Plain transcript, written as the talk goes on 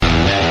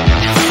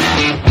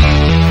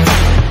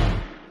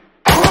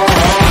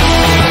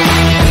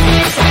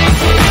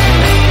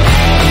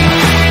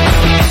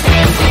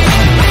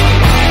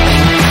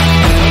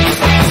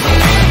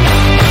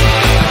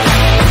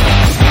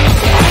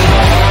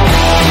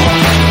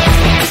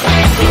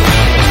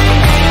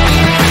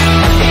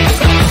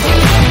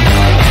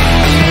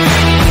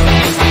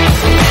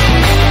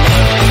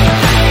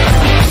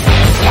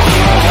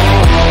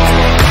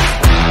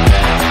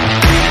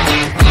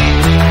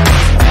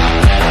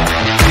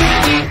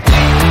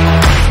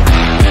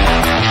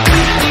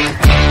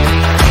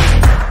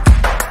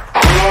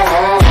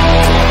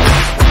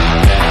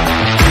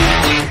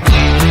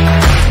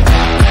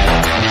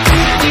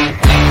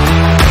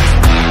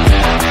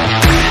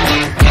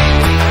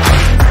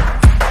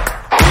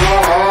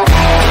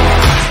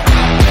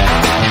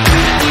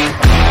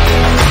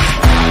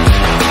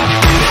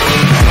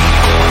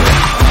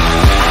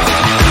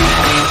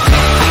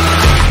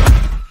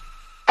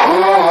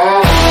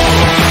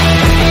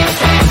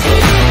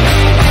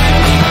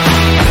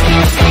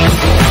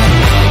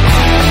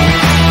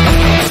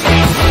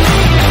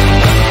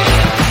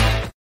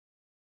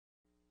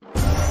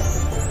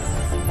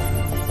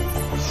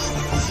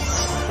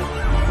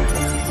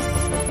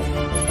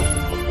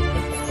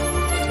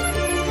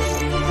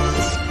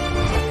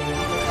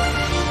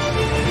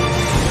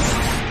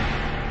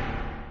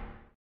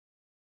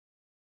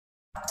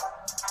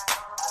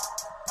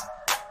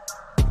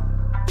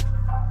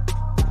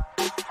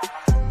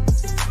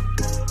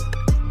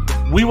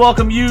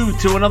welcome you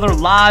to another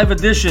live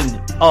edition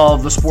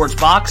of the Sports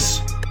Box,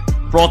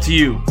 brought to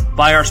you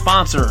by our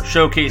sponsor,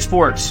 Showcase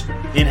Sports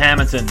in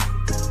Hamilton.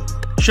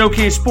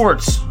 Showcase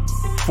Sports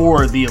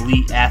for the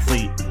elite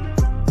athlete.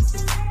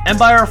 And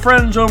by our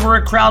friends over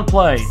at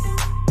CrowdPlay.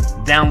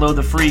 Download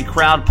the free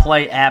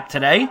CrowdPlay app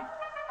today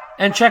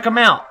and check them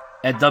out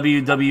at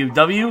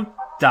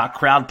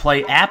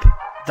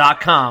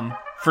www.crowdplayapp.com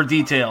for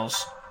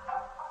details.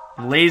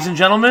 Ladies and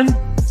gentlemen,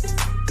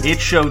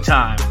 it's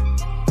showtime.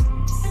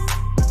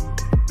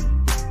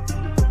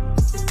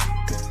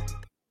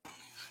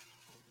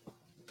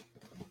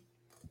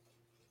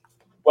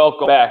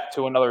 Welcome back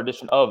to another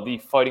edition of the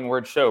Fighting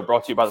Word Show,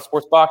 brought to you by the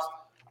Sports Box.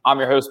 I'm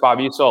your host, Bob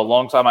Usel,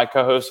 alongside my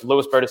co-host,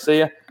 Louis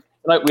Bertoccia.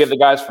 Tonight, we have the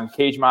guys from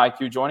Cage My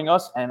IQ joining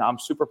us, and I'm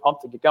super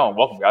pumped to get going.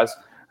 Welcome, guys.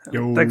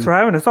 Yo. Thanks for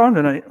having us on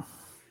tonight.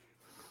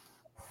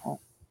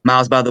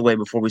 Miles, by the way,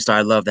 before we start,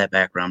 I love that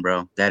background,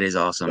 bro. That is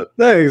awesome.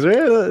 Thanks,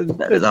 man.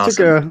 That is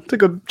awesome.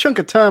 Took a chunk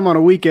of time on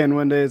a weekend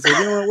one day. It's like,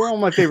 you know what? Where are all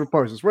my favorite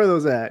parcels? Where are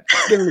those at?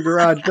 Get in the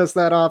garage, dust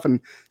that off, and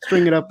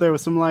string it up there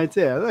with some lights.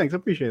 Yeah, thanks. I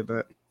appreciate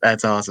that.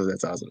 That's awesome.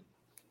 That's awesome.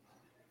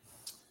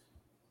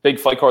 Big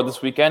fight card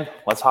this weekend.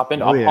 Let's hop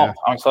into it. I'm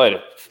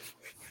excited.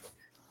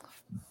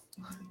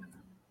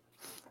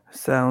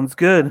 Sounds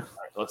good. All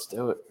right, let's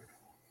do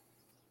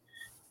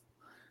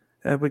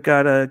it. We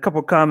got a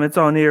couple comments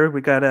on here.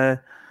 We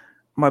got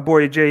my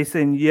boy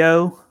Jason,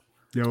 yo.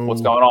 What's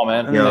going on,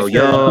 man?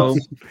 Yo.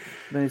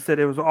 Then he said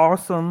it was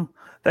awesome.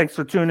 Thanks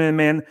for tuning in,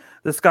 man.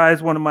 This guy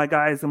is one of my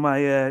guys in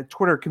my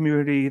Twitter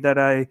community that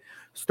I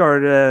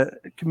started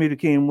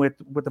communicating with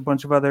a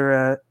bunch of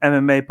other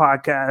MMA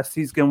podcasts.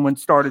 He's going to get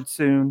started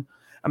soon.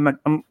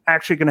 I'm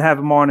actually going to have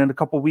him on in a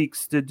couple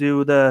weeks to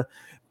do the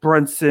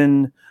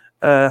Brunson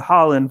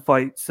Holland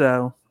fight.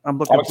 So I'm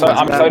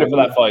excited for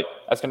that fight.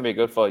 That's going to be a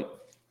good fight.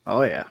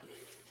 Oh, yeah.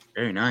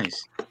 Very nice.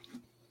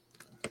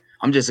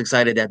 I'm just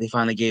excited that they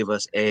finally gave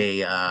us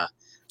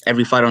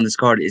every fight on this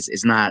card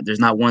is not, there's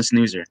not one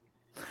snoozer.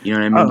 You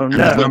know what I mean?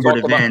 No.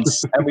 Numbered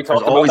events. We talked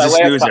There's always a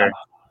snoozer.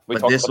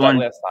 But this one,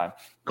 last time.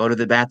 Go to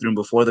the bathroom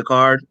before the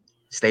card,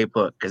 stay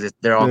put, because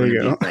they're all going to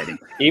be exciting.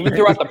 Even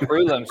throughout the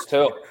prelims,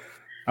 too.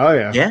 Oh,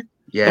 yeah. Yeah?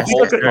 Yeah.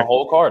 The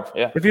whole card,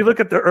 yeah. If you look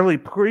at the early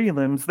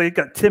prelims, they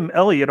got Tim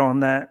Elliott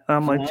on that.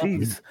 I'm like,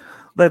 geez.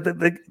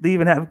 They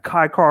even have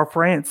Kai Car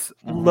France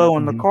low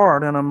on the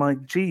card, and I'm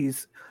like,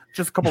 geez.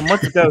 Just a couple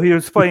months ago, he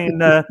was fighting,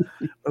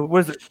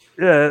 was it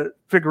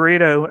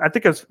Figueiredo? I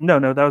think it was,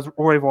 no, that was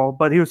Royval,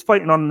 but he was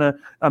fighting on the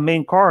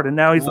main card, and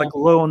now he's like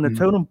low on the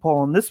totem pole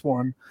on this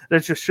one.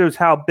 That just shows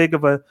how big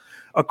of a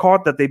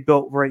card that they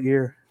built right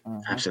here.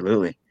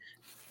 Absolutely.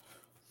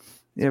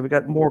 Yeah, we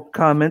got more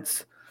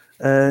comments.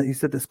 He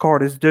said this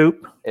card is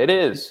dope. It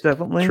is.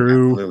 Definitely.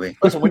 True. Absolutely.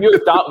 Listen, when you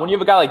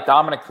have a guy like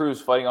Dominic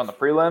Cruz fighting on the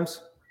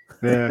prelims,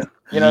 yeah.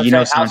 How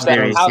stack's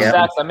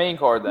the main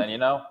card then,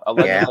 a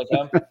legend like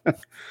him?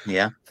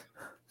 Yeah.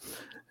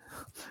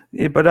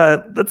 Yeah, but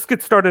let's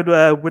get started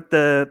with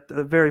the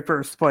very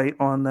first fight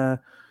on the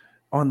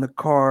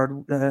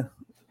card.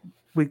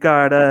 We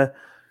got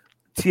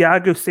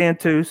Thiago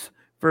Santos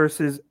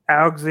versus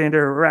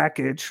Alexander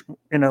Rakic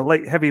in a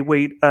light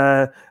heavyweight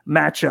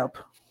matchup,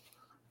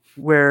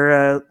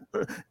 where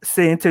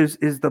Santos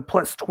is the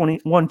plus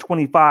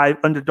 125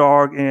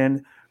 underdog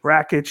and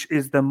Rakic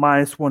is the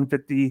minus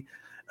 150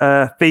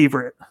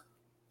 favorite.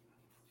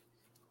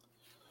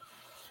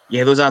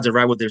 Yeah, those odds are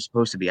right what they're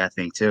supposed to be, I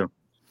think, too.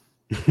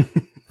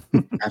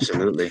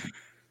 Absolutely.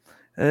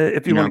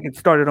 If you want to get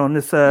started on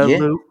this,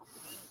 Lou.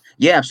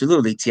 Yeah,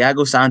 absolutely.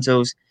 Thiago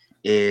Santos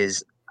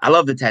is – I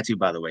love the tattoo,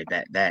 by the way,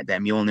 that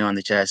Mjolnir on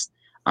the chest.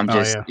 I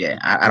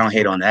don't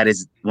hate on that. That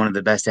is one of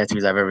the best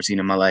tattoos I've ever seen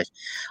in my life.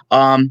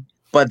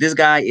 But this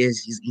guy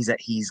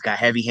he's got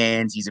heavy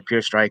hands. He's a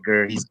pure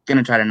striker. He's going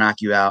to try to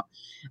knock you out.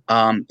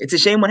 It's a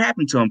shame what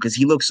happened to him because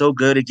he looked so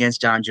good against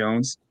John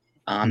Jones.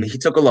 He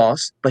took a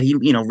loss, but he,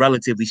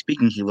 relatively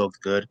speaking, he looked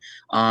good.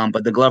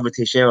 But the Glover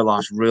Teixeira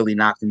loss really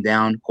knocked him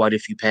down quite a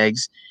few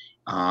pegs.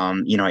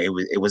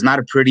 It was not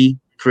a pretty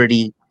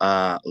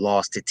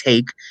loss to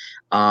take.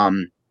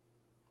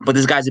 But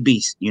this guy's a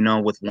beast,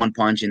 with one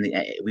punch, and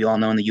we all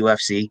know in the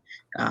UFC,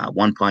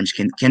 one punch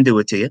can do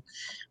it to you.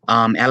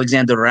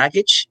 Alexander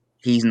Rakic,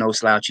 he's no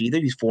slouch either.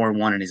 He's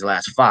 4-1 in his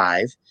last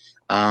 5.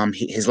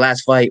 His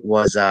last fight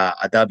was a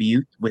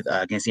W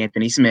against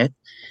Anthony Smith.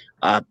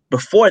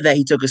 Before that,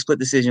 he took a split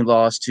decision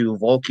loss to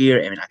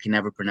Volkir, and I can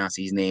never pronounce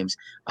these names,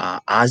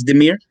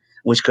 Ozdemir,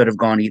 which could have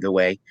gone either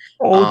way.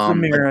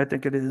 Ozdemir, I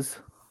think it is.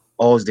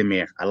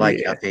 Ozdemir, I like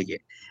it. I'll take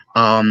it.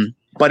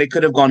 But it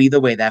could have gone either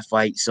way, that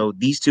fight. So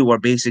these two are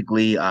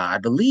basically, I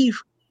believe,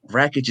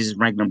 Rakic is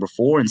ranked number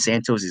 4, and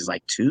Santos is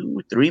like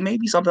 2, 3,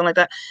 maybe something like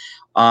that.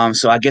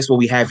 So I guess what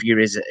we have here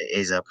is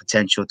a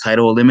potential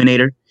title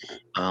eliminator.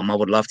 I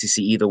would love to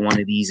see either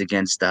one of these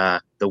against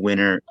the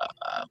winner,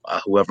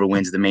 whoever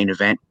wins the main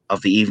event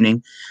of the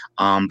evening.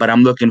 But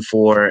I'm looking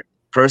for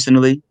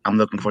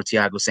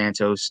Thiago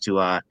Santos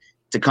to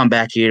come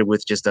back here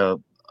with just a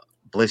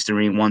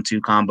blistering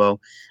 1-2 combo,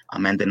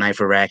 and the night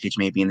for Rakic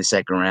maybe in the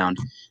second round.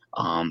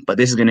 But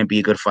this is going to be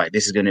a good fight.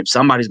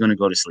 Somebody's going to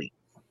go to sleep.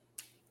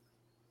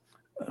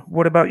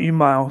 What about you,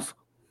 Miles?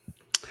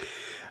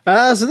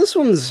 So this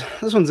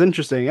one's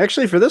interesting.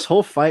 Actually, for this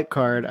whole fight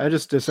card, I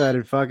just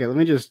decided, fuck it. Let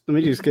me just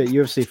get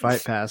UFC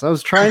Fight Pass. I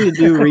was trying to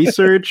do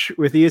research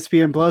with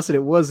ESPN Plus, and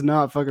it was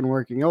not fucking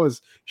working. I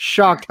was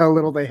shocked how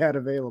little they had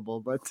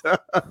available. But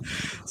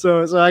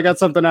so I got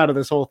something out of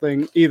this whole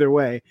thing either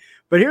way.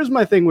 But here's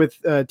my thing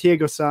with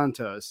Thiago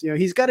Santos.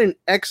 He's got an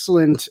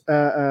excellent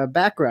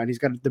background. He's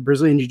got the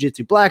Brazilian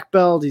Jiu-Jitsu black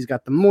belt. He's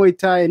got the Muay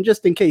Thai, and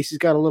just in case, he's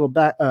got a little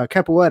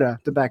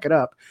capoeira to back it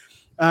up.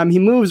 He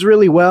moves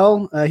really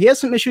well. He has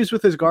some issues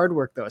with his guard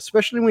work, though,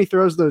 especially when he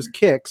throws those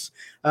kicks.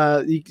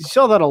 You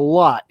saw that a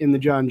lot in the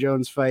John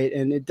Jones fight,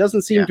 and it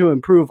doesn't seem to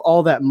improve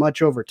all that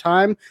much over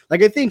time.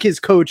 Like, I think his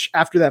coach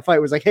after that fight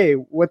was like, hey,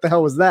 what the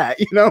hell was that?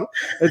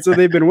 And so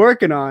they've been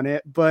working on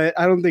it, but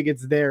I don't think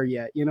it's there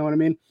yet. You know what I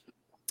mean?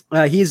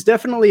 He's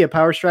definitely a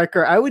power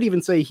striker. I would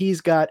even say he's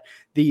got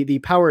the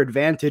power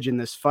advantage in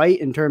this fight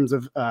in terms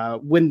of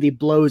when the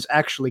blows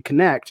actually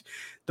connect.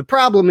 The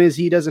problem is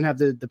he doesn't have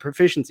the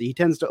proficiency. He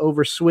tends to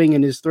overswing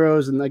in his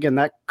throws, and again,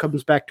 that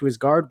comes back to his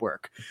guard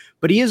work.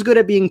 But he is good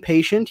at being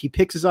patient. He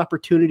picks his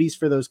opportunities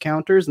for those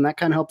counters, and that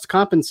kind of helps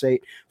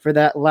compensate for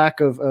that lack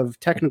of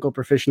technical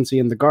proficiency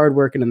in the guard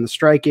work and in the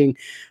striking.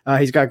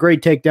 He's got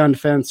great takedown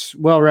defense,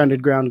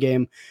 well-rounded ground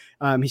game.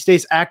 He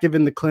stays active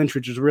in the clinch,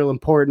 which is real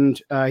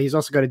important. He's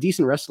also got a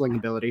decent wrestling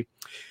ability.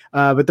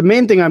 But the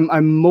main thing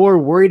I'm more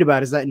worried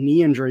about is that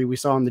knee injury we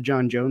saw in the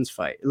John Jones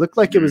fight. It looked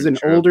like it was an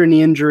older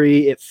knee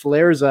injury. It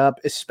flares up,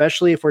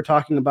 especially if we're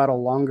talking about a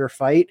longer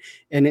fight.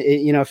 And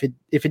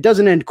if it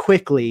doesn't end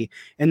quickly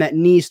and that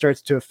knee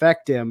starts to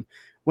affect him,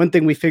 one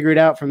thing we figured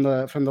out from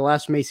the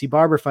last Macy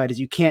Barber fight is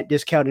you can't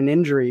discount an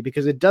injury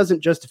because it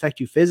doesn't just affect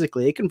you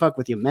physically; it can fuck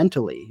with you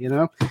mentally,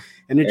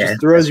 and it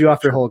just throws you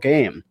off your whole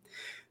game.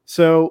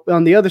 So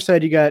on the other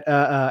side, you got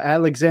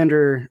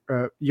Alexander.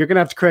 You're gonna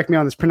have to correct me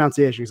on this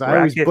pronunciation because I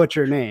always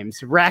butcher names.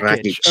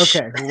 Rakic.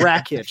 Okay,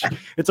 Rakic.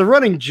 It's a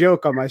running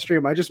joke on my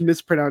stream. I just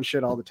mispronounce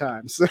shit all the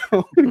time, so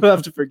you'll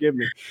have to forgive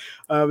me.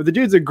 But the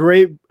dude's a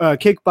great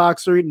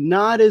kickboxer,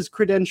 not as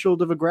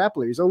credentialed of a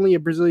grappler. He's only a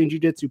Brazilian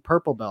Jiu-Jitsu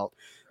purple belt,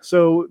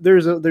 so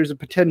there's a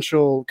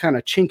potential kind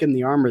of chink in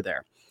the armor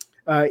there.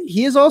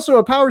 He is also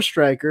a power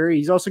striker.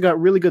 He's also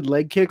got really good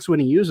leg kicks when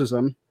he uses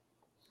them.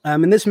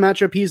 In this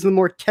matchup, he's the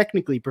more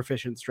technically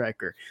proficient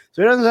striker.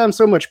 So he doesn't have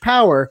so much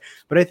power,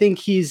 but I think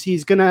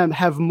he's going to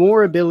have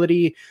more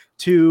ability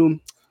to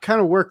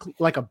kind of work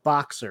like a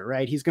boxer,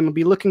 right? He's going to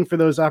be looking for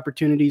those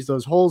opportunities,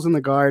 those holes in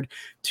the guard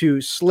to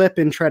slip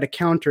and try to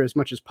counter as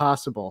much as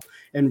possible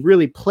and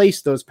really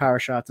place those power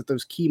shots at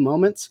those key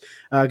moments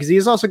because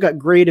he's also got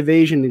great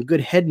evasion and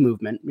good head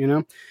movement,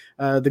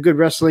 the good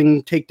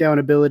wrestling takedown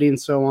ability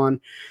and so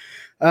on.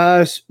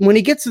 When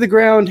he gets to the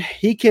ground,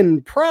 he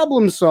can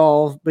problem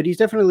solve, but he's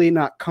definitely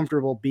not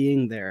comfortable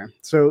being there.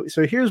 So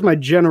here's my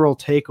general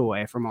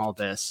takeaway from all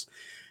this.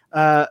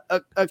 A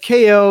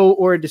KO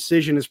or a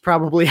decision is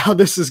probably how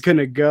this is going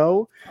to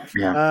go.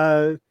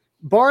 Yeah.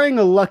 Barring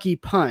a lucky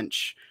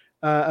punch,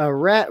 Rakic.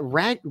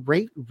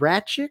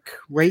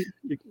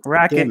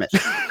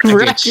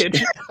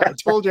 I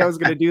told you I was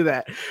going to do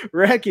that.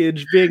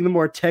 Rakic being the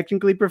more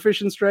technically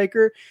proficient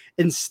striker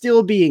and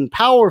still being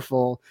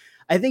powerful,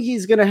 I think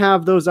he's going to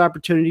have those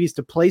opportunities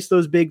to place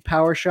those big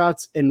power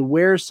shots and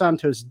wear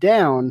Santos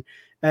down.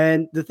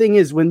 And the thing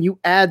is, when you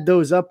add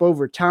those up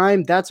over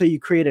time, that's how you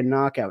create a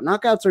knockout.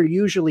 Knockouts are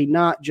usually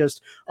not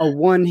just a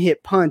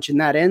one-hit punch and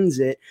that ends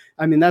it.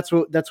 I mean, that's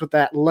what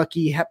that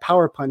lucky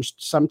power punch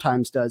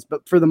sometimes does.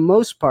 But for the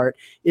most part,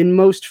 in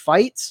most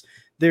fights,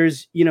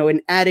 there's,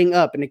 an adding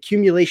up, an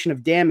accumulation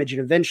of damage,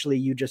 and eventually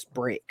you just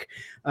break.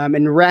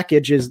 And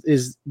Rakic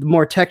is the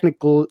more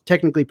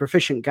technically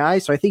proficient guy,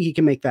 so I think he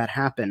can make that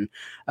happen.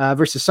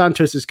 Versus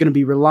Santos is going to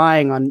be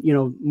relying on,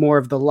 more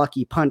of the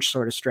lucky punch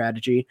sort of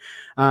strategy.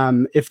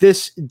 If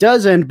this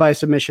does end by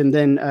submission,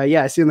 then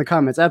I see in the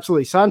comments,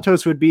 absolutely,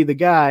 Santos would be the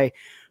guy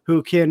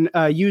who can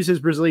use his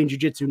Brazilian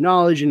Jiu-Jitsu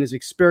knowledge and his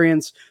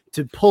experience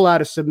to pull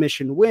out a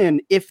submission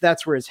win if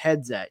that's where his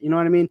head's at. You know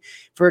what I mean?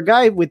 For a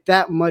guy with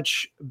that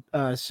much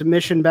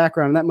submission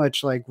background, that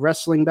much like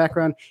wrestling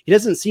background, he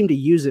doesn't seem to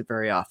use it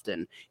very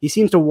often. He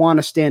seems to want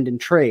to stand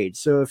and trade.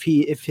 So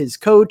if his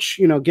coach,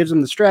 gives him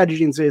the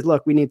strategy and says,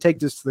 look, we need to take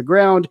this to the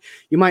ground,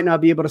 you might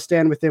not be able to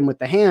stand with him with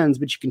the hands,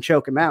 but you can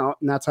choke him out,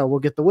 and that's how we'll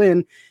get the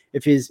win.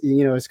 If his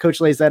coach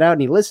lays that out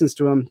and he listens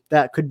to him,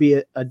 that could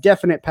be a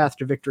definite path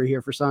to victory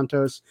here for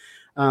Santos.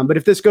 But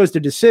if this goes to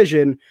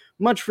decision,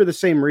 much for the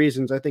same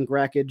reasons, I think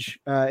Rakic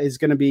is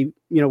going to be,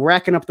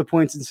 racking up the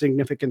points in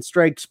significant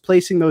strikes,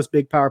 placing those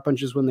big power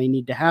punches when they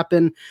need to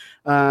happen.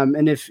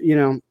 And if,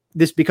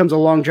 this becomes a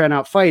long drawn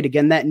out fight,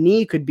 again, that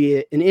knee could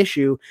be an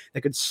issue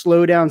that could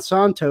slow down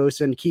Santos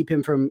and keep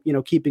him from,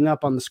 keeping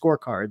up on the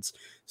scorecards.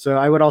 So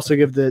I would also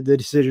give the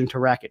decision to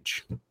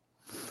Rakic.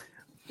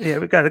 Yeah,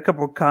 we got a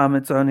couple of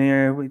comments on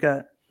here. We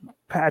got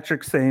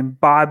Patrick saying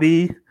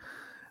Bobby.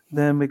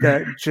 Then we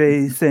got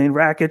Jay saying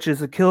Rakic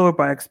is a killer,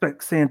 but I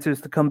expect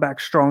Santos to come back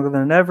stronger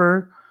than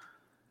ever.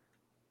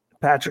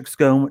 Patrick's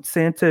going with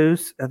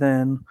Santos, and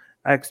then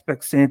I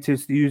expect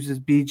Santos to use his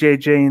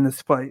BJJ in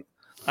this fight.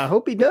 I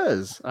hope he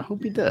does.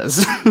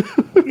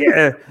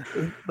 Yeah,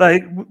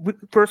 like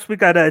first we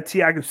got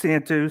Thiago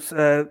Santos.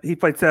 He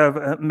fights out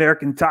of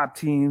American Top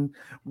Team.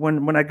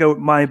 When I go with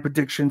my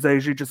predictions, I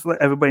usually just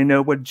let everybody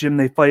know what gym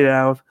they fight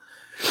out of.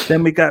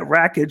 Then we got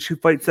Rakic, who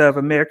fights out of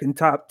American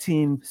Top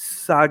Team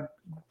Zagreb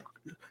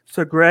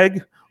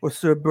or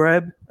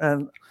Zagreb. I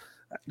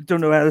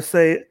don't know how to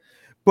say it,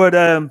 but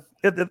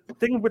the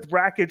thing with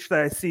Rakic that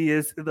I see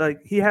is like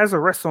he has a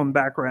wrestling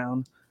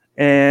background.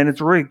 And it's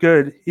really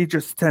good. He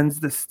just tends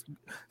to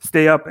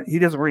stay up. He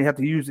doesn't really have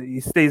to use it. He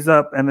stays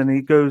up, and then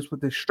he goes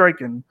with his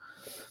striking.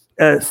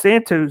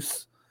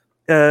 Santos,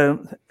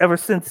 ever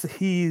since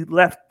he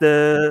left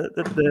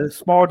the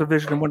small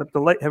division and went up to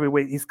light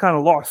heavyweight, he's kind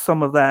of lost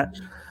some of that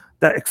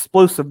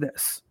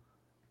explosiveness.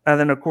 And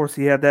then, of course,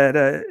 he had that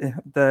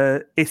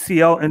the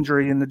ACL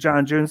injury in the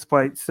John Jones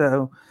fight.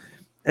 So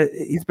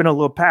he's been a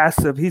little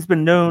passive. He's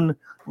been known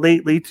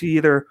lately to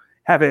either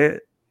have a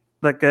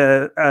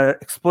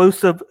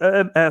explosive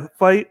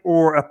fight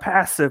or a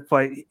passive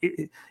fight.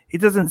 He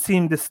doesn't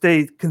seem to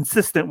stay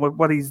consistent with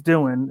what he's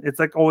doing. It's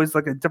like always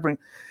like a different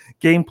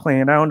game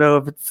plan. I don't know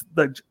if it's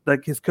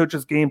like his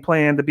coach's game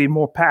plan to be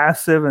more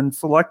passive and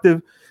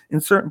selective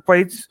in certain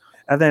fights,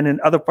 and then in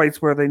other fights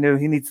where they know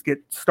he needs to get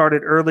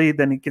started early,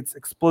 then he gets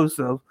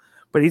explosive.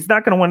 But he's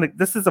not going to want to.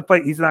 This is a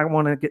fight he's not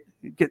going to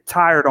get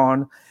tired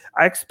on.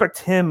 I expect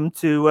him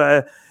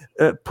to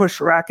push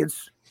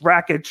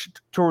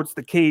Rakic towards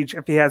the cage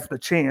if he has the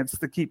chance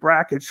to keep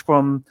Rakic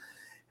from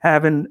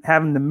having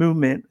the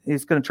movement.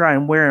 He's going to try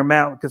and wear him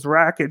out because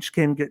Rakic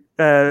can get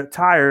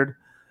tired.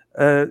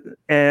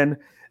 And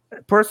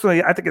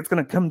personally, I think it's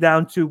going to come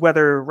down to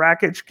whether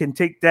Rakic can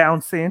take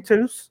down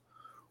Santos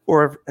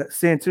or if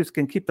Santos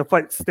can keep the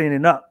fight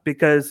standing up.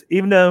 Because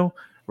even though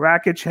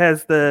Rakic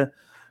has the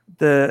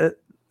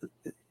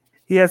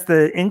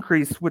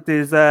increase with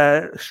his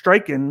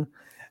striking,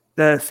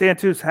 the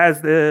Santos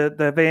has the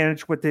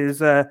advantage with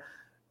his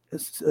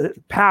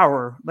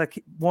power.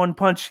 Like one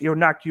punch, he'll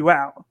knock you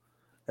out.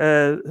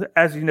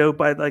 As you know,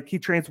 but like he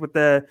trains with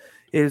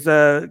his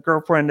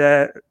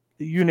girlfriend,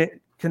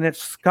 Unit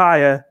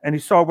Kunitskaya, and he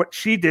saw what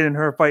she did in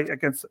her fight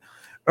against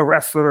a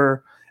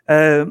wrestler.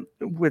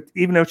 With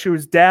even though she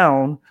was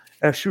down,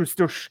 she was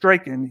still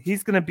striking.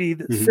 He's going to be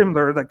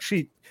similar. Like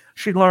she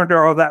learned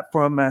all that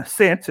from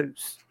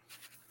Santos,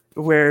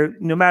 where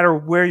no matter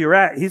where you're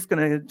at, he's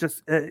going to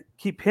just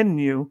keep hitting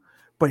you,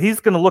 but he's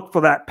going to look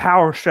for that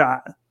power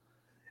shot.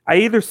 I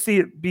either see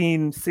it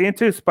being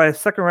Santos by a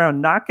second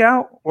round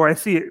knockout, or I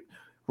see it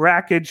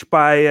Rakic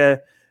by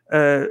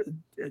a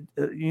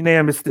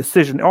unanimous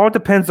decision. It all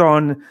depends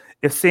on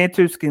if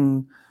Santos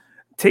can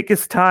take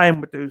his time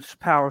with those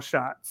power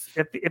shots.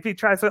 If he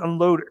tries to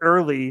unload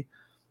early,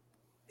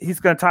 he's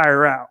going to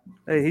tire out.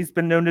 He's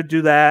been known to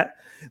do that.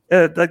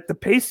 Like the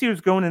pace he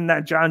was going in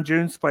that John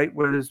Jones fight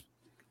was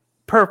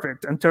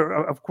perfect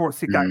until, of course,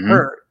 he got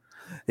hurt.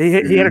 He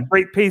had a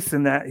great pace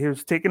in that. He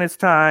was taking his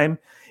time.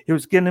 He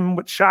was getting him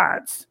with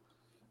shots,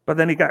 but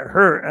then he got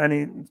hurt and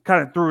he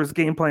kind of threw his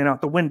game plan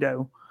out the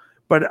window.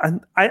 But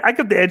I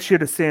give the edge here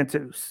to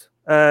Santos.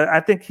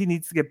 I think he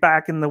needs to get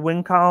back in the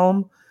win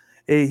column.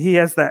 He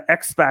has that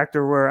X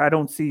factor where I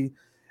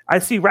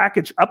see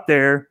Rakic up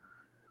there,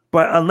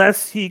 but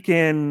unless he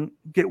can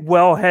get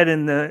well ahead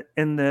in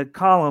the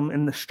column,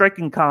 in the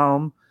striking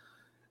column,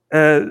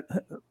 I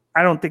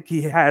don't think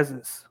he has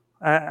this.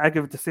 I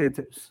give it to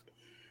Santos.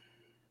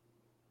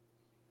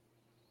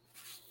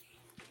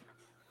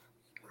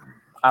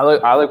 I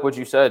like what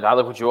you said. I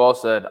like what you all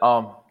said.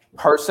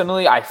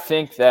 Personally, I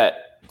think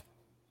that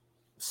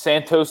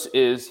Santos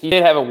he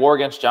did have a war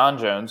against John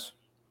Jones.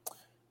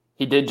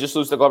 He did just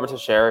lose to Glover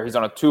Teixeira. He's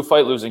on a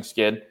 2-fight losing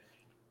skid.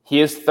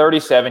 He is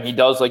 37. He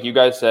does, like you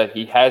guys said,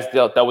 he has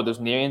dealt with those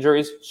knee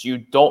injuries, so you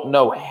don't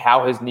know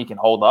how his knee can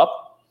hold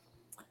up.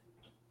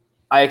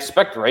 I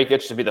expect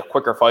Rakic to be the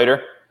quicker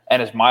fighter,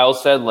 and as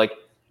Miles said, like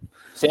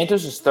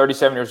Santos is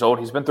 37 years old.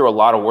 He's been through a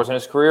lot of wars in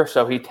his career,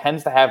 so he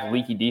tends to have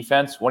leaky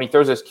defense when he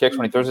throws his kicks,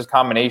 when he throws his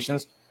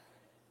combinations.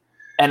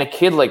 And a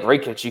kid like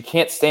Rakic, you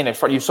can't stand in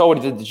front. You saw what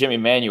he did to Jimmy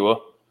Manuwa.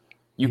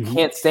 You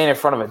can't stand in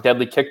front of a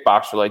deadly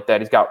kickboxer like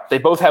that. They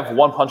both have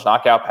one-punch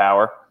knockout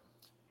power.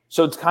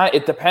 So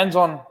it depends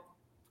on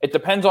if the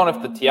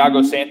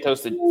Thiago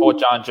Santos that fought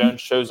John Jones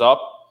shows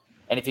up,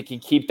 and if he can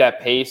keep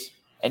that pace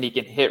and he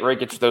can hit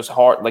Rakic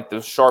with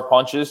those sharp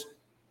punches.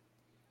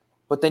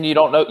 But then you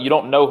don't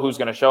know who's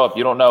going to show up.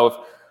 You don't know if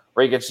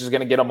Rakic is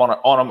going to get him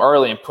on him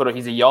early and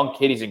he's a young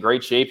kid, he's in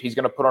great shape, he's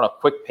going to put on a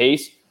quick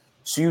pace.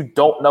 So you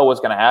don't know what's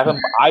going to happen.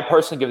 But I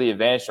personally give the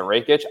advantage to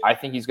Rakic. I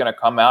think he's going to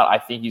come out. I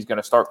think he's going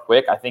to start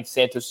quick. I think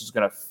Santos is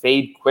going to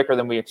fade quicker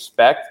than we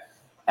expect.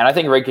 And I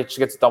think Rakic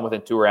gets done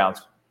within 2 rounds.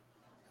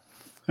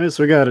 All right,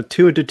 so we got a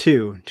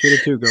 2-2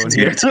 going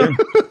here.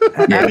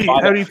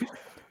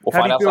 We'll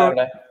find out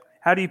Saturday.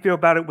 How do you feel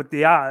about it with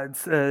the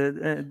odds?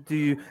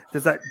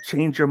 Does that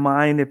change your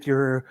mind if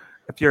you're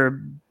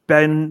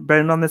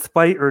betting on this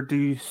fight, or do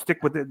you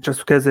stick with it just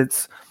because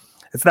it's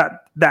not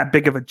that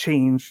big of a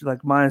change,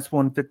 like minus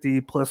 150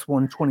 plus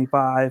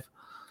 125?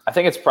 I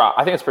think it's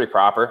pretty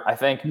proper. I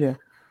think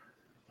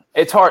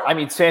It's hard. I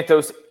mean,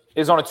 Santos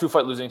is on a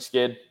 2-fight losing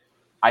skid.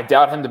 I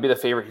doubt him to be the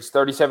favorite. He's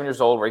 37 years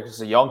old, right?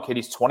 He's a young kid.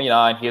 He's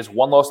 29. He has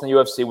one loss in the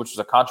UFC, which was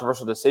a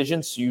controversial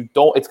decision.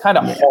 So it's kind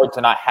of hard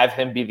to not have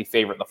him be the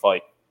favorite in the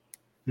fight.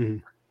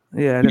 Mm-hmm.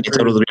 Yeah, I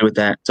totally agree with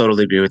that.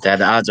 Totally agree with that.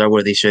 The odds are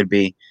where they should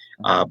be.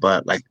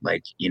 But like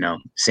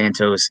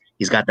Santos,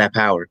 he's got that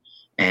power,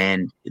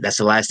 and that's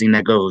the last thing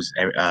that goes.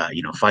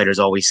 Fighters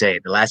always say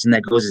the last thing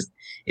that goes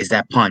is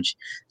that punch.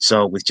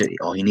 So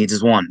all he needs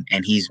is one,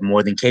 and he's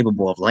more than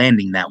capable of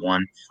landing that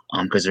one.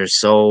 Because they're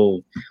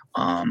so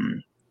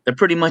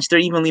they're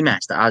evenly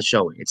matched. The odds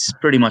show it. It's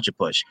pretty much a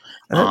push.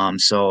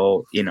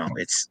 So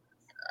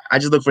I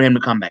just look for him to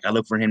come back. I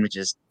look for him to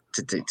just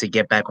to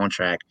get back on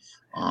track.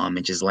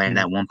 And just land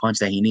that one punch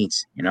that he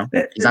needs. He's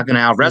not going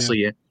to out wrestle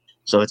you,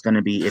 so it's going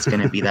to be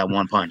that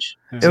one punch.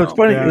 It was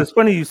funny. Yeah. It was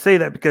funny you say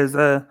that because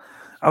I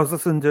was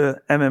listening to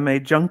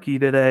MMA Junkie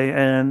today,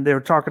 and they were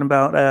talking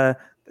about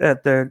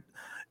at the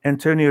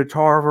Antonio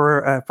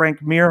Tarver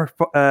Frank Mir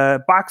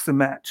boxing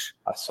match.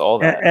 I saw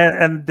that,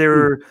 and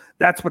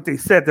that's what they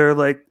said. They're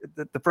like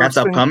the first. That's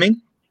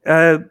upcoming.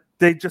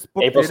 They just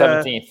booked April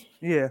 17th.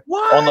 Yeah.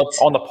 What?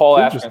 On the Paul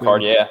Ashton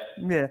card, yeah.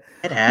 Yeah.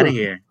 Get out of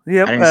here.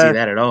 Yep. I didn't see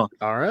that at all.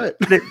 All right.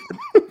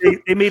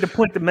 They made a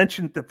point to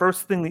mention the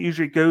first thing that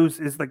usually goes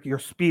is like your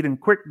speed and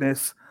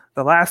quickness.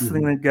 The last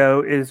thing that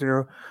go is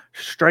your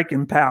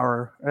striking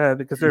power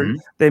because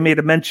they made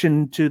a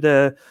mention to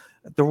the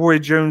Roy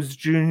Jones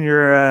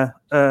Jr.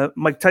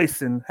 Mike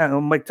Tyson. How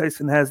Mike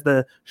Tyson has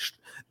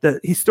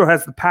he still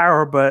has the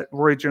power, but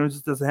Roy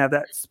Jones doesn't have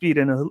that speed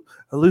and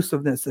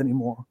elusiveness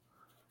anymore.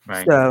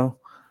 Right. So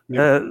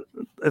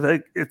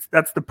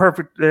that's the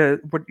perfect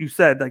what you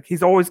said. Like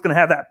he's always going to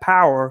have that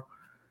power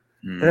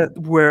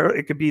where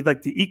it could be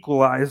like the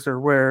equalizer,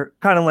 where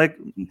kind of like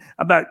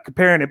I'm not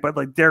comparing it, but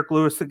like Derek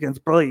Lewis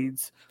against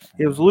Blades,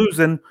 he was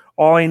losing.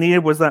 All he needed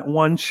was that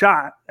one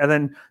shot, and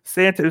then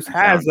Santos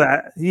has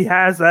that. He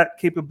has that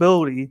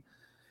capability.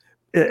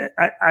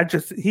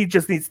 He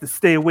just needs to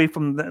stay away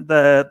from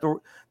the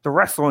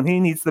wrestling. He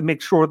needs to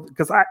make sure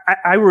because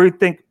I really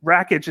think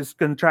Rakic is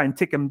going to try and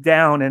take him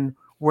down and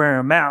wear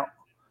him out.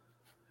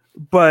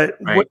 But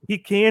what he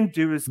can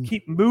do is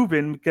keep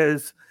moving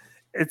because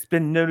it's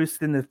been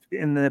noticed in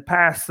the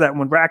past that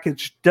when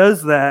Rakic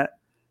does that,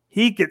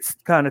 he gets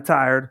kind of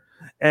tired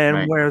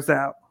and wears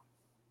out.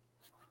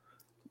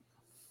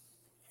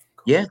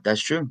 Yeah,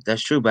 that's true.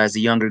 That's true. But as a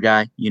younger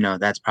guy,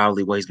 that's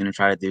probably what he's going to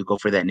try to do. Go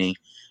for that knee.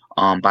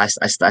 But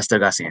I still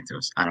got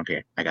Santos. I don't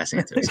care. I got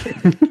Santos. It's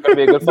going to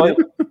be a good fight.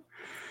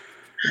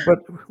 But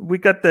we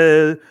got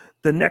the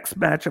next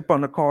matchup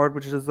on the card,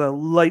 which is a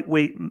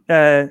lightweight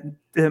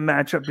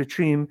matchup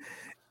between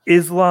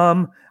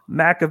Islam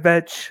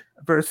Makhachev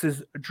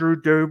versus Drew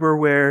Dober,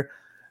 where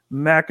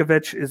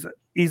Makhachev is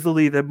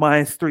easily the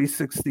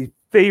 -360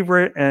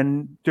 favorite,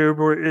 and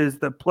Dober is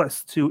the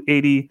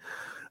 +280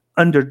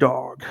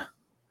 underdog.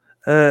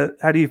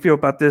 How do you feel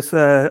about this,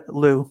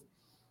 Lou?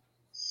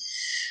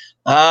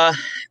 I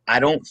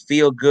don't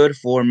feel good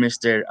for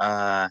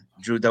Mr.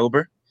 Drew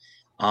Dober.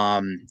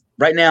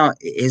 Right now,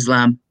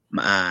 Islam.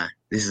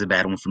 This is a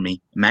bad one for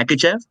me.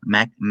 Makhachev,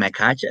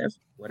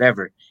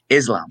 whatever.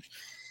 Islam.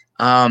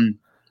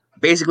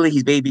 Basically,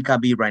 he's baby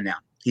Khabib right now.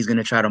 He's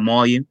gonna try to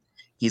maul you.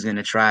 He's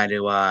gonna try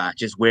to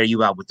just wear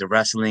you out with the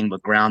wrestling,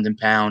 but ground and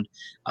pound.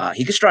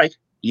 He can strike.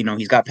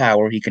 He's got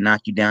power. He can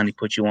knock you down. He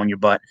put you on your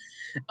butt.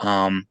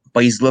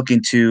 But he's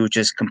looking to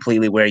just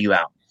completely wear you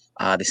out.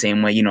 The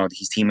same way,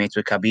 he's teammates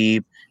with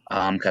Khabib.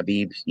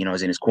 Khabib,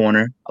 is in his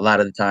corner a lot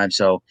of the time.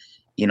 So,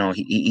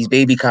 he's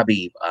baby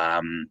Khabib.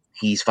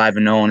 He's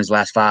 5-0 in his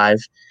last 5.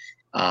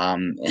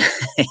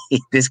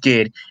 This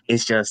kid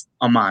is just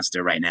a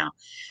monster right now.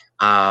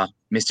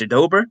 Mr.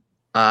 Dober,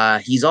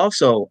 he's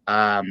also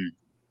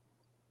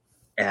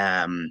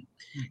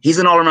he's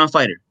an all-around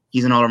fighter.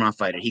 He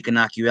can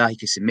knock you out. He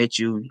can submit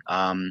you.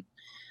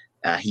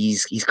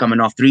 He's coming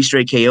off 3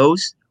 straight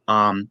KOs.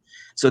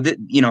 So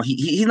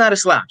he's not a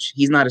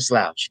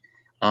slouch.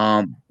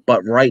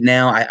 But right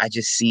now, I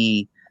just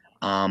see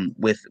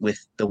with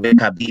the way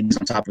Khabib is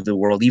on top of the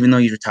world, even though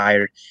he's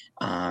retired,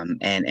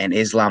 and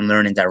Islam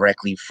learning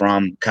directly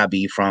from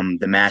Khabib, from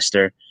the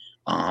master.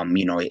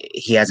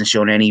 He hasn't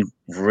shown any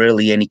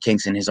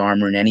kinks in his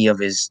armor in any of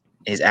his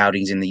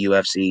outings in the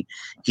UFC.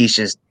 He's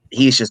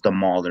just a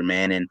mauler,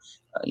 man. And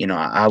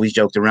I always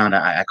joked around.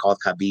 I called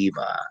Khabib.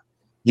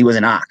 He was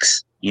an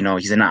ox.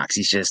 He's an ox.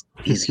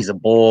 He's a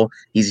bull.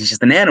 He's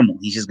just an animal.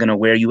 He's just gonna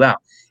wear you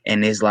out.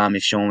 And Islam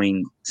is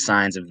showing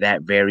signs of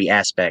that very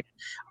aspect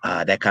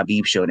that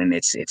Khabib showed, and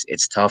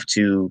it's tough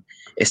to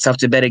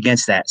bet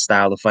against that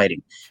style of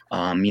fighting.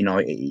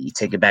 You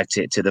take it back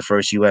to the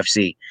first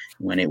UFC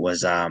when it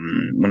was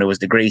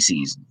the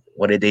Gracies.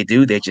 What did they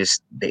do?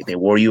 They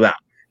wore you out.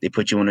 They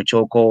put you in a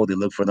chokehold. They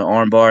look for the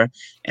armbar.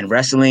 And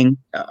wrestling,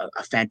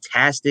 a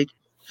fantastic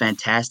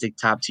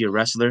top tier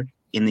wrestler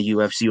in the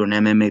UFC or an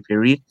MMA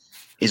period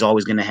is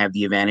always going to have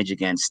the advantage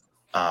against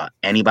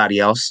anybody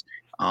else.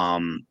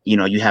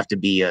 You have to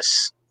be a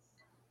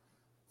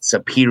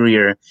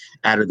superior,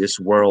 out of this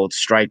world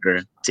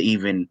striker to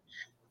even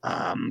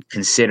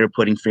consider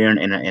putting fear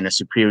in a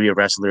superior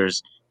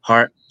wrestler's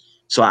heart.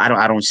 So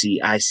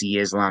I see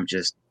Islam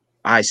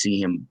I see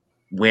him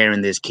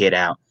wearing this kid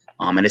out.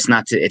 And it's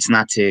not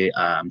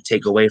to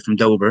take away from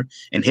Dober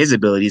and his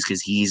abilities,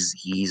 because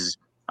he's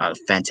a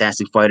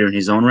fantastic fighter in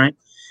his own right.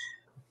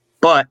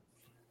 But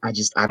I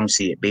don't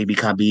see it. Baby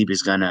Khabib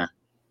is gonna,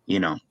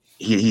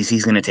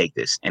 he's gonna take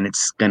this, and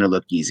it's gonna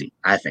look easy,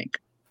 I think.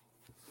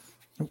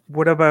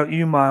 What about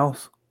you,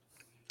 Miles?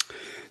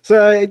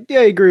 So I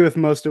agree with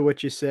most of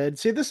what you said.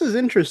 See, this is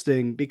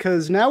interesting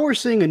because now we're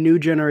seeing a new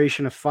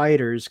generation of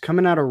fighters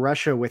coming out of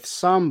Russia with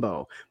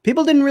Sambo.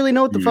 People didn't really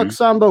know what the fuck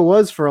Sambo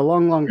was for a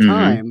long, long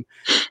time.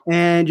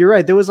 And you're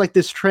right. There was like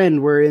this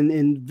trend where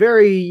in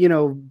very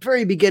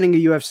beginning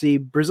of UFC,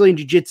 Brazilian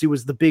Jiu-Jitsu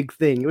was the big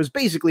thing. It was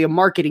basically a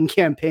marketing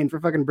campaign for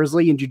fucking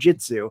Brazilian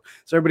Jiu-Jitsu.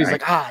 So everybody's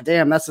like,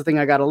 damn, that's the thing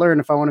I got to learn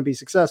if I want to be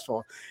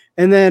successful.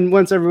 And then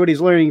once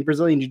everybody's learning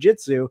Brazilian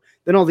Jiu-Jitsu,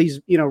 then all these,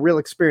 real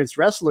experienced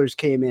wrestlers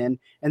came in,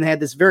 and they had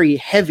this very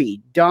heavy,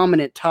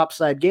 dominant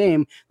topside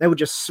game that would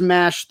just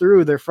smash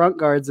through their front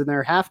guards and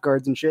their half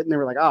guards and shit. And they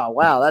were like, oh,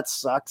 wow, that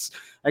sucks.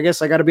 I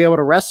guess I got to be able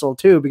to wrestle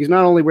too, because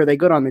not only were they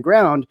good on the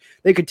ground,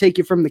 they could take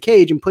you from the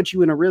cage and put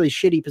you in a really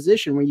shitty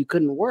position where you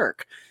couldn't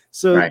work.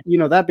 So,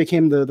 that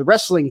became the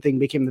wrestling thing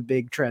became the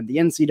big trend. The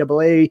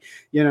NCAA,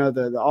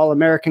 the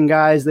All-American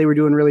guys, they were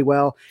doing really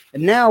well.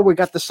 And now we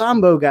got the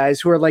Sambo guys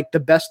who are like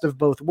the best of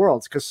both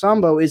worlds, because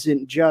Sambo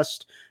isn't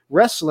just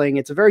wrestling.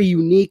 It's a very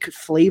unique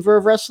flavor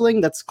of wrestling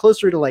that's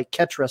closer to like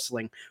catch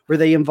wrestling, where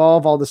they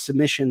involve all the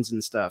submissions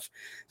and stuff.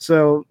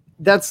 So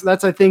that's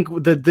I think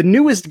the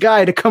newest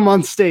guy to come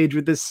on stage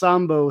with this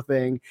Sambo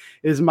thing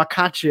is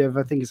Makhachev.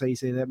 I think is how you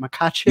say that.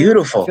 Makhachev.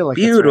 Beautiful, like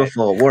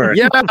beautiful word.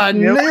 Yeah, I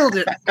nailed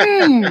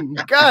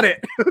it. Got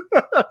it.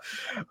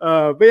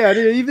 But yeah,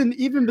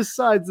 even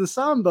besides the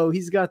Sambo,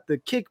 he's got the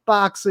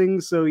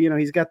kickboxing. So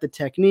he's got the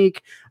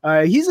technique.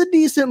 He's a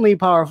decently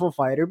powerful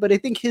fighter, but I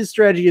think his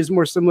strategy is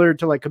more similar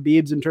to like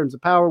Khabib's in terms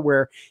of power,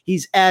 where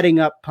he's adding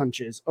up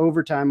punches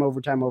over time,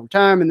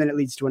 and then it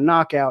leads to a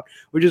knockout.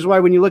 Which is why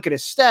when you look at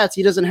his stats,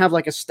 he doesn't have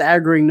like a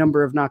staggering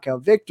number of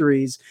knockout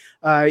victories.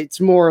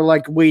 It's more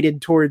like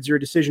weighted towards your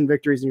decision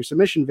victories and your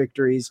submission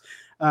victories.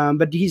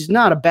 But he's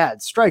not a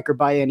bad striker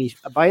by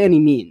any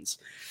means.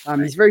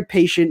 He's very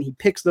patient. He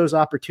picks those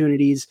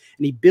opportunities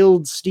and he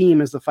builds steam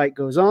as the fight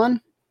goes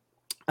on.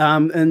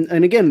 And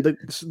again,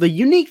 the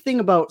unique thing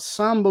about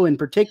Sambo in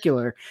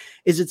particular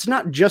is it's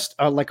not just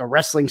like a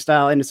wrestling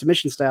style and a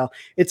submission style.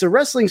 It's a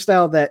wrestling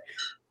style that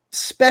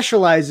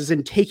specializes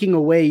in taking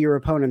away your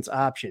opponent's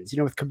options.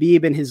 With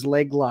Khabib and his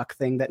leg lock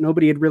thing that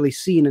nobody had really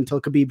seen until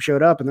Khabib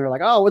showed up, and they're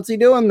like, oh, what's he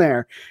doing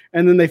there?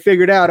 And then they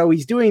figured out, oh,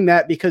 he's doing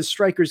that because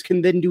strikers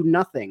can then do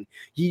nothing.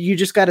 You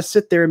just got to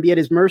sit there and be at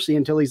his mercy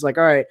until he's like,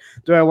 all right,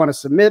 do I want to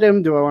submit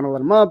him? Do I want to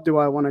let him up? Do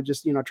I want to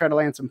just, try to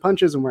land some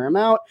punches and wear him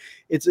out?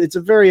 It's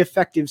a very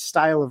effective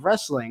style of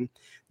wrestling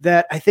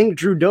that I think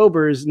Drew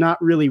Dober is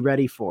not really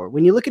ready for.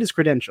 When you look at his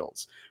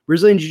credentials,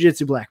 Brazilian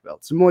Jiu-Jitsu black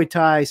belt, some Muay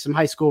Thai, some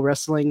high school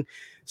wrestling.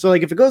 So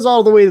like if it goes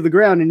all the way to the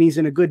ground and he's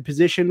in a good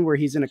position where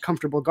he's in a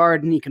comfortable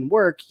guard and he can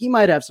work, he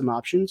might have some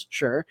options,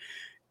 sure.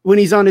 When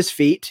he's on his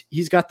feet,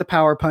 he's got the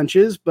power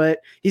punches, but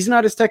he's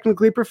not as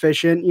technically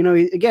proficient.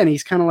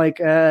 He's kind of like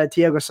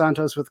Thiago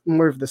Santos with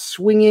more of the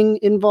swinging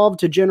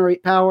involved to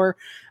generate power,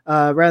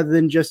 rather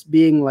than just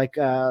being like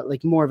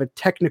more of a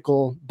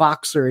technical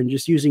boxer and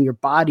just using your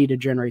body to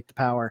generate the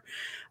power.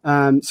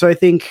 So I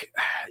think,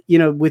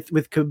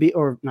 with Khabib,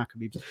 or not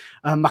Khabib's,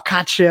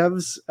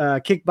 Makhachev's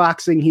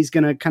kickboxing, he's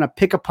going to kind of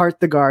pick apart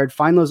the guard,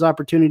 find those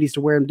opportunities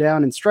to wear him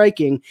down in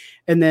striking,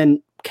 and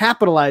then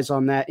capitalize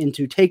on that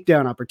into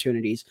takedown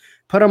opportunities,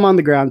 put him on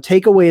the ground,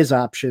 take away his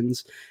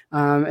options.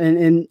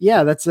 And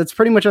that's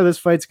pretty much how this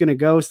fight's going to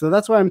go. So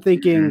that's why I'm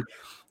thinking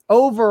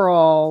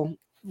overall,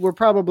 we're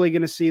probably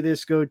going to see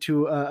this go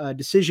to a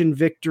decision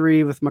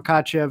victory with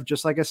Makhachev,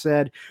 just like I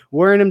said,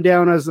 wearing him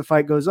down as the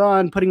fight goes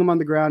on, putting him on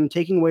the ground,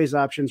 taking away his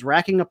options,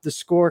 racking up the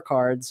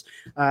scorecards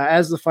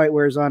as the fight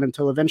wears on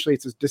until eventually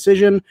it's a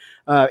decision.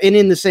 And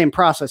in the same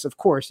process, of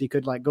course, he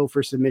could go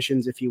for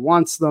submissions if he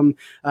wants them,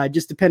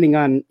 just depending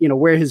on,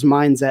 where his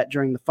mind's at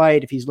during the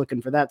fight, if he's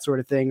looking for that sort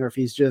of thing, or if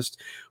he's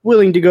just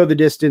willing to go the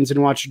distance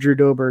and watch Drew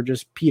Dober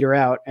just peter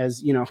out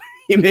as,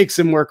 he makes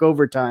him work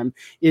overtime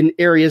in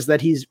areas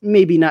that he's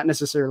maybe not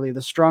necessarily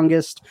the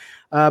strongest.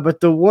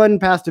 But the one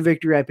path to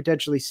victory I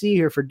potentially see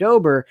here for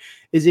Dober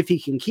is if he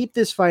can keep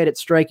this fight at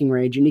striking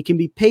range and he can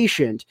be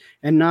patient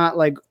and not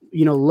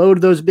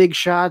load those big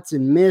shots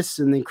and miss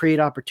and then create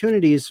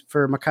opportunities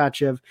for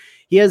Makhachev.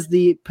 He has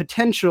the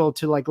potential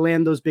to like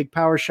land those big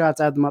power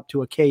shots, add them up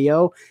to a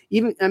KO.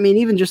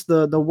 Even just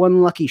the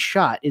one lucky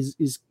shot is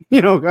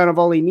kind of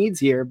all he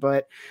needs here,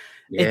 but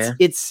yeah.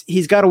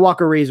 He's got to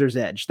walk a razor's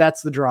edge.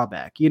 That's the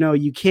drawback.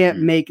 You can't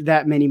make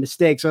that many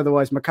mistakes.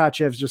 Otherwise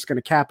Makhachev's just going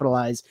to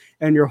capitalize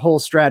and your whole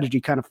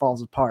strategy kind of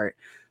falls apart.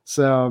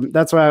 So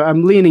that's why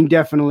I'm leaning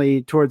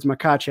definitely towards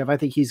Makhachev. I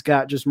think he's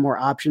got just more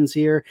options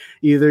here,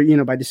 either,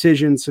 by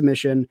decision,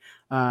 submission.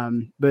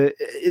 But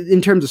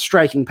in terms of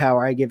striking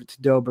power, I give it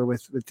to Dober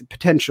with the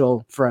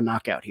potential for a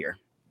knockout here.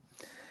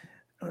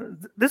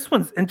 This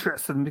one's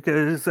interesting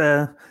because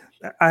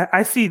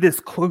I see this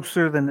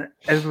closer than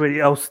everybody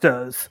else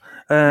does.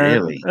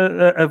 Really?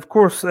 Of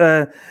course,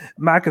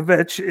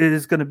 Makovich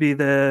is going to be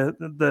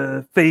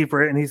the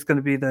favorite, and he's going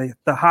to be the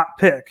hot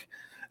pick.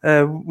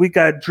 We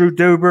got Drew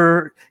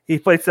Dober. He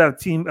fights out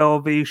Team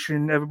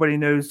Elevation. Everybody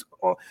knows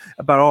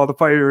about all the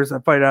fighters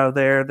that fight out of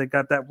there. They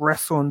got that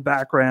wrestling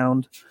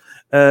background,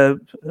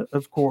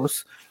 of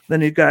course. Then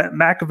you got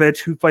Makovich,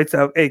 who fights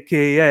out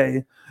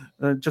AKA.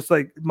 Just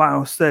like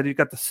Miles said, you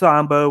got the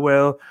Sambo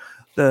where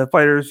the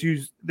fighters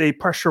they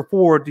pressure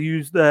forward to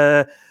use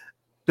the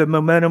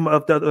momentum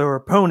of their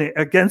opponent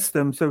against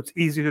them, so it's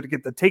easier to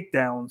get the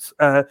takedowns.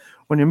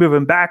 When you're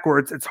moving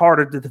backwards, it's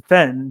harder to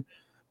defend.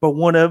 But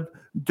one of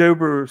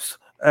Dober's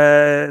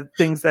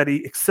things that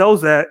he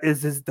excels at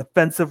is his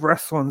defensive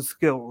wrestling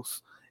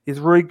skills. He's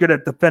really good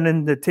at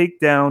defending the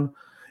takedown,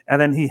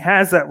 and then he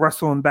has that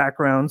wrestling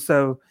background,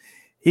 so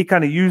he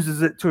kind of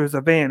uses it to his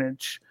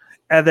advantage.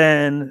 And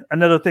then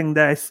another thing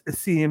that I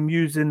see him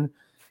using,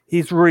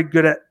 he's really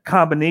good at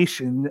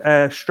combination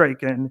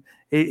striking.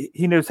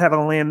 He knows how to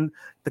land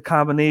the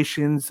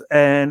combinations,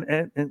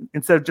 and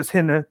instead of just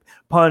hitting a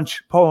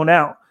punch, pulling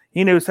out,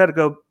 he knows how to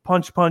go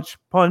punch, punch,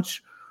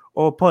 punch,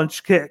 or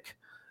punch, kick.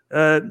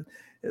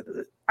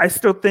 I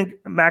still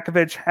think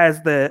Makovich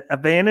has the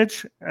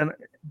advantage,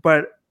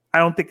 but I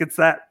don't think it's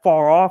that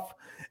far off.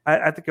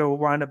 I think it will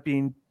wind up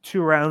being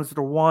 2 rounds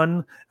to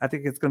 1. I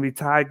think it's going to be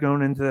tied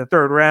going into the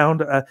 3rd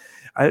round.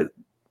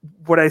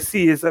 What I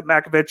see is that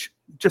Makovich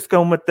just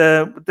going with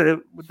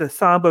the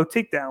Sambo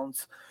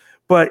takedowns,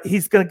 but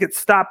he's going to get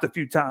stopped a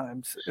few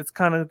times. It's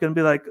kind of going to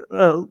be like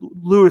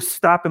Lewis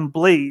stopping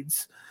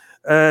Blades.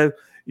 You're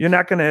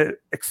not going to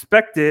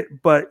expect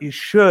it, but you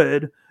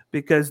should,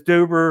 because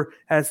Dober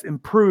has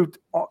improved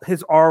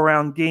his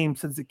all-around game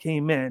since he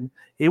came in.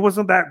 He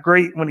wasn't that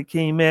great when he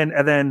came in,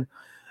 and then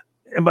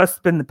it must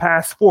have been the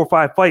past 4 or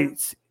 5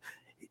 fights.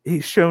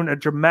 He's shown a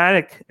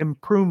dramatic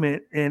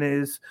improvement in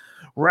his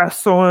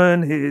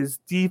wrestling, his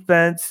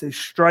defense, his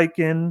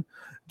striking,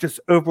 just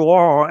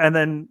overall. And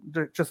then,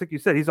 just like you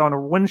said, he's on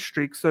a win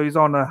streak, so he's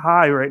on a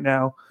high right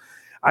now.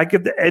 I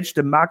give the edge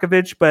to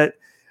Makovich, but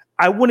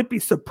I wouldn't be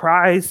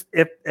surprised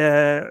if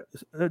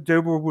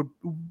Dober would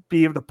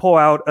be able to pull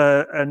out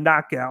a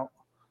knockout.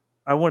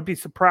 I wouldn't be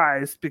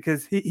surprised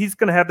because he's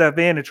going to have the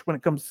advantage when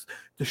it comes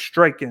to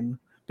striking,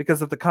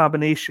 because of the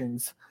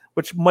combinations,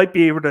 which might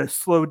be able to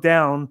slow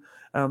down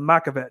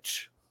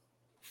Makovich.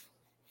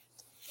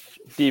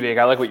 D-Big,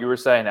 I like what you were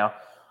saying now.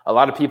 A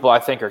lot of people, I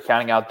think, are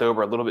counting out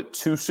Dober a little bit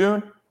too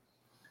soon.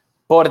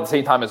 But at the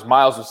same time, as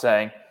Miles was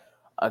saying,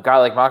 a guy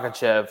like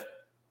Makhachev,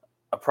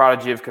 a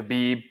prodigy of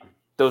Khabib,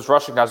 those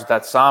Russian guys with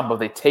that Sambo,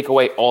 they take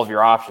away all of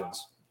your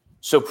options.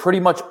 So pretty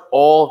much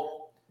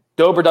all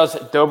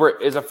Dober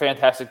is a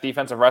fantastic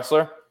defensive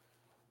wrestler.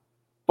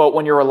 But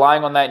when you're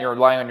relying on that and you're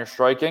relying on your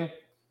striking,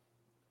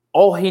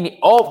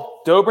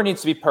 all Dober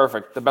needs to be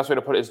perfect. The best way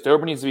to put it is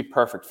Dober needs to be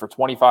perfect for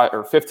 25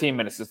 or 15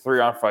 minutes. It's a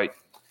 3-round fight.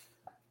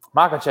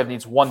 Makhachev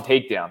needs 1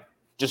 takedown,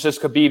 just as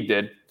Khabib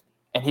did,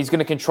 and he's going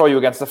to control you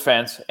against the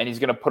fence, and he's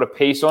going to put a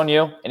pace on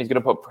you, and he's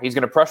going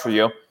to pressure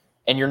you,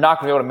 and you're not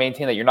going to be able to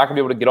maintain that. You're not going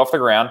to be able to get off the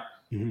ground,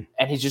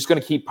 and he's just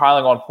going to keep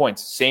piling on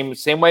points. Same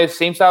way,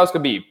 same style as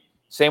Khabib,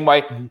 same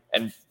way,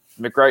 and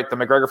the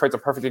McGregor fight's a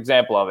perfect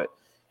example of it.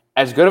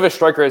 As good of a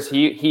striker as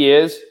he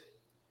is.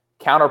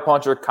 Counter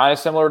puncher, kind of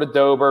similar to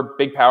Dober,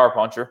 big power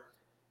puncher.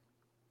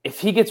 If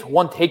he gets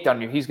 1 takedown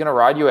on you, he's going to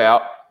ride you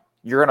out.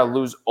 You're going to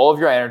lose all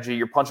of your energy.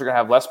 Your punch are going to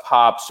have less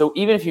pop. So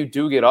even if you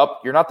do get up,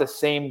 you're not the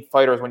same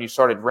fighter as when you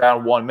started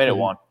round 1, minute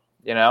 1.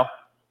 You know,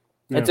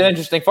 It's an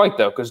interesting fight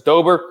though, because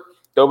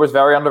Dober's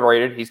very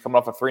underrated. He's coming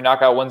off of 3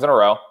 knockout wins in a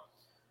row.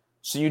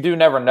 So you do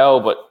never know,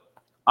 but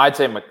I'd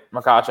say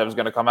Makhachev is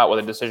going to come out with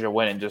a decision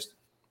win and just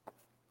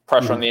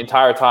pressure him the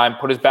entire time,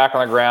 put his back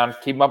on the ground,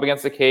 keep him up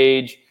against the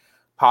cage,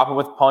 pop him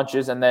with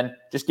punches, and then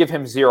just give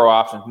him 0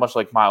 options, much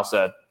like Miles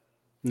said.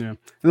 Yeah.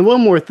 And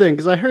one more thing,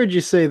 because I heard you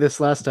say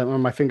this last time, or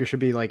my finger should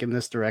be like in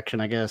this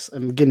direction, I guess.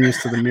 I'm getting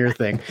used to the mirror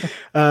thing.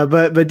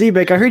 But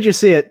D-Bake, I heard you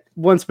say it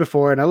once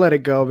before, and I let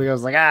it go because I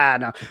was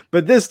like, no.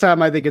 But this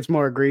time I think it's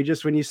more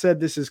egregious when you said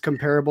this is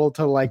comparable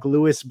to like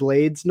Lewis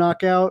Blades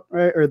knockout,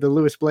 right? Or the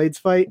Lewis Blades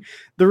fight.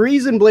 The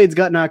reason Blades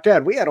got knocked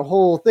out, we had a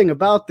whole thing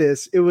about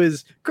this. It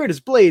was Curtis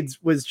Blades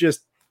was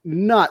just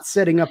not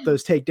setting up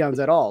those takedowns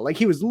at all. Like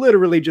he was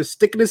literally just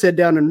sticking his head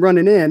down and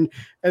running in,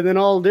 and then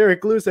all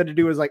Derek Lewis had to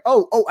do was like,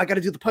 oh, I got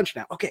to do the punch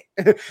now. Okay.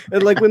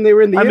 And like when they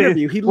were in the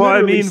interview, he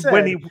literally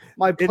said,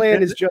 my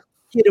plan is just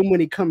hit him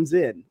when he comes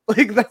in.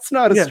 Like that's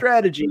not a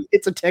strategy.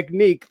 It's a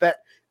technique that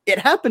it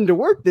happened to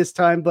work this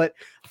time, but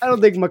I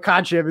don't think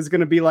Makhachev is going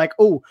to be like,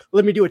 oh,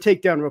 let me do a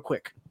takedown real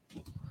quick.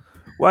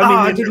 Well,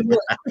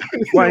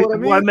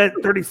 I meant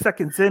 30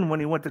 seconds in when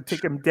he went to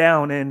take him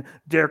down, and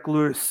Derek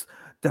Lewis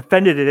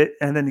defended it,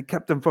 and then he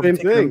kept him from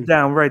taking him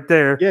down right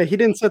there. Yeah, he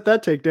didn't set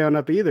that takedown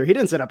up either. He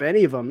didn't set up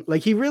any of them.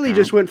 Like, he really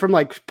just went from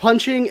like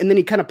punching, and then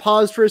he kind of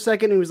paused for a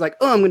second and he was like,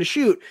 oh, I'm going to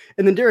shoot.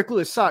 And then Derek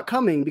Lewis saw it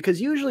coming, because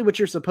usually what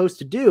you're supposed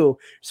to do, you're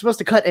supposed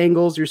to cut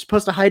angles, you're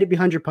supposed to hide it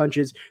behind your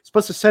punches, you're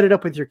supposed to set it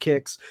up with your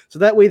kicks. So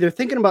that way they're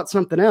thinking about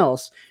something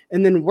else.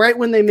 And then right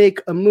when they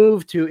make a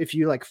move to, if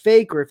you like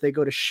fake, or if they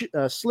go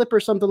to slip or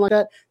something like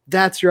that,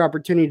 that's your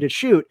opportunity to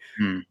shoot.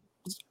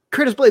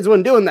 Curtis Blaydes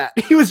wasn't doing that.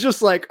 He was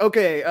just like,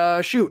 okay,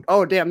 shoot.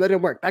 Oh, damn, that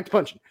didn't work. Back to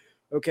punching.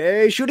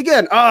 Okay, shoot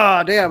again.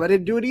 Ah, damn, I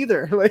didn't do it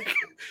either. Like,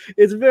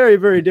 it's very,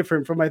 very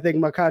different from, I think,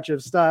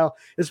 Makhachev's style,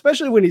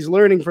 especially when he's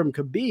learning from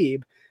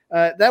Khabib.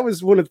 That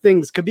was one of the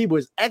things Khabib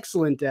was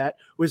excellent at,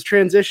 was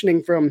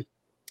transitioning from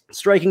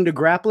striking to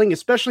grappling,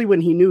 especially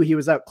when he knew he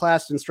was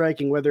outclassed in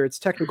striking, whether it's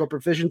technical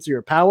proficiency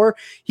or power.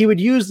 He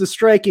would use the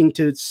striking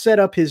to set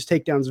up his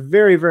takedowns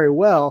very, very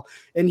well,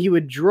 and he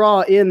would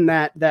draw in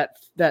that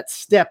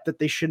step that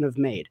they shouldn't have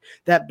made,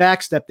 that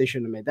back step they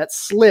shouldn't have made, that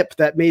slip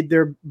that made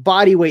their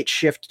body weight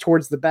shift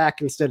towards the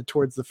back instead of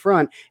towards the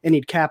front, and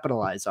he'd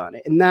capitalize on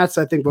it. And that's,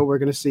 I think, what we're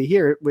going to see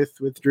here with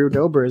Drew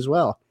Dober as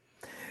well.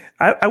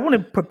 I want to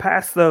put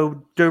past,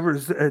 though,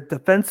 Dober's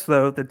defense,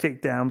 though, the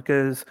takedown,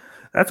 because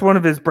that's one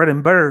of his bread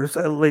and butters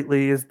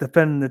lately, is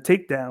defending the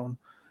takedown.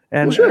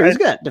 And sure, he's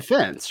got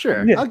defense.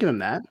 Sure, yeah. I'll give him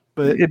that.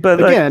 But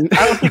again,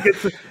 I don't think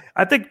it's.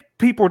 I think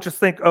people just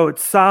think, oh,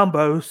 it's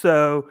Sambo,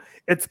 so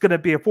it's going to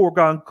be a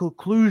foregone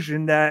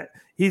conclusion that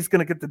he's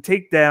going to get the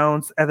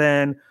takedowns, and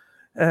then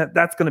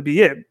that's going to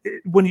be it.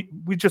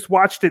 We just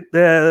watched it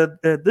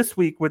this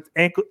week with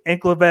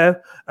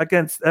Anklev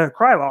against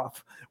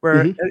Krylov,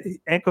 where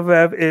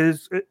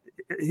Anklev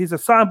he's a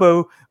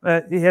Sambo.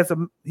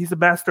 He's a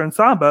master in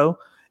Sambo.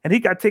 And he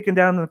got taken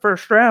down in the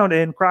first round,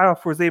 and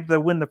Krylov was able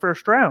to win the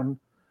first round.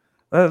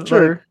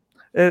 Sure.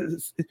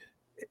 It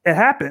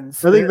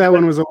happens. I think that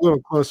one was a little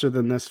closer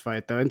than this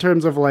fight, though, in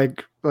terms of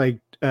like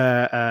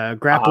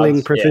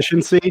grappling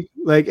proficiency. Yeah.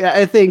 Like,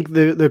 I think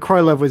the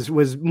Krylov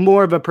was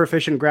more of a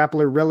proficient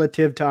grappler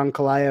relative to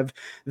Ankalaev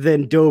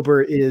than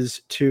Dober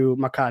is to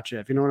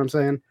Makhachev. You know what I'm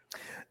saying?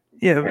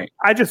 Yeah, right.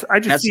 I just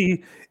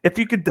see if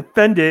you could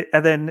defend it,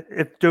 and then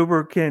if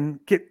Dober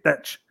can get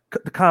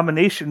the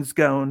combinations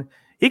going,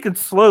 he can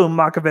slow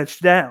Makhachev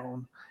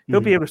down.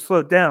 He'll be able to slow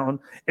it down.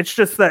 It's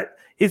just that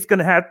he's going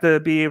to have to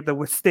be able to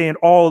withstand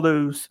all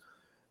the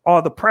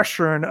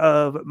pressuring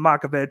of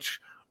Makhachev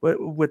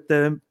with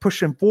the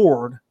pushing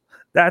forward.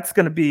 That's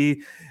going to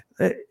be,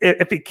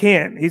 if he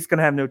can't, he's going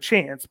to have no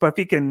chance. But if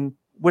he can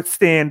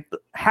withstand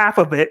half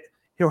of it,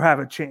 he'll have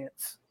a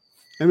chance.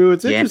 I mean,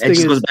 what's interesting it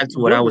just goes back to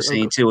what I was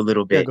saying too a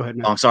little bit. Yeah, go ahead,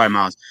 I'm sorry,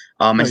 Miles.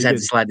 I just had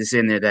to slide this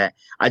in there. That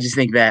I just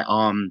think that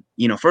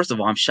first of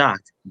all, I'm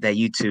shocked that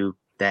you two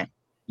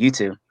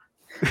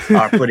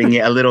are putting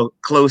it a little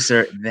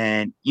closer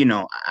than,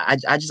 I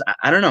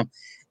don't know.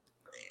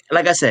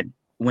 Like I said,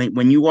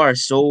 when you are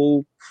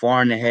so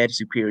far in the head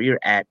superior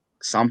at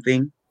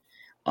something,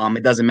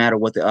 it doesn't matter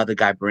what the other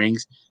guy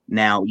brings.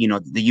 Now,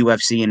 the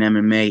UFC and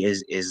MMA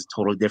is a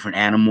totally different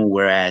animal.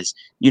 Whereas,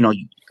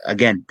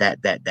 again,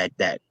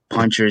 that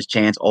puncher's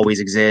chance always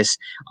exists.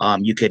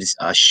 You could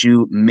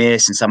shoot,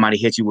 miss, and somebody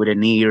hits you with a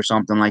knee or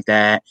something like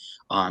that.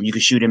 You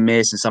could shoot and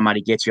miss, and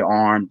somebody gets your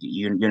arm,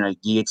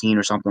 guillotine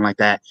or something like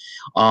that.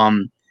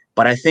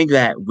 But I think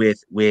that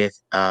with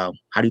how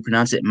do you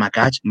pronounce it,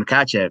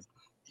 Makhachev,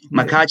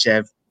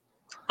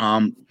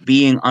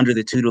 being under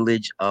the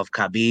tutelage of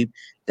Khabib,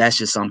 that's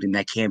just something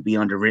that can't be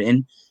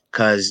underwritten,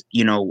 because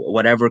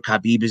whatever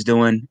Khabib is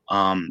doing,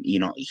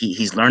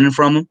 he's learning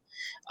from him.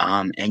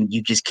 And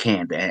you just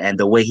can't. And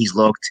the way he's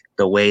looked,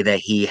 the way that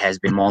he has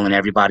been mauling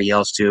everybody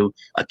else too,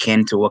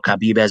 akin to what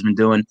Khabib has been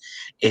doing,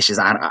 it's just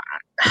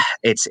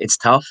it's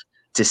tough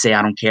to say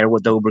I don't care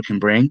what Dober can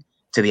bring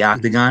to the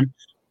octagon,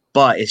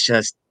 but it's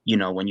just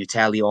when you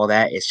tally all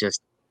that, it's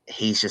just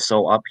he's just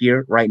so up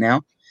here right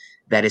now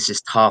that it's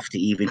just tough to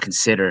even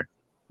consider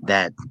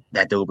that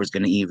Dober's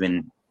going to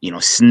even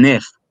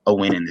sniff a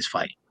win in this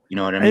fight. You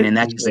know what I mean? And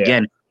that just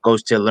again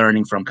goes to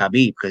learning from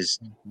Khabib, because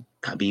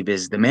Khabib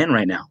is the man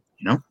right now.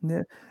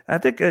 Yeah, I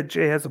think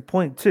Jay has a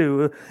point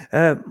too.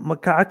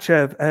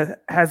 Makhachev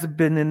hasn't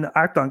been in the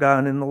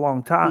octagon in a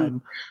long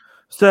time,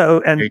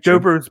 so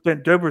Dober's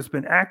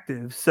been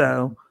active.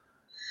 So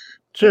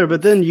sure,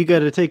 but then you got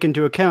to take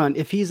into account,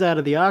 if he's out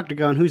of the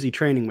octagon, who's he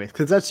training with?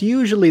 Because that's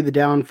usually the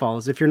downfall.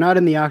 Is if you're not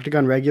in the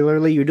octagon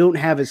regularly, you don't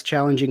have as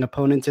challenging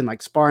opponents and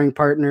like sparring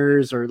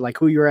partners or like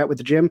who you're at with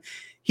the gym.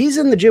 He's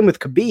in the gym with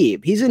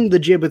Khabib. He's in the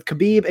gym with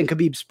Khabib and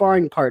Khabib's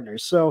sparring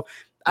partners. So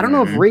I don't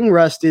know if ring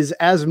rust is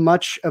as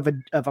much of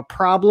a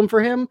problem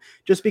for him,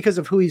 just because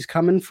of who he's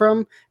coming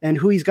from and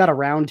who he's got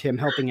around him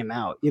helping him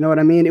out. You know what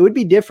I mean? It would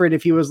be different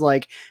if he was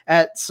like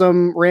at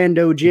some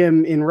rando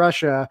gym in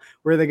Russia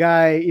where the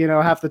guy,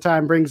 half the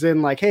time brings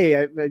in like,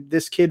 hey,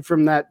 this kid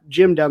from that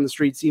gym down the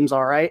street seems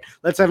all right.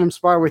 Let's have him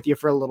spar with you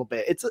for a little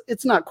bit.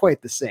 It's not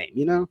quite the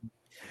same,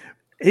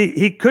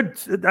 He could.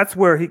 That's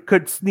where he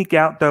could sneak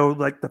out though,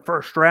 like the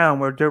first round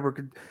where Dober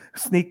could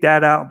sneak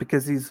that out,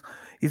 because he's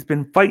he's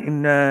been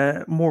fighting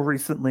more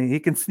recently. He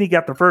can sneak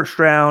out the first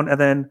round, and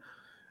then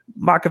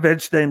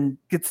Makovich then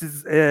gets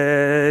his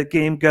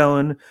game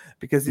going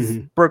because he's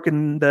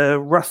broken the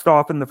rust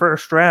off in the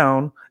first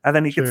round, and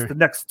then he gets the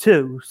next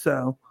two.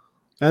 So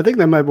I think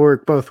that might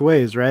work both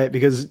ways, right?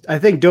 Because I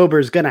think Dober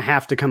is going to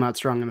have to come out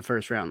strong in the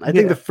first round. I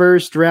think the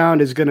first round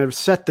is going to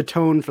set the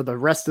tone for the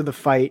rest of the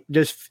fight,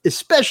 just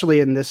especially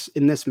in this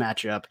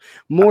matchup,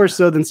 more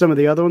so than some of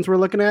the other ones we're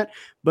looking at.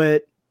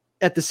 But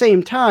at the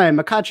same time,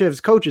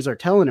 Makhachev's coaches are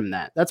telling him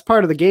that. That's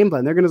part of the game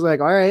plan. They're going to be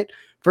like, all right,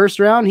 first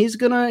round, he's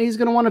gonna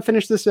want to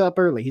finish this up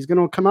early. He's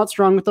gonna come out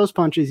strong with those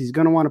punches. He's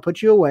gonna want to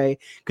put you away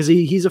because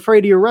he's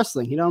afraid of your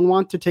wrestling. He don't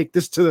want to take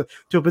this to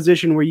a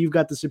position where you've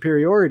got the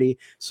superiority.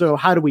 So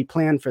how do we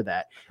plan for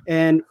that?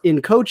 And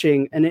in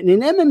coaching and in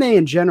MMA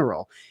in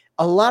general,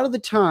 a lot of the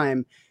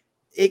time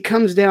it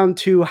comes down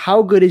to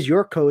how good is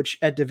your coach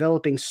at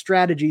developing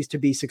strategies to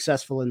be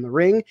successful in the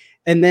ring.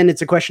 And then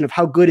it's a question of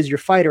how good is your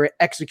fighter at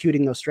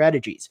executing those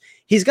strategies.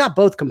 He's got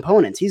both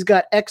components. He's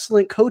got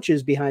excellent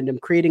coaches behind him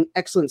creating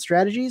excellent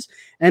strategies.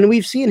 And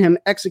we've seen him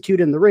execute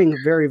in the ring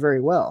very,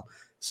 very well.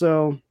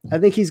 So I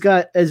think he's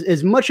got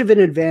as much of an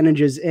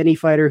advantage as any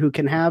fighter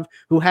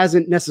who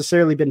hasn't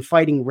necessarily been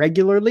fighting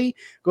regularly,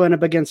 going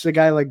up against a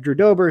guy like Drew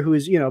Dober,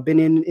 who's, been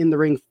in the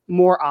ring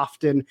more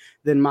often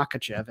than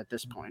Makhachev at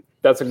this point.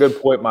 That's a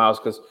good point, Miles,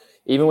 because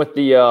even with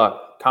the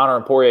Conor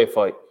and Poirier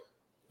fight,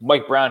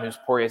 Mike Brown, who's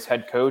Poirier's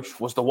head coach,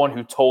 was the one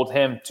who told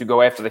him to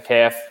go after the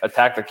calf,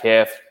 attack the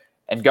calf,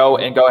 and go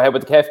ahead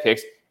with the calf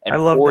kicks. And I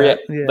love Poirier,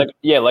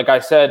 that. Like I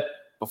said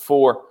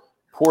before,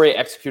 Poirier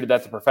executed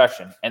that to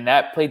perfection, and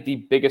that played the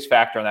biggest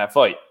factor in that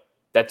fight.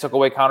 That took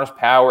away Conor's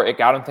power. It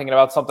got him thinking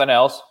about something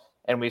else,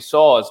 and we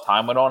saw as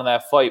time went on in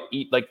that fight,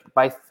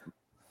 by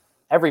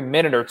every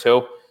minute or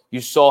two,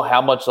 you saw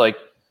how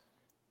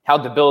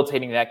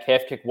debilitating that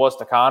calf kick was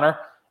to Conor,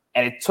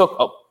 and it took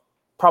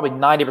probably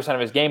 90%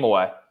 of his game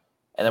away.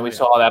 And then we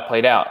saw how that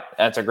played out.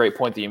 And that's a great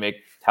point that you make,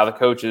 how the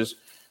coaches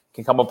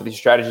can come up with these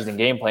strategies and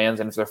game plans,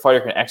 and if their fighter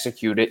can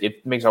execute it,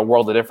 it makes a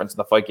world of difference in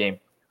the fight game.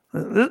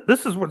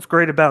 This is what's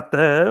great about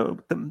the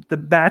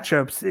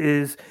matchups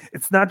is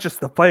it's not just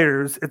the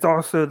fighters, it's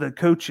also the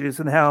coaches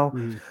and how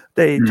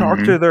they talk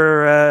to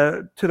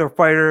their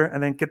fighter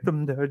and then get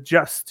them to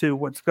adjust to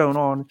what's going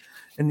on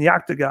in the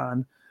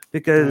octagon.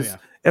 Because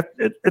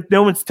if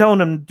no one's telling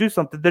them to do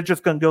something, they're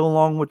just going to go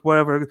along with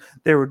whatever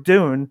they were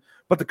doing.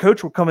 But the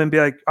coach will come in and be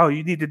like, "Oh,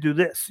 you need to do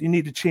this. You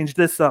need to change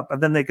this up,"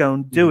 and then they go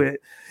and do it.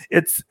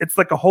 It's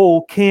like a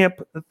whole camp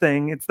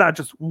thing. It's not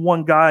just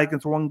one guy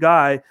against one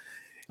guy.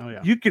 Oh,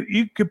 yeah.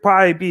 You could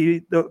probably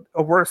be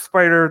a worse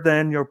fighter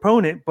than your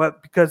opponent,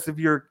 but because of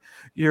your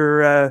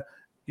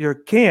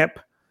camp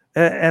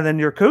and then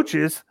your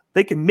coaches,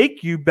 they can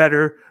make you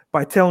better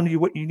by telling you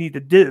what you need to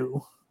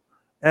do,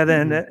 and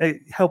then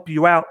help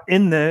you out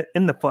in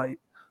the fight.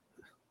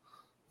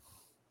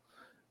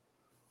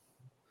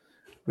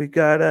 We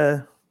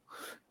got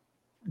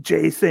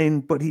Jay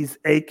saying, but he's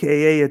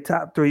AKA a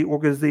top 3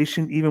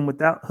 organization even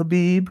without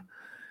Khabib.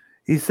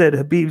 He said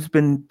Khabib's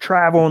been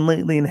traveling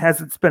lately and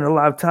hasn't spent a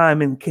lot of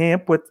time in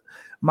camp with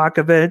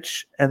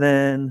Makhachev. And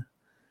then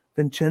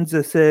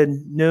Vincenza said,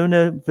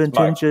 Nona,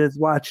 Vincenza is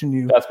watching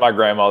you. That's my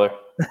grandmother.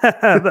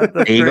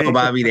 There you go,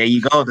 Bobby. There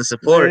you go. The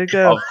support.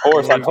 Of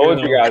course. I told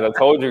you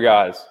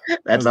guys.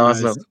 That's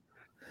awesome. Nice.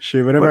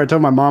 Shoot, whenever I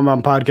told my mom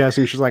I'm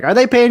podcasting, she's like, "Are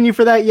they paying you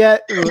for that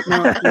yet?"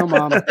 No,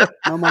 mom.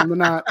 No, mom, they're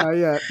not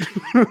yet.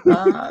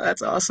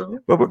 That's awesome.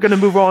 But we're going to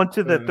move on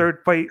to the third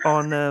fight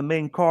on the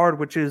main card,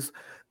 which is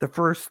the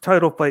first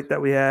title fight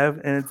that we have,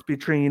 and it's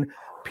between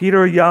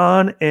Peter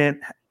Yan and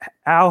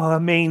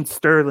Aljamain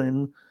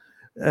Sterling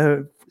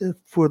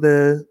for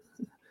the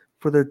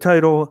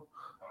title.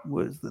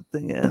 What is the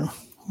thing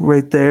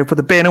right there for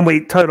the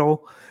bantamweight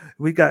title?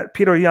 We got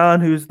Peter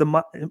Yan, who is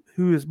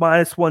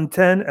minus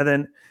 110, and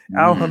then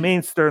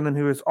Aljamain Sterling,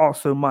 who is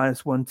also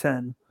minus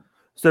 110.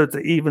 So it's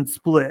an even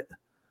split.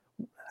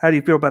 How do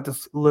you feel about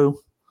this, Lou?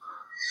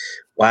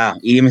 Wow,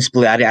 even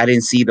split. I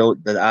didn't see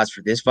the odds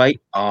for this fight.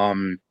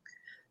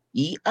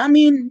 I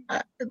mean,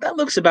 that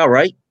looks about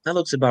right.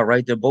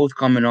 They're both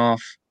coming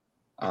off.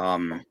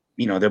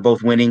 They're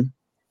both winning.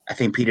 I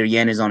think Peter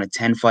Yan is on a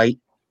 10-fight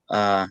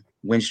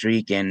win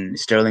streak, and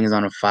Sterling is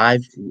on a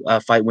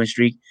 5-fight win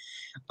streak.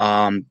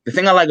 The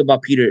thing I like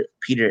about Peter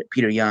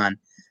Yan,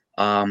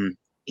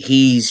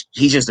 he's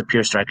just a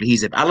pure striker.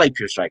 I like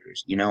pure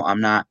strikers.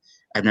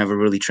 I've never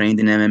really trained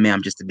in MMA.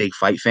 I'm just a big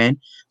fight fan.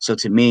 So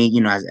to me,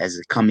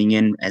 as coming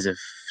in as a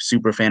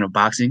super fan of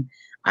boxing,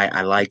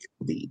 I like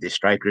the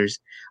strikers.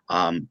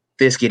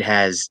 This kid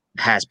has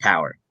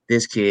power.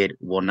 This kid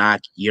will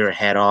knock your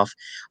head off.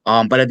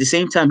 But at the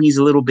same time, he's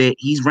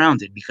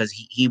rounded because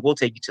he will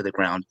take you to the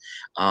ground.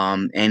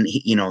 And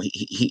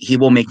he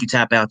will make you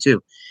tap out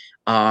too.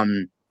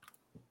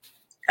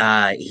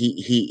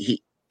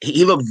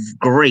 He looked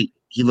great.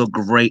 He looked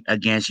great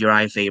against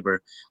Uriah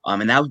Faber.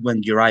 And that was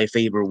when Uriah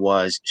Faber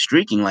was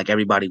streaking, like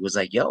everybody was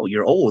like, yo,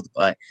 you're old.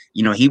 But,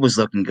 he was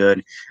looking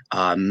good.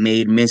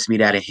 Made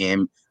mincemeat out of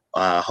him.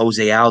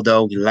 Jose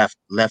Aldo, he left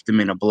him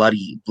in a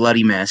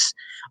bloody mess.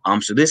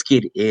 So this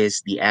kid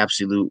is the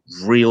absolute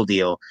real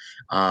deal.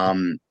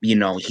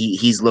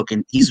 He's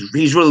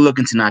really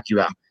looking to knock you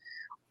out.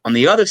 On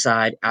the other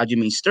side,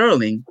 Aljamain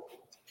Sterling,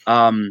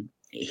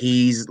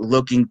 he's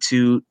looking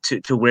to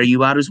wear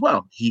you out as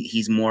well.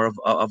 He's more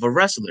of a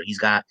wrestler. He's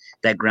got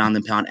that ground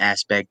and pound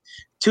aspect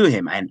to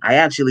him. And I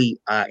actually,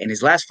 in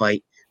his last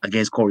fight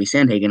against Corey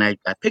Sandhagen,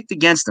 I picked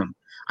against him.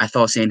 I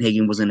thought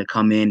Sandhagen was going to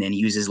come in and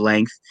use his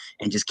length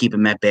and just keep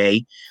him at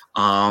bay.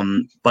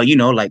 But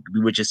like we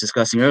were just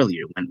discussing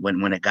earlier,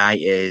 when a guy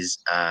is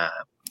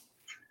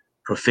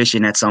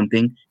proficient at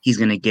something, he's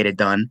going to get it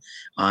done.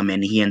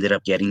 And he ended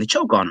up getting the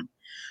choke on him.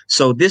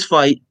 So this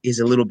fight is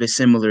a little bit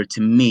similar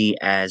to me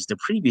as the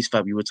previous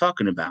fight we were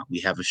talking about. We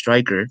have a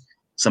striker,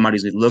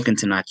 somebody who's looking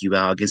to knock you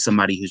out, against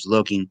somebody who's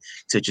looking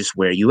to just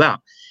wear you out.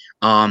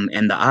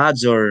 And the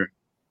odds are,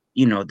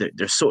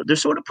 they're sort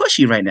of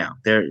pushy right now.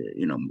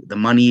 The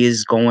money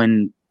is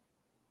going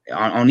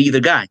on either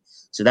guy.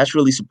 So that's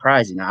really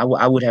surprising.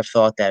 I would have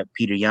thought that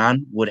Petr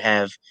Yan would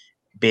have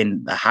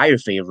been a higher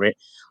favorite.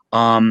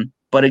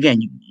 But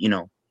again,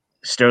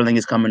 Sterling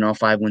is coming off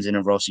 5 wins in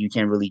a row, so you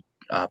can't really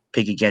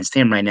pick against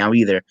him right now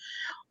either.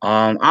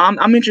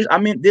 I'm interested. I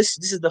mean, this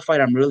is the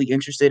fight I'm really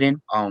interested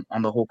in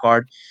on the whole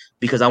card,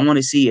 because I want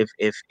to see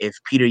if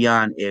Petr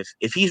Yan,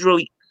 if he's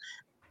really,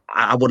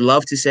 I would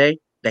love to say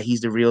that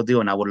he's the real deal,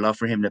 and I would love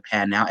for him to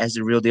pan out as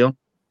the real deal.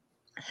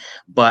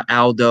 But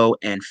Aldo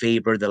and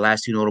Faber, the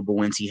last 2 notable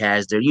wins he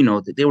has,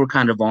 they were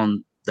kind of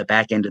on the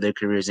back end of their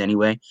careers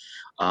anyway.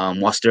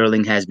 While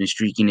Sterling has been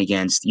streaking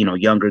against,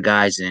 younger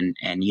guys and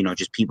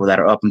just people that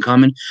are up and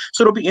coming.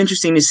 So it'll be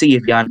interesting to see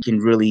if Yan can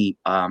really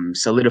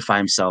solidify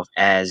himself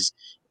as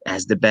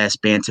the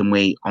best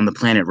bantamweight on the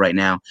planet right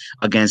now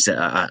against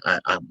a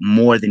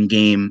more than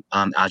game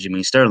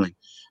Aljamain Sterling.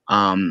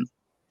 I'm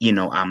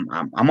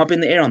up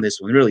in the air on this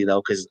one, really,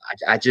 though, because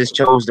I just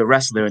chose the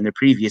wrestler in the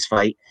previous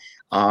fight.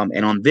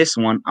 And on this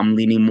one, I'm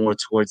leaning more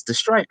towards the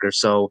striker.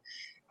 So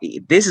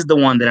this is the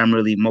one that I'm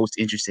really most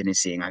interested in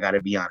seeing. I got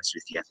to be honest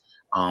with you.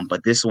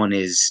 But this one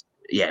is,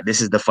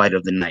 this is the fight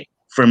of the night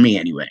for me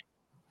anyway.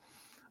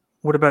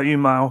 What about you,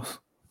 Miles?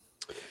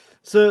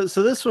 So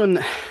this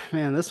one,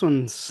 man, this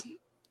one's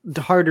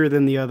harder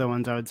than the other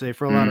ones, I would say,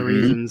 for a lot of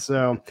reasons.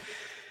 So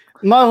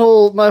my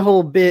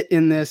whole bit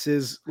in this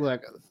is,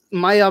 look,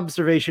 my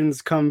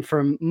observations come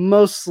from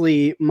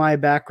mostly my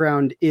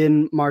background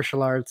in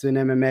martial arts and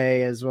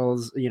MMA, as well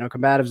as,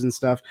 combatives and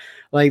stuff.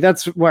 Like,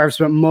 that's where I've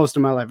spent most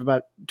of my life,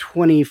 about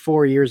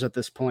 24 years at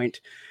this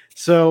point.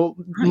 So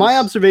my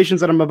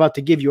observations that I'm about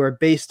to give you are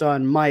based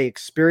on my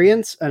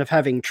experience and of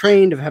having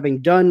trained, of having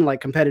done like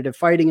competitive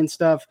fighting and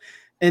stuff.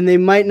 And they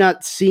might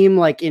not seem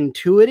like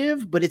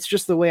intuitive, but it's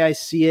just the way I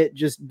see it,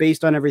 just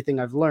based on everything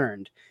I've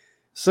learned.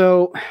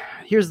 So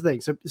here's the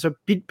thing. So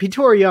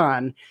Petr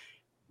Yan,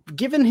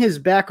 given his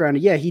background,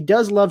 he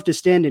does love to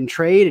stand and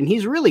trade, and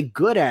he's really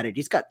good at it.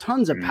 He's got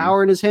tons of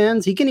power in his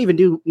hands. He can even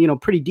do,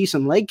 pretty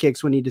decent leg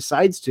kicks when he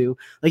decides to.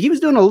 Like, he was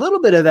doing a little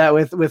bit of that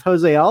with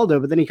Jose Aldo,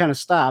 but then he kind of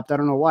stopped. I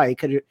don't know why.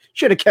 He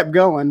should have kept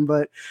going,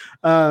 but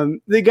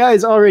the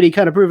guy's already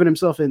kind of proven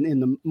himself in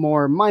the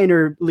more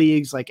minor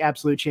leagues, like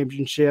Absolute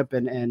Championship,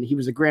 and he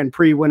was a Grand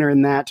Prix winner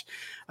in that.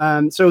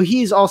 So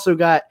he's also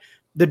got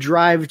the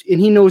drive,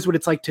 and he knows what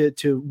it's like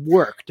to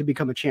work to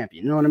become a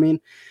champion. You know what I mean?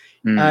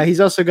 He's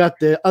also got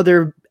the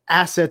other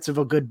assets of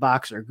a good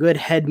boxer, good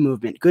head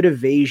movement, good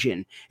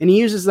evasion. And he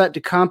uses that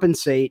to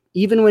compensate.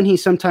 Even when he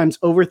sometimes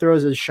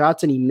overthrows his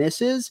shots and he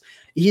misses,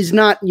 he's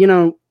not,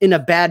 in a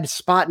bad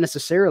spot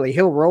necessarily.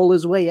 He'll roll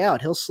his way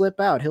out. He'll slip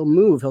out. He'll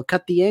move. He'll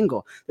cut the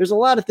angle. There's a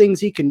lot of things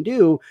he can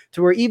do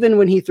to where even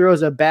when he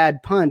throws a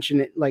bad punch,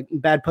 and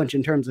bad punch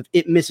in terms of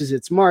it misses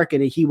its mark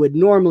and he would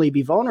normally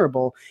be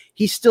vulnerable,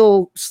 he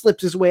still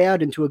slips his way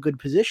out into a good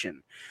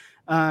position.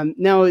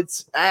 Now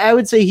I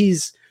would say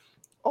he's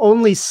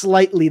only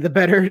slightly the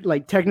better,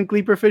 like,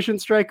 technically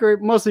proficient striker,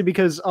 mostly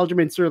because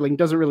Aljamain Sterling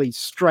doesn't really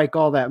strike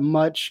all that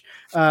much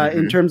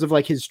in terms of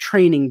like his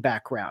training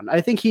background. I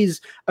think he's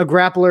a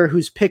grappler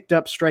who's picked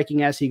up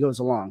striking as he goes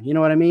along. You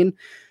know what I mean?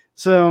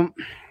 So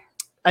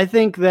I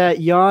think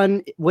that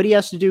Yan, what he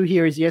has to do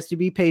here is he has to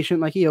be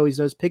patient, like he always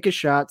does, pick his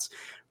shots,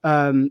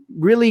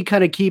 really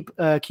kind of keep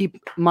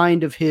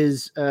mind of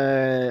his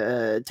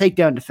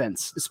takedown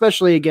defense,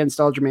 especially against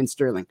Aljamain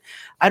Sterling.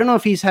 I don't know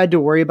if he's had to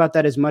worry about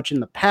that as much in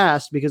the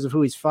past because of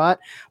who he's fought.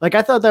 Like,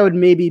 I thought that would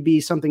maybe be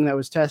something that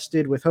was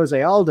tested with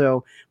Jose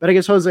Aldo, but I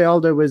guess Jose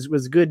Aldo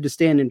was good to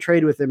stand and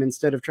trade with him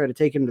instead of try to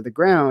take him to the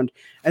ground.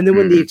 And then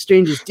when the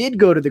exchanges did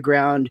go to the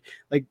ground,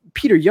 like,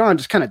 Petr Yan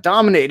just kind of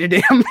dominated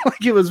him.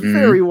 Like, it was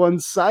very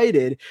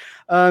one-sided.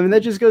 And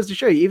that just goes to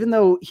show you, even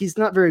though he's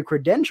not very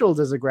credentialed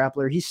as a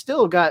grappler, he's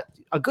still got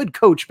a good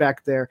coach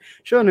back there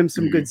showing him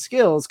some good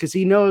skills, because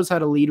he knows how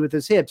to lead with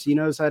his hips. He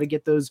knows how to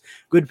get those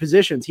good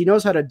positions. He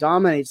knows how to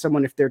dominate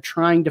someone if they're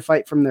trying to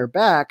fight from their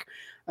back.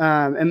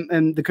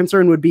 And the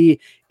concern would be,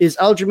 is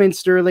Aljamain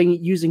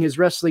Sterling using his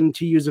wrestling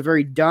to use a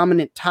very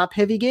dominant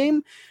top-heavy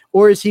game,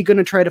 or is he going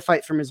to try to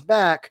fight from his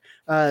back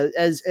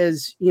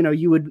as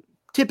you would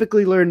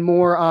typically learn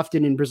more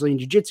often in Brazilian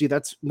Jiu-Jitsu.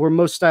 That's where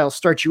most styles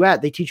start you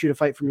at. They teach you to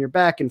fight from your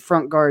back and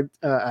front guard,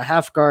 a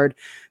half guard,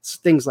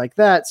 things like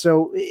that.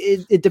 So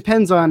it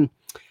depends on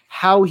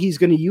how he's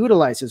going to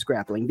utilize his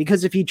grappling,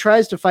 because if he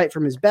tries to fight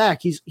from his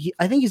back,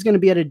 I think he's going to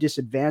be at a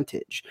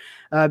disadvantage,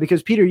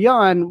 because Peter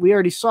Yan, we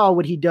already saw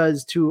what he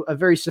does to a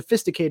very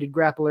sophisticated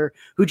grappler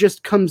who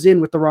just comes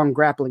in with the wrong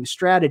grappling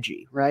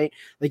strategy, right?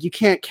 Like, you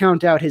can't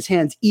count out his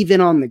hands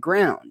even on the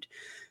ground.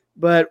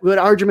 But what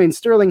Aljamain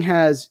Sterling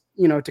has,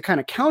 to kind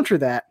of counter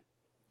that,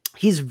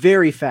 he's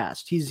very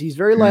fast. He's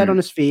very light on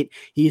his feet.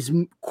 He's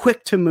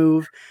quick to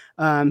move.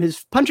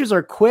 His punches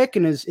are quick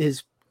and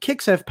his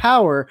kicks have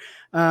power.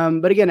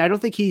 But again, I don't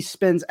think he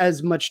spends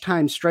as much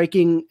time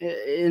striking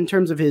in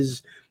terms of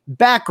his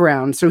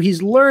background. So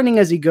he's learning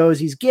as he goes.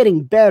 He's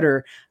getting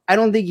better. I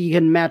don't think he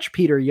can match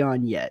Peter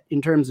Yan yet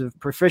in terms of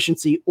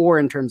proficiency or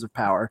in terms of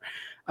power.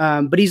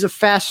 But he's a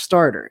fast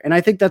starter. And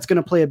I think that's going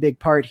to play a big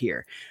part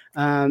here.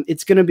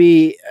 It's going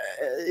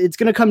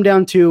to come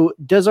down to,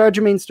 does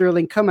Aljamain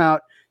Sterling come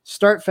out,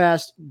 start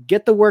fast,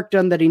 get the work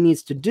done that he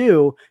needs to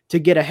do to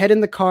get ahead in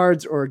the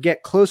cards or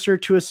get closer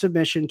to a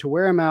submission to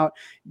wear him out,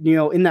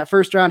 in that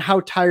first round?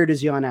 How tired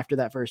is Yan after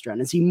that first round?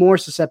 Is he more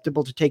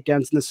susceptible to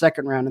takedowns in the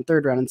second round and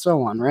third round and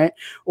so on, right?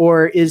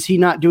 Or is he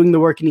not doing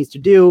the work he needs to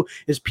do?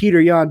 Is Peter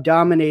Yan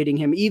dominating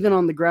him even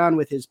on the ground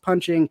with his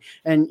punching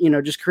and,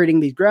 just creating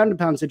these ground and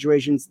pound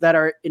situations that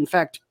are in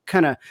fact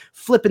kind of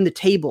flipping the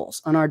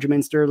tables on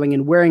Aljamain Sterling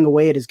and wearing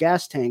away at his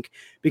gas tank?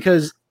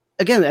 Because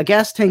again, a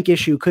gas tank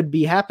issue could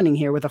be happening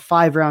here with a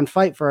 5-round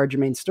fight for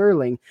Aljamain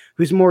Sterling,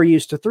 who's more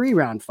used to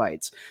 3-round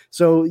fights.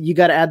 So you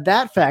got to add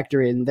that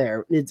factor in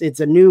there. It's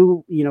a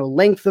new,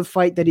 length of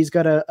fight that he's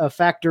got to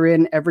factor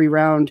in every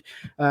round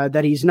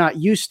that he's not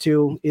used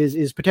to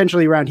is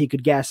potentially a round he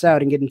could gas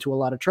out and get into a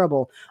lot of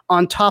trouble,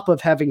 on top of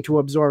having to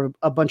absorb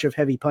a bunch of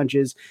heavy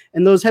punches.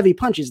 And those heavy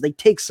punches, they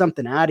take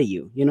something out of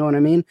you. You know what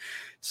I mean?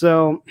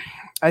 So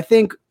I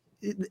think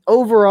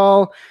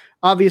overall,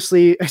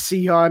 obviously, I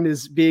see Yan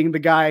as being the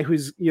guy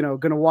who's, going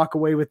to walk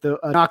away with a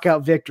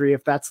knockout victory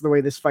if that's the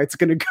way this fight's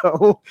going to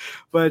go.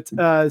 But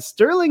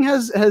Sterling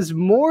has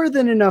more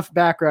than enough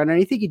background, and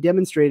I think he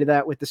demonstrated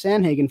that with the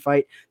Sandhagen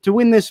fight, to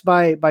win this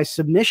by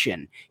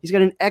submission. He's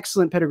got an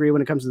excellent pedigree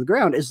when it comes to the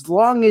ground, as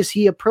long as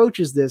he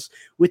approaches this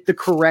with the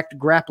correct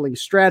grappling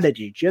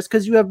strategy. Just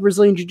because you have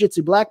Brazilian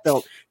Jiu-Jitsu black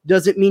belt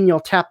doesn't mean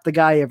you'll tap the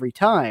guy every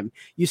time.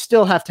 You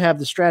still have to have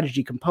the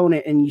strategy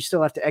component, and you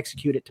still have to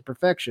execute it to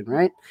perfection,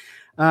 right?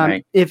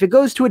 Right. If it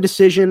goes to a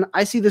decision,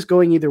 I see this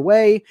going either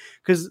way,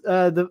 because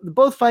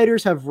both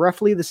fighters have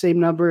roughly the same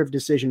number of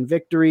decision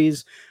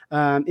victories.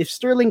 If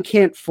Sterling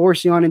can't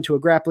force Yan into a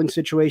grappling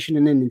situation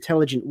in an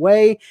intelligent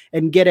way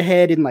and get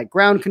ahead in like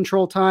ground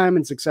control time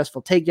and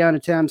successful takedown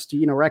attempts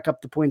to, rack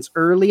up the points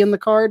early in the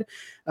card,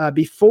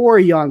 before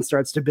Yan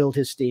starts to build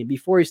his steam,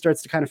 before he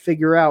starts to kind of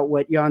figure out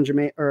what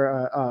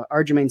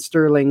Aljamain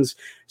Sterling's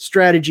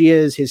strategy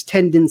is, his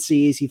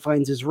tendencies, he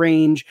finds his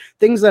range,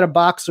 things that a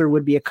boxer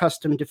would be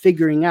accustomed to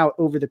figuring out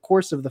over the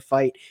course of the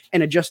fight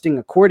and adjusting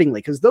accordingly,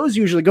 because those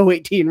usually go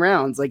 18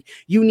 rounds. Like,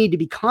 you need to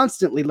be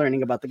constantly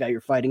learning about the guy you're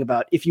fighting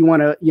about if you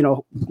want to,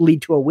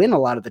 lead to a win a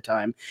lot of the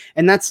time.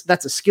 And that's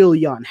a skill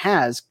Yan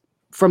has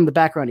from the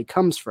background he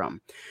comes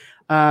from.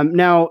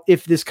 Now,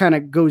 if this kind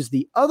of goes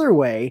the other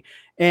way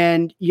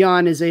and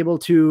Yan is able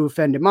to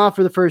fend him off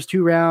for the first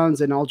 2 rounds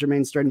and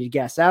Aljamain's starting to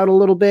gas out a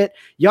little bit,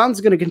 Jan's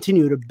going to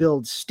continue to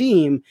build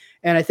steam.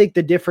 And I think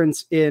the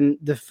difference in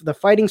the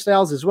fighting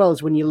styles, as well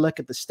as when you look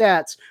at the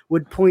stats,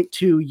 would point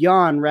to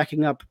Yan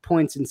racking up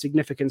points in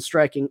significant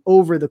striking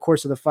over the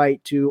course of the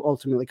fight to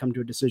ultimately come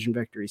to a decision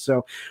victory.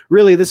 So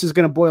really, this is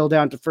going to boil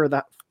down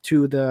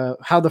to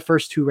how the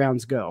first 2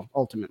 rounds go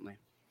ultimately.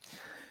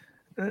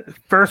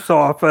 First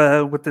off,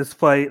 with this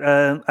fight,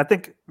 I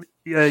think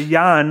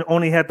Yan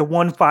only had the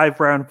 1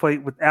 5-round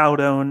fight with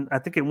Aldo, and I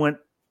think it went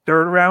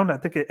 3rd round. I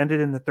think it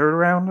ended in the 3rd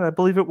round, I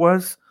believe it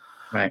was.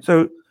 Right.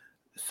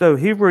 So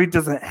he really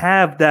doesn't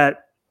have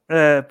that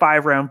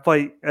 5-round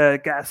fight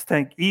gas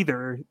tank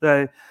either.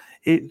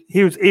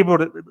 He was able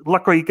to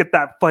luckily get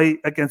that fight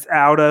against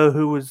Aldo,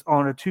 who was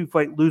on a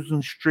 2-fight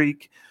losing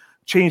streak,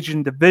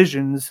 changing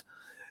divisions.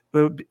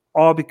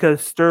 All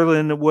because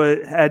Sterling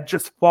had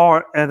just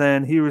fought, and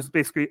then he was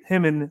basically,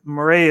 him and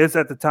Moraes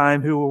at the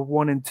time, who were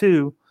 1 and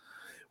 2,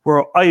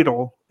 were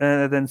idle.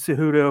 And then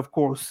Cejudo, of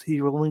course, he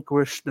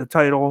relinquished the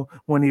title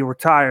when he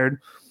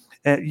retired.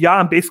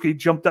 Yan basically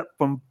jumped up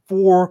from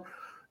 4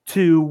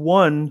 to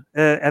 1,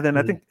 and then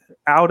I think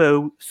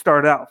Aldo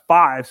started out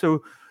 5.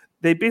 So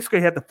they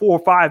basically had the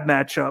 4-5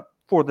 matchup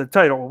for the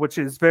title, which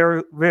is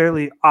very,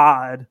 very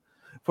odd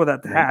for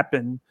that to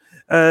happen.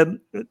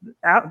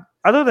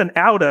 Other than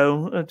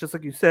Aldo, just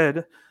like you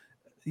said,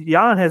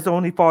 Yan has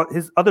only fought,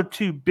 his other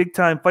 2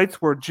 big-time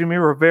fights were Jimmy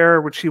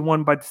Rivera, which he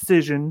won by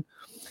decision,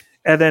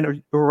 and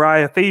then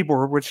Uriah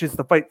Faber, which is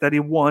the fight that he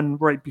won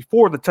right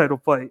before the title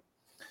fight.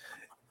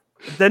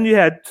 Then you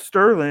had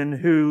Sterling,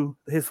 who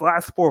his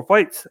last 4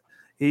 fights,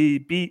 he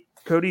beat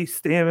Cody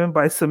Stamann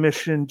by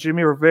submission,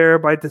 Jimmy Rivera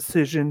by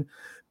decision,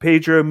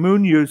 Pedro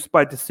Munoz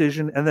by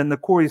decision, and then the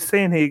Corey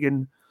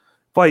Sandhagen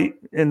fight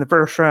in the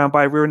first round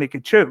by rear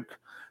naked choke.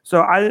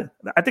 So I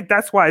think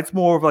that's why it's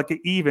more of like an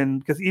even,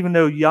 because even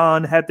though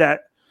Jan had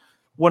that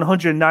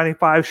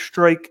 195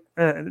 strike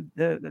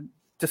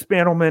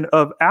dismantlement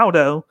of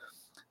Aldo,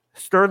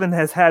 Sterling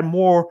has had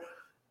more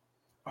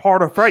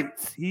harder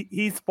fights.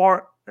 He's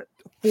fought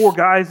 4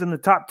 guys in the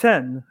top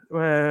 10, 2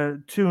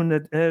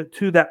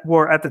 that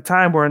were at the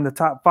time were in the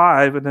top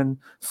 5, and then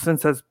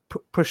since has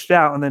pushed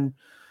out. And then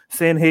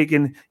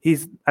Sandhagen,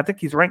 I think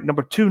he's ranked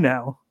number 2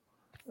 now,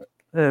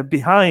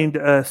 behind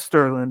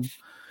Sterling.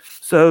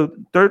 So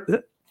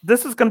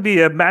this is going to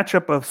be a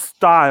matchup of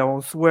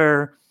styles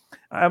where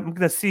I'm going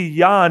to see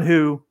Jan,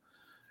 who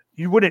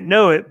you wouldn't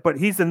know it, but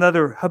he's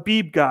another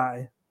Khabib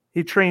guy.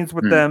 He trains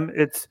with them.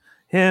 It's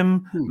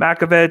him,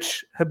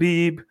 Makovich,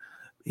 Khabib.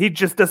 He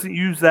just doesn't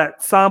use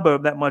that sambo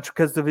that much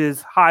because of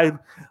his high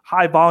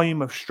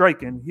volume of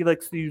striking. He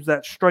likes to use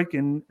that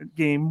striking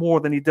game more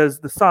than he does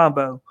the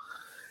sambo.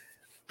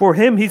 For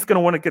him, he's going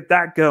to want to get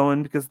that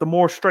going because the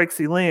more strikes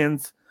he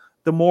lands,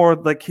 the more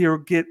like he'll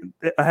get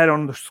ahead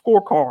on the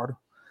scorecard.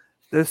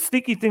 The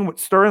sneaky thing with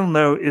Sterling,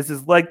 though, is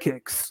his leg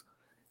kicks.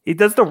 He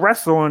does the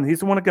wrestling. He's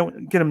the one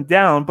to get him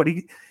down, but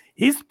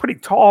he's pretty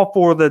tall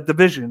for the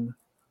division.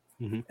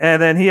 Mm-hmm. And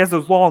then he has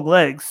those long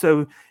legs.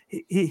 So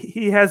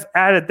he has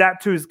added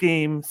that to his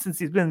game since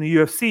he's been in the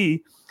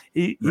UFC.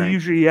 He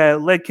usually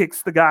leg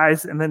kicks the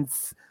guys and then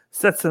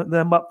sets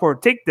them up for a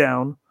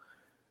takedown.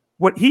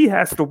 What he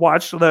has to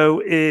watch,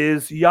 though,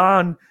 is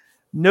Jan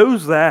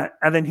knows that,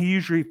 and then he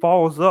usually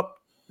follows up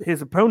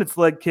his opponent's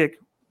leg kick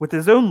with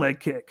his own leg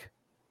kick.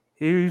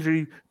 He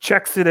usually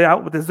checks it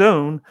out with his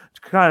own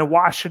to kind of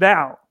wash it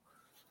out.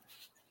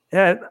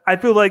 And I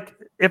feel like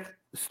if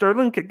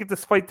Sterling could get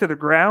this fight to the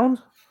ground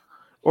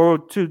or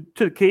to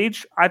the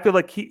cage, I feel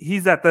like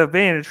he's at the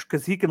advantage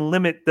because he can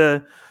limit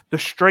the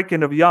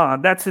striking of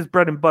Jan. That's his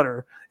bread and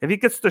butter. If he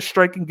gets the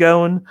striking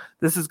going,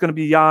 this is going to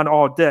be Jan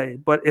all day.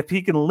 But if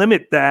he can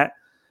limit that,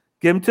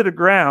 get him to the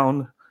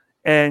ground,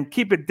 and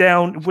keep it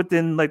down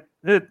within like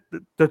the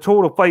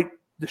total fight,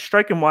 the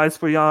striking wise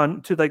for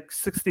Jan to like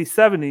 60,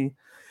 70,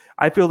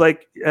 I feel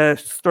like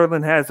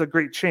Sterling has a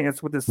great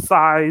chance with his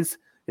size,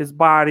 his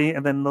body,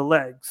 and then the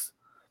legs.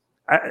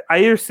 I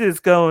either see this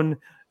going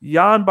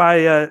Jan by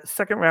a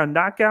second round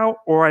knockout,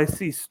 or I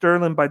see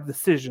Sterling by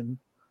decision.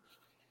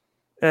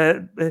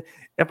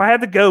 If I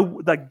had to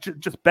go like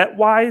just bet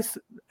wise,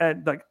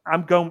 like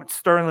I'm going with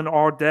Sterling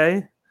all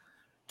day,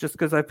 just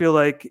because I feel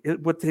like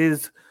with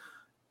his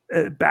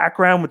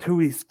background, with who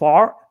he's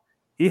fought,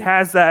 he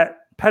has that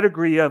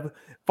pedigree of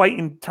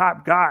fighting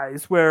top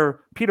guys. Where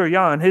Peter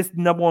Yan, his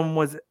number one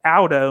was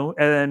Aldo,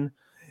 and then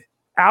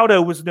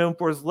Aldo was known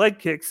for his leg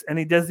kicks, and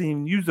he doesn't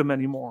even use them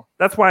anymore.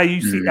 That's why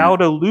you see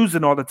Aldo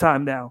losing all the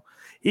time now.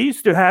 He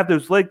used to have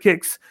those leg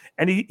kicks,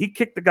 and he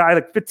kicked the guy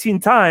like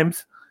 15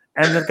 times,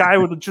 and the guy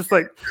would just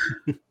like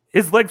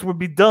his legs would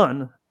be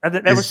done. And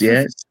then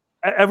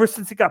ever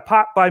since he got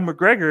popped by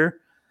McGregor,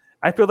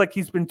 I feel like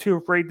he's been too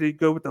afraid to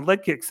go with the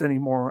leg kicks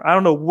anymore. I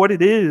don't know what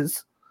it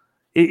is.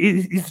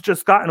 He's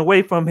just gotten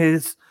away from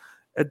his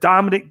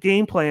dominant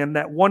game plan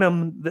that won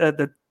him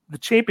the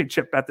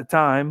championship at the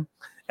time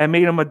and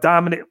made him a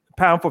dominant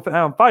pound for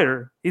pound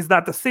fighter. He's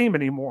not the same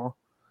anymore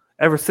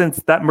ever since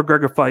that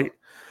McGregor fight.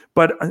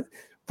 But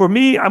for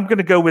me, I'm going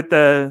to go with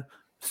the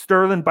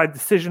Sterling by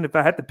decision if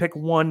I had to pick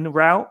one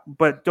route.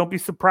 But don't be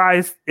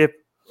surprised if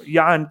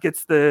Jan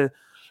gets the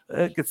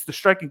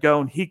striking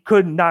going. He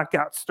could knock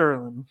out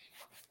Sterling.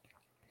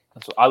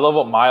 So I love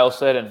what Miles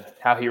said and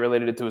how he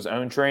related it to his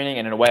own training,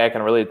 and in a way I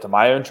can relate it to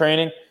my own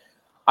training.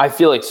 I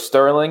feel like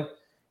Sterling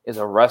is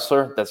a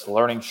wrestler that's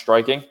learning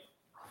striking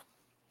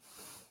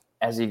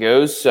as he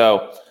goes.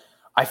 So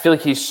I feel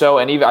like he's so,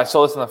 and even I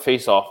saw this in the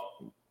face-off,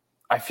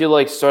 I feel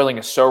like Sterling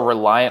is so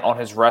reliant on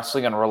his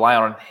wrestling and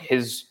reliant on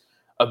his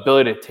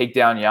ability to take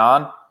down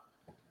Jan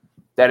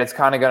that it's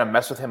kind of going to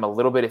mess with him a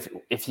little bit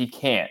if he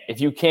can't. If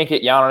you can't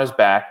get Jan on his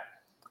back,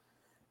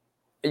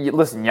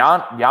 listen,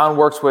 Jan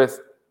works with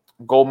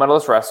gold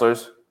medalist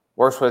wrestlers,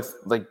 works with,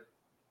 like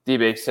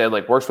D-Bake said,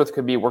 like works with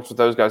Khabib, works with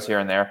those guys here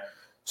and there.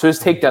 So his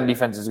takedown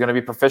defense is going to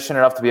be proficient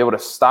enough to be able to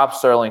stop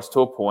Sterling's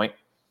to a point.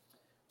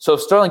 So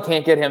if Sterling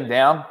can't get him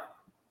down,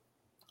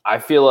 I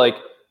feel like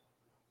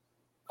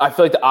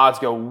the odds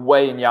go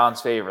way in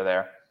Jan's favor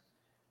there.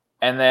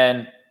 And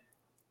then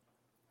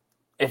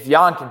if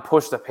Jan can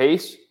push the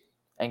pace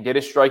and get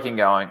his striking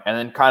going, and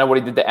then kind of what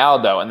he did to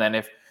Aldo, and then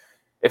if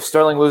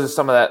Sterling loses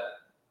some of that,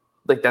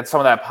 like that, some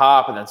of that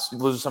pop, and then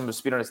loses some of the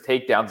speed on his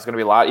takedowns, it's going to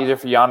be a lot easier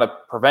for Jan to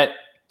prevent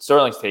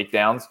Sterling's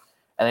takedowns.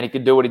 And then he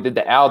could do what he did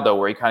to Aldo,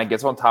 where he kind of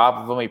gets on top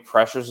of him, he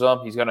pressures him.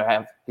 He's going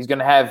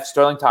to have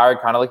Sterling tired,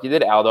 kind of like he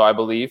did Aldo, I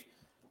believe,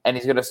 and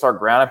he's going to start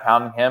ground and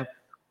pounding him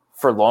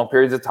for long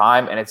periods of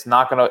time. And I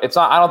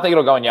don't think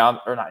it'll go in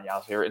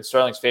in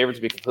Sterling's favor,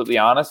 to be completely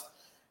honest,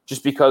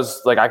 just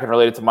because like I can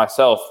relate it to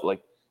myself.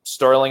 Like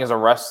Sterling is a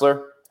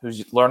wrestler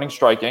who's learning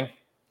striking.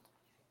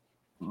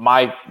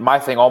 My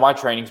thing, all my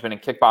training's been in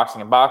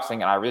kickboxing and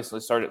boxing, and I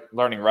recently started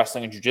learning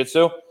wrestling and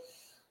jiu-jitsu.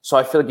 So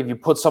I feel like if you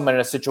put someone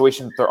in a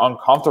situation that they're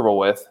uncomfortable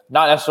with,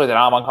 not necessarily that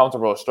I'm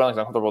uncomfortable with Sterling's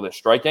uncomfortable with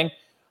striking,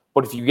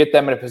 But if you get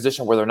them in a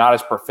position where they're not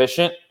as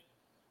proficient,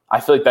 I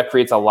feel like that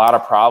creates a lot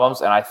of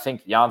problems. And I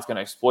think Jan's going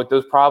to exploit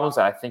those problems,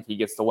 and I think he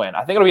gets the win.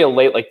 I think it'll be a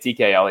late, like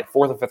TKO, like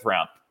 4th or 5th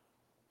round.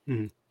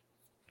 Mm-hmm.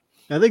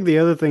 I think the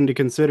other thing to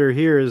consider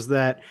here is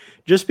that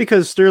just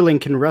because Sterling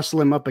can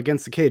wrestle him up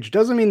against the cage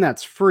doesn't mean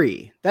that's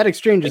free. That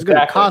exchange is going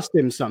to cost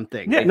him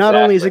something. Yeah, Not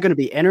only is it going to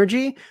be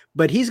energy,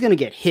 but he's going to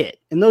get hit.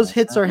 And those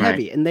hits are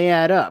heavy and they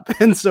add up.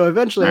 And so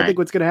eventually I think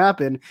what's going to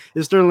happen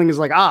is Sterling is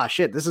like,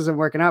 shit, this isn't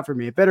working out for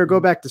me. I better go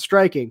back to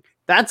striking.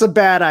 That's a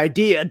bad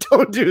idea.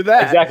 Don't do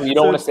that. Exactly. You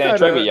don't want to stand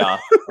trigger Jan.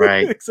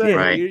 Right. Exactly.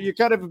 Right. You're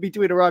kind of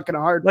between a rock and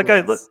a hard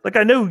place.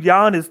 I know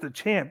Jan is the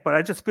champ, but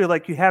I just feel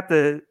like you have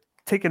to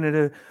take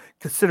into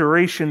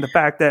consideration the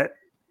fact that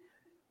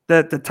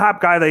the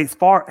top guy that he's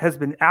fought has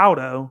been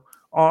Aldo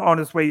on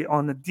his way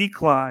on the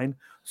decline.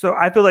 So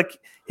I feel like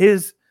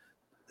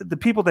the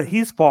people that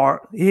he's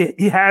fought,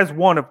 he has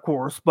won, of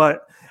course,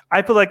 but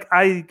I feel like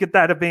I get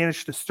that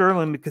advantage to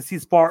Sterling because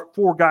he's fought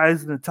 4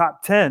 guys in the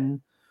top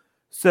 10.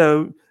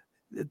 So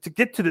to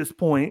get to this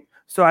point,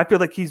 so I feel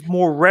like he's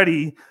more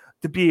ready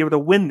to be able to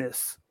win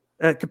this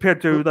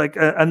compared to like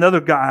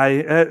another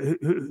guy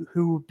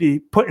who would be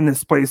put in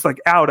this place like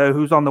Aldo,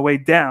 who's on the way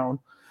down.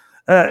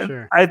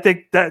 Sure. I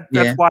think that's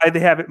why they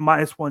have it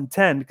minus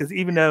 110, because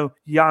even though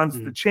Jan's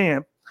the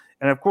champ,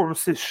 and of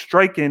course his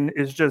striking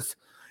is just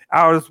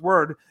Aldo's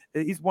word,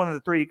 he's one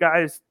of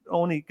the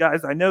only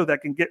guys I know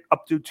that can get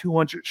up to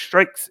 200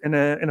 strikes in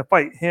a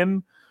fight.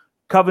 Him,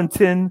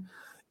 Covington,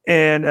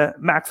 and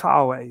Max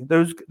Holloway.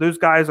 Those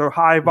guys are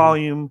high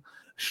volume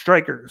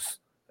strikers.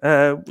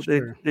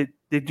 Sure.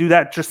 They do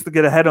that just to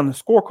get ahead on the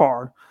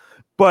scorecard.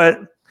 But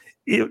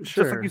just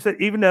like you said,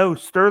 even though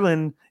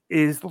Sterling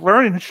is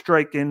learning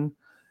striking,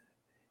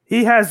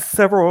 he has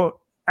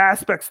several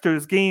aspects to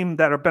his game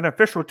that are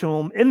beneficial to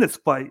him in this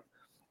fight.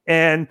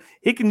 And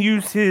he can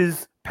use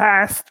his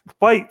past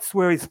fights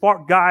where he's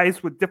fought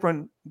guys with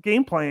different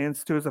game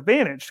plans to his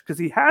advantage, because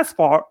he has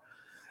fought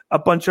a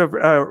bunch of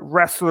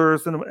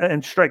wrestlers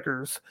and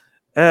strikers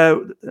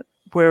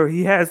where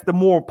he has the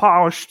more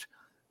polished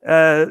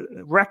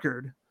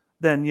record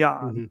than Jan.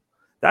 Mm-hmm.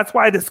 That's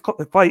why this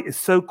fight is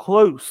so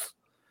close,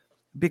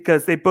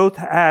 because they both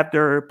have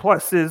their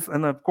pluses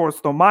and of course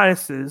their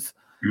minuses.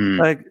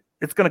 Like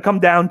it's going to come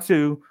down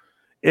to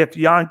if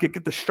Jan could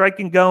get the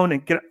striking going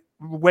and get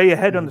way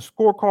ahead on the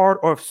scorecard,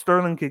 or if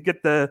Sterling could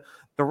get the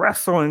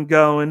wrestling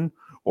going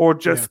or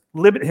just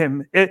limit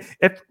him.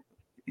 If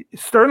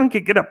Sterling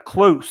could get up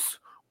close,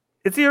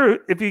 it's either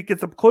if he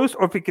gets up close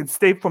or if he can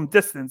stay from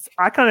distance.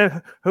 I kind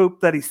of hope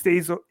that he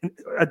stays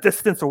a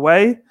distance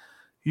away,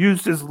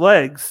 used his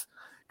legs,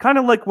 kind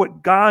of like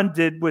what Gane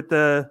did with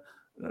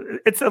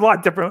it's a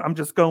lot different. I'm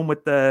just going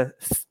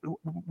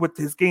with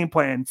his game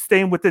plan,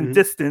 staying within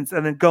distance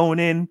and then going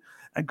in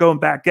and going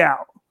back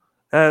out,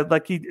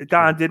 like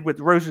Gane did with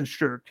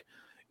Rosenstruck.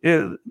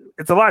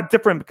 It's a lot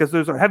different because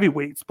those are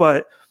heavyweights,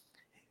 but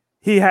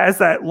he has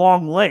that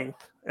long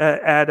length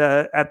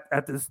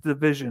at this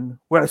division,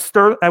 whereas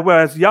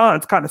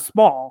Jan's kind of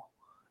small.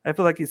 I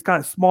feel like he's kind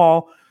of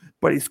small,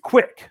 but he's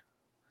quick.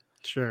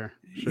 Sure.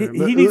 He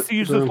needs to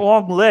use those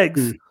long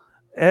legs.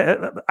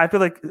 I feel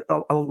like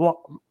a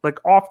lot, like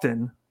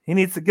often he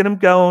needs to get him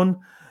going,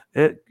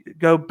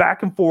 go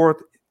back and forth,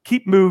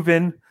 keep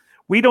moving.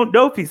 We don't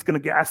know if he's going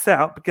to gas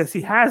out because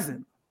he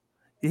hasn't.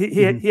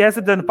 He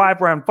hasn't done a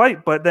 5-round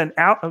fight, but then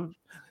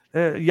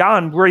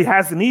Jan really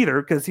hasn't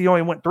either, because he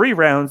only went 3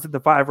 rounds in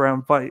the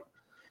 5-round fight.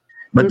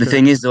 But the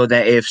thing is, though,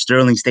 that if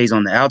Sterling stays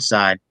on the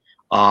outside,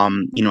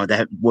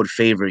 that would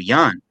favor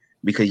Jan,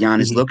 because Jan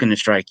is looking to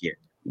strike here.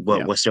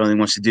 What Sterling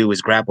wants to do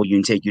is grapple you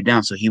and take you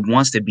down. So he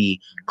wants to be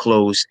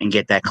close and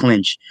get that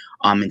clinch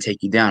and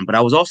take you down. But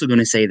I was also going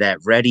to say that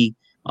Reddy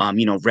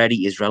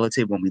is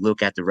relative when we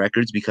look at the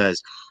records,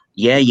 because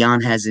Jan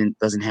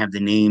doesn't have the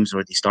names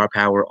or the star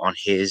power on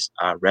his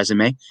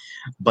resume,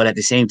 but at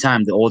the same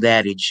time, the old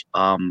adage,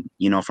 from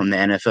the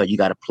NFL, you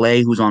got to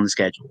play who's on the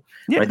schedule.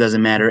 Yeah. Right? It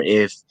doesn't matter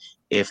if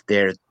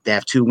they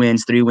have 2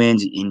 wins, 3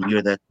 wins, and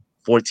you're the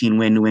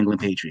 14-win New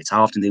England Patriots.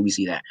 How often did we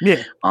see that?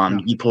 Yeah.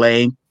 You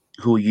play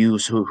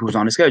who's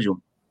on the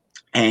schedule,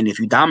 and if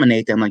you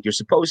dominate them like you're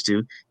supposed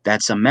to,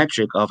 that's a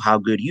metric of how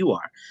good you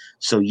are.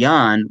 So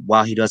Jan,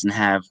 while he doesn't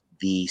have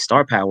the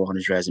star power on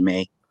his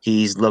resume,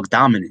 he's looked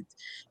dominant.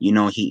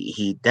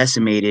 He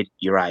decimated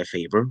Uriah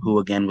Faber, who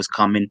again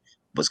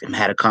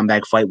had a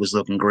comeback fight, was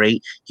looking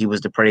great. He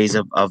was the praise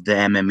of the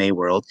MMA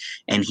world,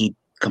 and he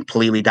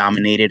completely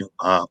dominated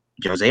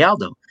Jose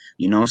Aldo.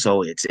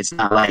 So it's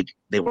not like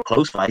they were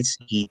close fights.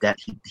 He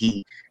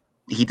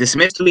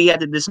dismissed who he had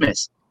to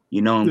dismiss.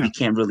 And we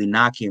can't really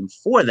knock him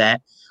for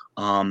that.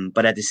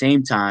 But at the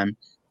same time,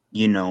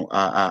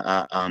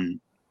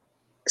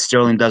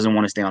 Sterling doesn't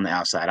want to stay on the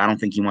outside. I don't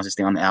think he wants to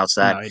stay on the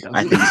outside. No,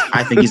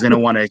 I think he's going to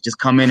want to just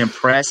come in and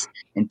press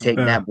and take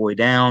that boy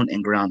down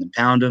and ground and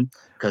pound him,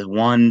 because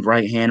one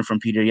right hand from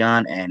Petr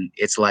Yan and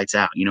it's lights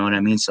out. You know what I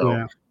mean?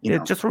 So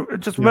just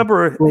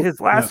remember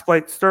his last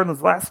fight,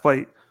 Sterling's last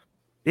fight.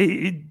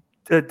 He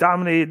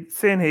dominated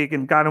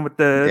Sandhagen, got him with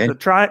the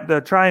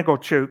triangle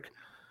choke.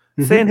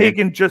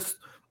 Sandhagen just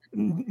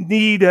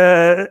need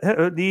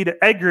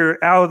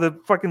Edgar out of the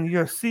fucking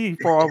UFC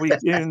for all we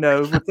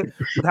know with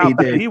how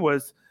bad he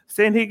was.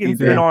 Sandhagen's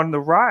been on the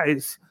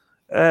rise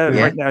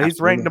right now. He's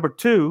ranked number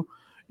 2.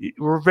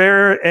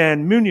 Rivera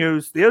and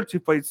Munoz, the other 2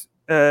 fights,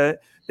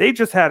 they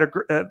just had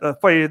a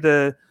fight of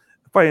the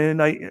fighting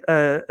night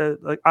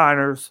like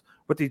honors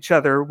with each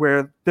other,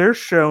 where they're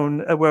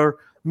shown where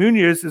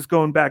Munoz is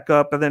going back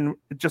up, and then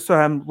just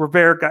so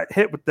Rivera got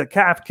hit with the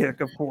calf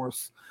kick, of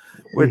course,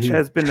 which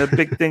has been a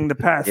big thing the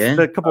past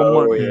couple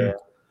months. Yeah.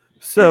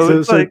 So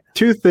it's like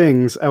 2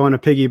 things I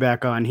want to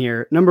piggyback on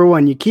here. Number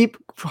 1, you keep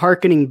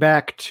hearkening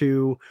back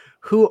to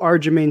who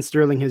Aljamain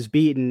Sterling has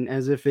beaten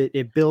as if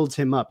it builds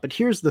him up. But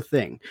here's the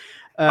thing.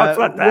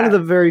 One of the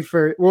very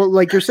first,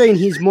 like you're saying,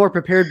 he's more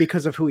prepared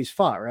because of who he's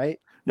fought, right?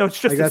 No, it's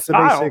just his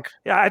style.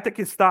 Yeah, I think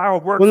his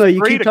style works. Well, no,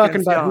 you keep talking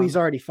about who he's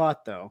already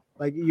fought, though.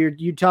 Like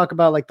you talk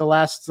about like the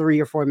last 3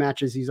 or 4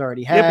 matches he's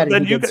already had. Yeah, but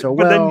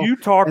then you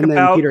talk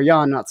about Peter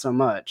Yan, not so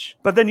much.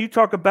 But then you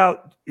talk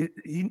about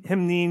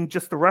him needing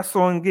just the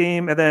wrestling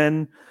game, and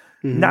then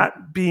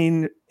not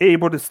being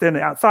able to stand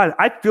outside.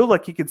 I feel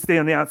like he can stay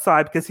on the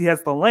outside because he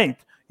has the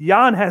length.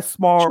 Yan has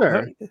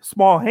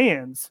small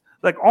hands,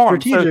 like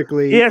arms.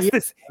 Strategically, so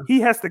he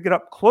has to get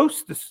up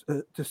close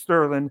to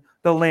Sterling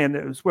to land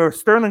those, where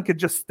Sterling could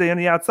just stay on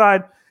the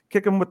outside,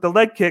 kick him with the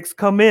leg kicks,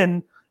 come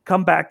in,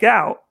 come back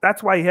out.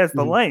 That's why he has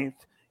the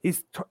length.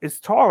 He's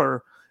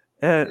taller.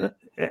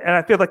 And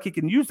I feel like he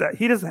can use that.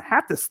 He doesn't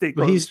have to stay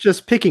close. But he's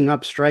just picking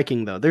up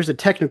striking, though. There's a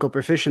technical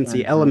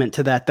proficiency element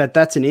to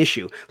that's an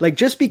issue. Like,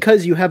 just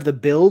because you have the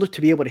build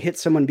to be able to hit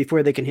someone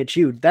before they can hit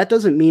you, that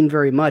doesn't mean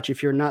very much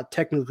if you're not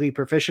technically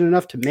proficient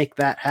enough to make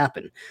that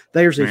happen.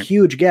 There's a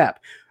huge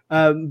gap.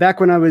 Back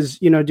when I was,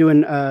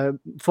 doing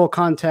full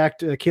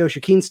contact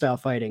Kyokushin style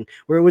fighting,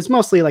 where it was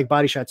mostly like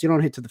body shots, you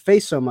don't hit to the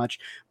face so much,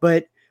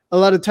 but a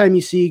lot of time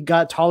you see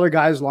taller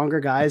guys, longer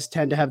guys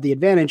tend to have the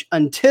advantage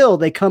until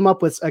they come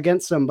up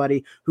against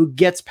somebody who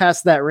gets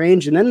past that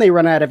range, and then they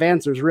run out of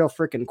answers real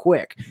freaking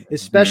quick,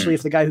 especially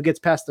if the guy who gets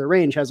past the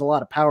range has a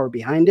lot of power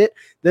behind it.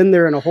 Then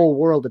they're in a whole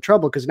world of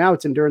trouble because now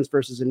it's endurance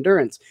versus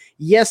endurance.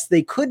 Yes,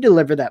 they could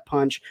deliver that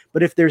punch,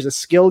 but if there's a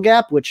skill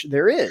gap, which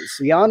there is,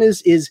 Yan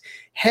is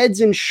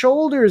heads and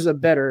shoulders a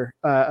better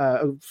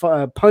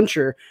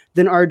puncher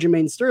than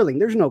Aljamain Sterling.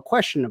 There's no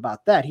question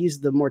about that. He's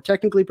the more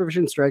technically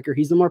proficient striker.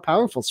 He's the more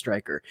powerful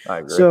striker. I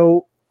agree.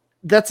 So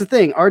that's the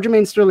thing.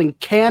 Aljamain Sterling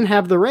can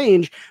have the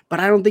range, but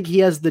I don't think he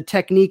has the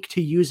technique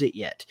to use it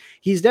yet.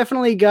 He's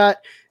definitely got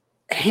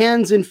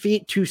hands and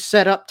feet to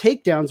set up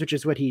takedowns, which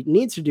is what he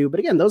needs to do. But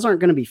again, those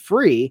aren't going to be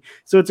free.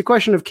 So it's a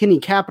question of, can he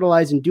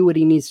capitalize and do what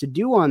he needs to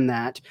do on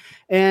that?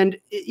 And,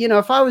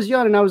 if I was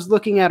young and I was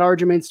looking at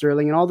Aljamain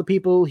Sterling and all the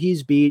people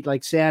he's beat,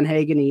 like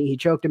Sandhagen, he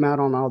choked him out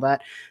on all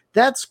that.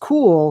 That's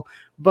cool.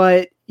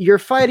 But you're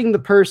fighting the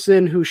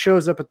person who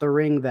shows up at the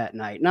ring that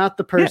night, not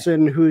the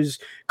person who's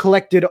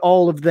collected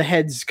all of the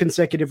heads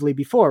consecutively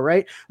before,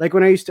 right? Like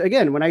when I used to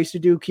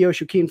do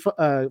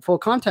Kyokushin full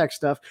contact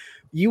stuff,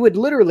 you would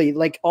literally,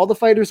 like, all the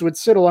fighters would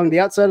sit along the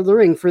outside of the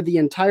ring for the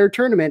entire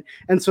tournament.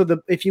 And so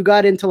if you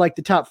got into like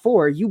the top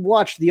 4, you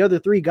watched the other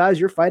 3 guys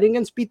you're fighting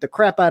against beat the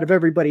crap out of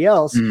everybody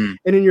else. And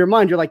in your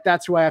mind, you're like,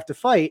 that's who I have to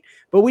fight.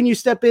 But when you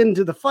step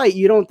into the fight,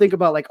 you don't think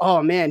about like,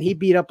 oh man, he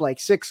beat up like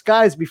 6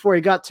 guys before he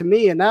got to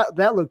me. And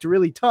that looked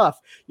really tough.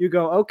 You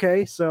go,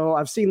 okay, so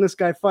I've seen this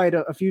guy fight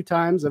a few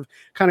times. I've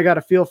kind of got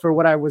a feel for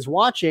what I was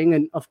watching.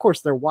 And of course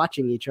they're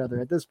watching each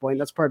other at this point.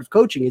 That's part of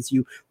coaching. It's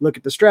you look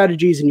at the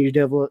strategies and you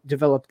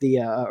develop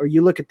the, or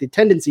you look at the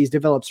tendencies,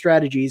 develop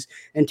strategies,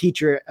 and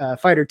teach your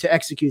fighter to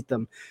execute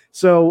them.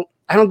 So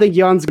I don't think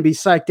Jan's going to be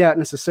psyched out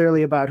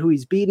necessarily about who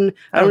he's beaten.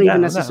 I don't even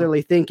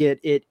necessarily think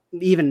it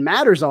even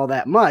matters all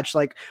that much.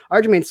 Like,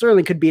 Aljamain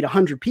Sterling could beat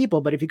 100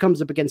 people, but if he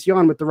comes up against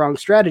Yan with the wrong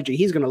strategy,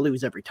 he's going to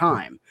lose every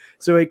time.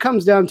 So it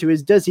comes down to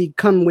does he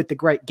come with the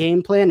right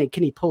game plan, and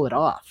can he pull it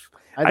off?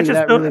 I think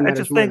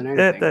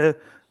that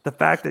the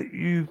fact that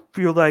you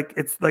feel like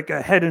it's like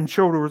a head and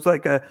shoulders,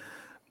 like a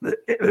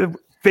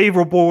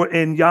favorable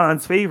in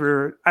Jan's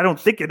favor, I don't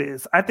think it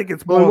is. I think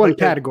it's more in one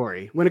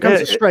category when it comes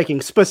to striking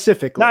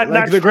specifically.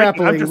 Not the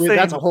grappling,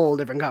 that's a whole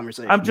different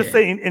conversation. I'm just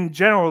saying in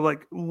general,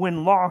 like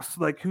win loss,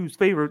 like who's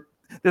favored.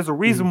 There's a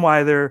reason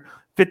why they're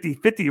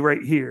 50-50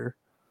 right here.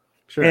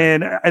 Sure.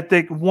 And I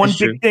think one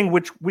big thing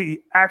which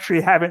we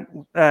actually haven't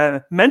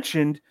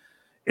mentioned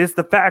is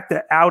the fact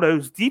that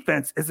Aldo's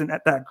defense isn't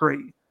that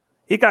great.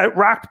 He got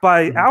rocked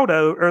by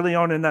Aldo early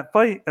on in that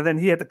fight, and then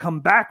he had to come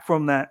back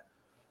from that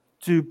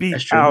to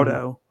beat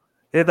Aldo.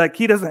 Like,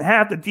 he doesn't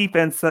have the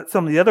defense that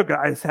some of the other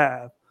guys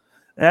have.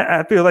 And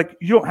I feel like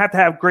you don't have to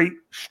have great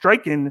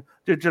striking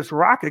to just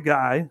rock a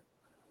guy.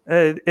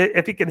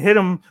 If he can hit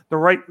him the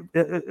right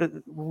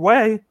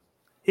way,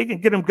 he can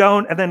get him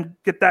going and then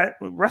get that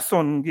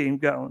wrestling game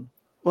going.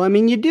 Well, I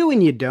mean, you do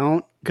and you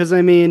don't. Because,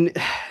 I mean,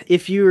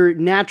 if you're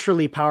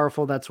naturally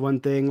powerful, that's one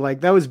thing.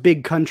 Like, that was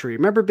Big Country.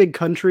 Remember Big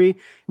Country?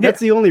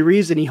 That's the only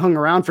reason he hung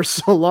around for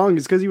so long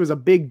is because he was a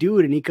big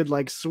dude and he could,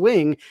 like,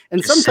 swing.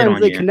 And Just sometimes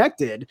they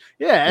connected.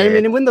 Yeah, I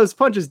mean, and when those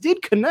punches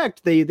did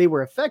connect, they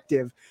were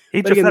effective.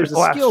 He just had a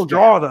glass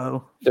straw,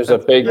 though. There's a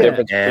big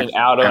difference between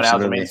Aldo and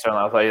Aljamain Sterling,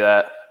 I'll tell you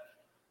that.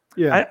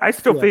 Yeah, I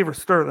still favor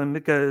Sterling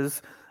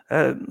because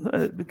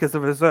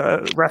of his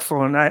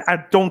wrestling.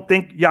 I don't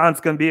think Jan's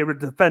going to be able to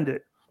defend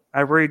it. I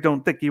really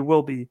don't think he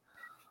will be.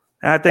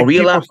 I think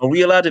are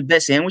we allowed to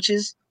bet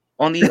sandwiches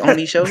on these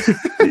shows?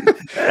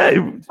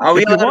 Are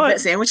we allowed to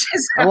bet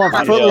sandwiches? I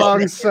want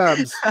foot-long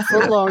subs.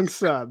 Foot-long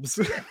subs.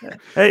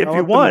 Hey, if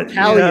you want,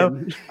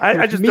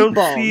 I just don't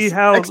see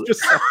how.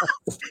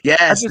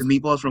 Yes, the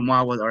meatballs from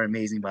Wawa are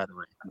amazing. By the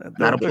way,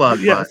 not a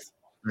plug, but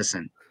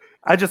listen.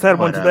 I just had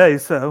one today,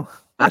 so.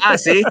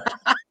 See.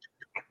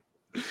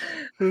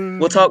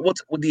 We'll talk. We'll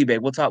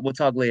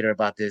talk later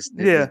about this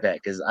bet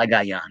because I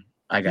got Jan.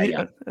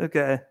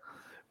 Okay,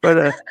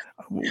 but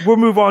we'll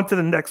move on to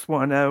the next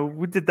one.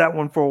 We did that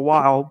one for a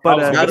while,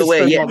 but by the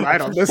way, right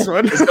on this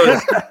one.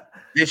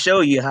 To show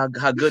you how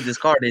good this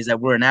card is,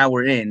 that we're an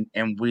hour in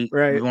and we've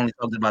only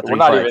talked about 3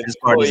 fights. This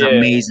card is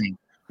amazing.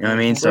 You know what I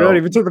mean? So we don't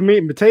even took the meat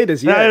and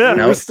potatoes yet.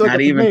 No, we still got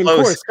the main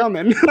course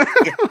coming.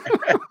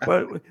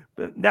 but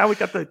now we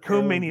got the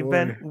co-main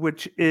event,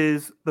 which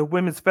is the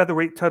women's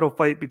featherweight title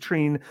fight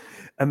between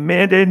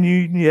Amanda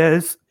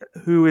Nunes,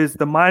 who is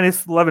the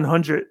minus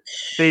 1100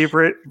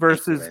 favorite,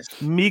 versus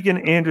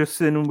Megan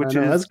Anderson, which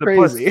is the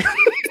crazy. plus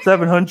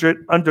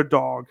 700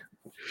 underdog.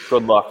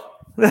 Good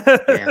luck. You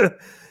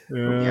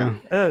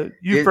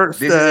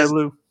first,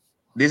 Lou.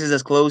 This is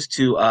as close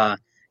to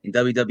in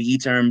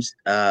WWE terms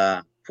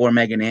for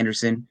Megan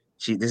Anderson.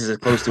 This is as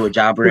close to a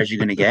jobber as you're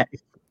gonna get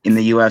in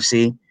the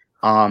UFC.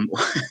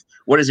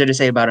 What is there to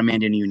say about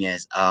Amanda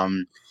Nunes?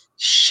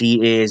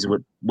 She is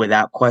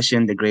without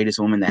question the greatest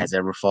woman that has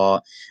ever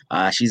fought.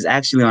 She's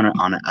actually on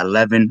an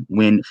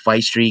 11-win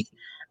fight streak.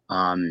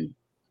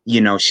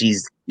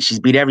 She's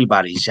beat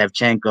everybody: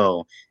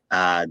 Shevchenko,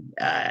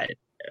 Ronda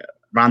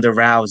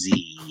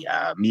Rousey,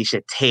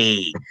 Miesha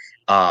Tate.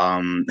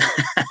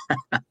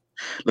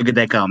 Look at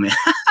that comment.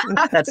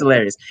 That's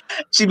hilarious.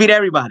 She beat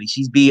everybody.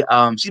 She's beat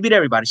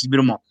everybody. She's beat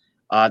them all.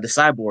 The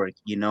Cyborg,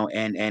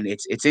 and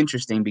it's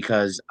interesting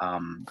because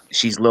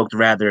she's looked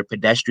rather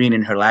pedestrian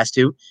in her last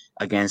 2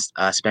 against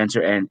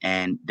Spencer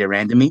and de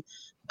Randamie,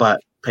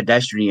 but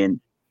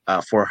pedestrian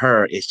for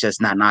her is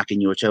just not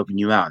knocking you or choking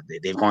you out.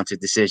 They've gone to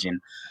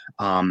decision.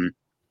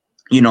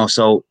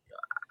 So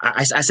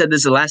I said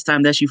this the last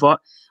time that she fought.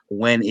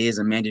 When is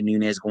Amanda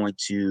Nunes going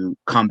to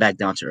come back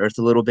down to earth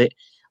a little bit?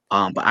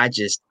 But I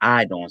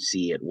don't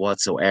see it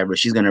whatsoever.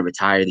 She's going to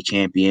retire the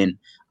champion,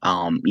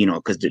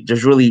 because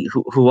there's really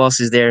who else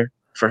is there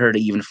for her to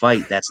even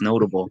fight that's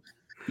notable.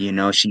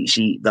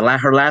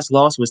 Her last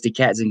loss was to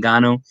Kat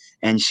Zingano,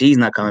 and she's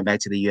not coming back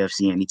to the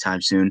UFC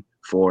anytime soon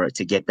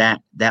to get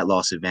that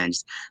loss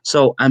avenged.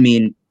 So, I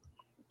mean,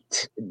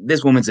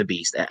 this woman's a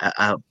beast.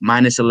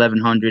 Minus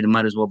 1100, it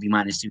might as well be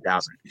minus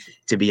 2000,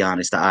 to be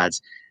honest, the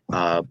odds.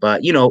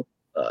 But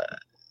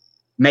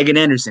Megan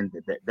Anderson,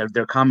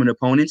 their common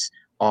opponents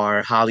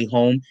are Holly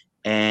Holm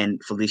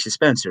and Felicia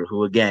Spencer,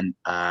 who again,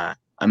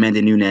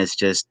 Amanda Nunes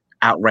just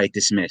outright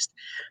dismissed.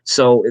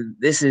 So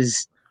this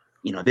is,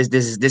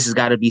 this has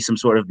got to be some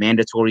sort of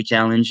mandatory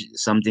challenge,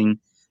 something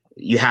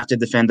you have to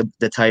defend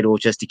the title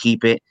just to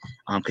keep it,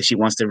 because she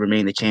wants to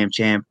remain the champ.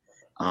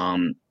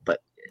 But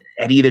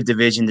at either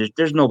division,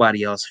 there's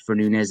nobody else for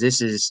Nunes.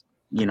 This is,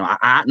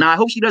 I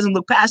hope she doesn't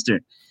look past her,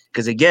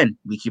 because again,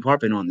 we keep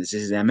harping on this.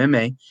 This is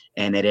MMA,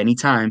 and at any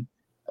time,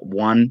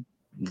 one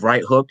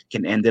right hook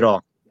can end it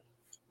all.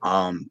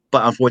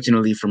 But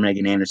unfortunately for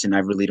Megan Anderson, I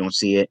really don't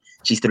see it.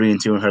 She's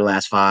 3-2 in her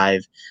last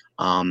 5.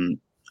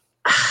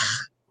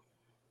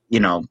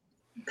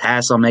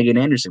 Pass on Megan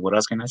Anderson. What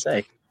else can I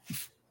say?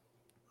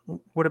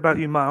 What about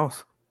you,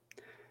 Miles?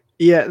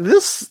 Yeah,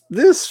 this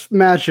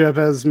matchup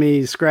has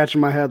me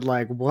scratching my head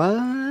like, what?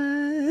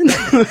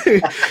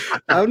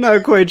 I'm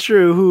not quite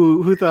sure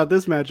who thought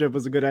this matchup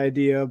was a good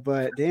idea,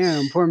 but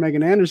damn, poor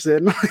Megan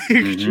Anderson.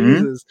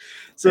 Jesus.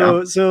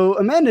 So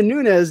Amanda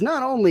Nunes,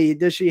 not only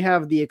does she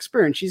have the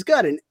experience, she's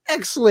got an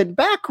excellent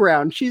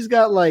background. She's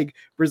got like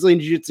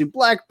Brazilian Jiu-Jitsu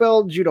black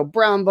belt, judo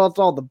brown belt,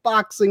 all the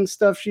boxing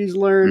stuff she's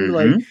learned.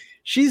 Like,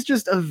 she's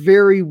just a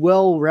very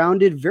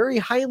well-rounded, very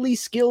highly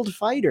skilled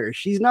fighter.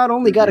 She's not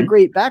only got a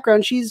great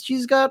background,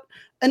 she's got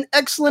an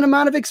excellent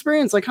amount of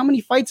experience. Like, how many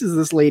fights has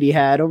this lady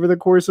had over the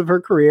course of her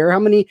career? How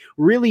many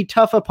really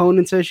tough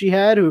opponents has she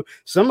had? Who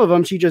some of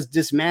them she just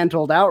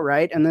dismantled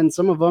outright, and then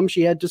some of them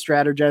she had to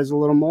strategize a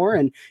little more,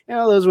 and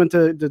those went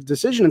to the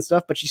decision and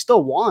stuff. But she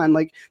still won.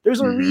 Like,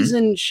 there's a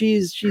reason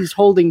she's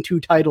holding 2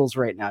 titles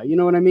right now. You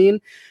know what I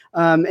mean?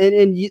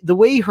 The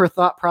way her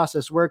thought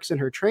process works in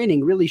her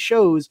training really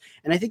shows,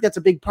 and I think that's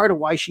a big part of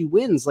why she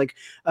wins. Like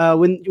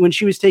when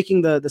she was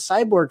taking the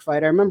Cyborg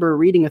fight, I remember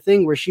reading a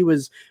thing where she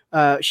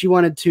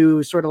wanted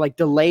to sort of like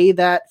delay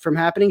that from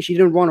happening. She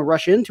didn't want to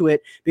rush into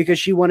it because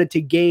she wanted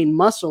to gain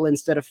muscle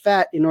instead of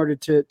fat in order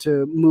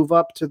to move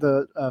up to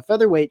the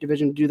featherweight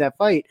division to do that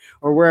fight,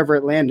 or wherever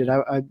it landed.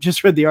 I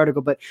just read the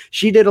article, but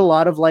she did a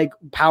lot of like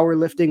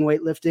powerlifting,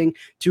 weightlifting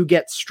to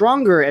get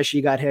stronger as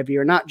she got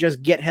heavier, not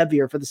just get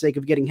heavier for the sake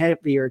of getting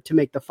heavier to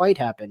make the fight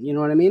happen. You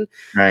know what I mean?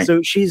 Right.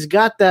 So she's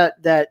got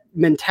that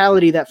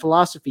mentality, that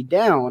philosophy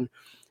down.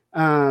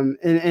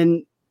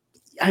 And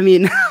I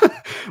mean,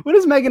 what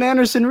does Megan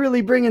Anderson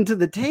really bring to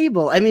the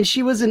table? I mean,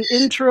 she was an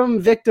interim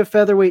Victa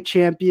featherweight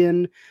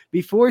champion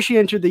before she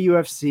entered the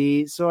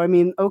UFC. So, I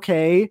mean,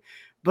 okay.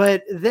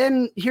 But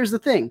then here's the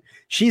thing.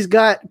 She's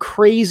got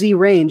crazy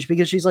range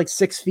because she's like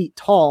 6 feet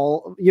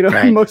tall. You know,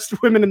 right.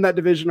 Most women in that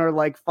division are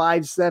like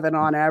 5'7"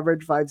 on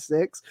average,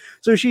 5'6".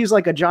 So she's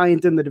like a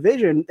giant in the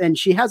division, and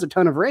she has a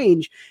ton of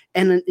range,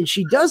 and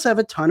she does have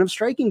a ton of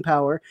striking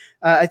power.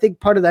 I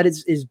think part of that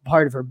is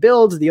part of her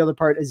build. The other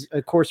part is,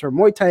 of course, her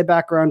Muay Thai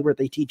background, where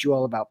they teach you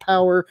all about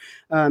power.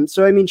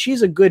 So, I mean,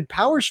 she's a good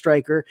power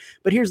striker.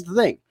 But here's the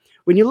thing.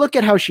 When you look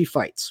at how she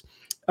fights,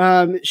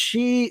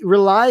 she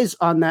relies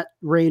on that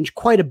range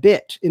quite a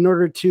bit in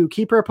order to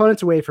keep her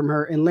opponents away from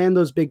her and land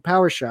those big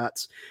power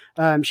shots.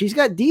 She's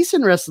got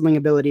decent wrestling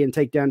ability and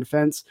takedown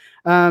defense,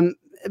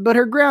 but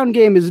her ground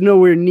game is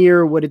nowhere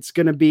near what it's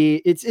going to be.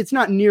 It's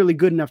not nearly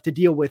good enough to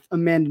deal with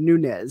Amanda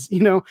Nunes.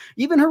 You know,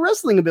 even her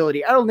wrestling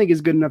ability, I don't think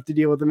is good enough to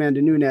deal with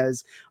Amanda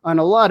Nunes in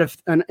a lot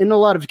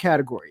of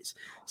categories.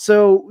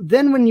 So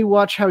then when you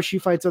watch how she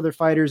fights other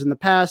fighters in the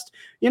past,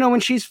 you know, when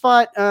she's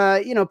fought,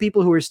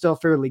 people who are still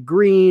fairly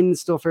green,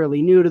 still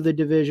fairly new to the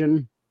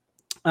division,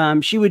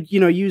 she would,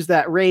 use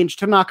that range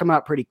to knock them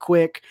out pretty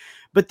quick.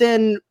 But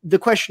then the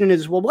question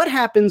is, well, what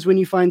happens when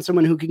you find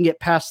someone who can get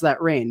past that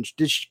range?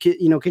 Does she,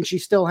 can she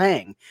still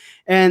hang?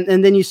 And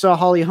then you saw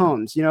Holly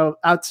Holmes,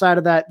 outside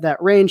of that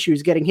range, she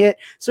was getting hit.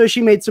 So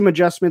she made some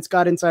adjustments,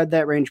 got inside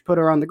that range, put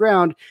her on the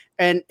ground.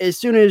 And as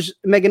soon as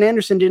Megan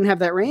Anderson didn't have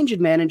that range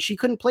advantage, she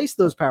couldn't place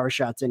those power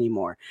shots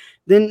anymore.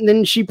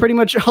 Then she pretty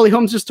much, Holly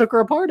Holmes just took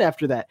her apart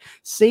after that.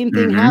 Same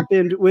thing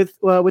happened with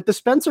the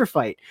Spencer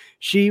fight.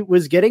 She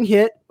was getting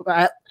hit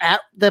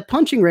at the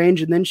punching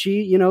range, and then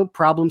she,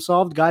 problem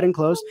solved, got in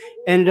close,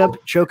 ended up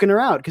choking her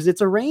out because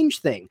it's a range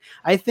thing.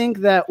 I think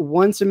that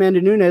once Amanda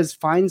Nunes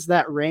finds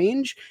that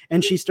range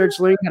and she starts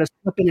learning how to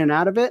slip in and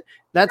out of it,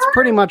 that's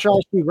pretty much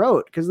all she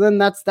wrote, because then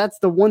that's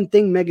the one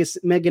thing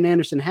Megan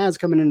Anderson has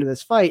coming into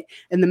this fight.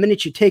 And the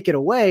minute you take it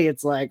away,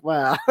 it's like,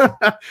 wow,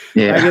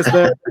 yeah. I guess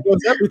that goes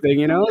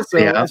everything, So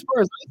as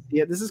far as I see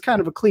it, this is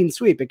kind of a clean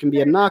sweep. It can be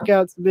a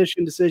knockout,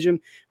 submission,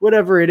 decision,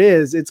 whatever it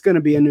is. It's going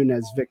to be a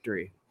Nunes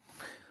victory.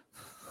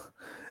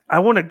 I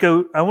want to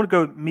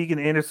go Megan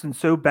Anderson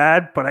so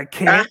bad, but I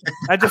can't.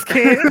 I just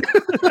can't.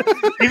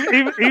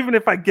 even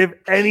if I give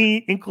any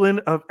inkling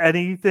of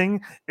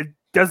anything, it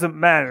doesn't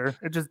matter.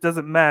 It just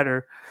doesn't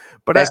matter.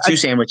 But that's two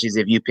sandwiches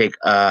if you pick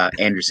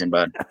Anderson,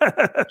 bud.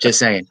 Just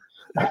saying.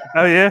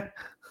 Oh yeah,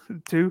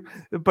 two.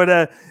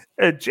 But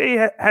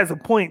Jay has a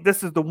point.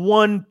 This is the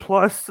one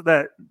plus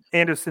that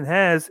Anderson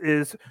has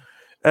is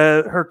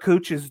her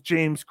coach is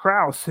James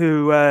Krause,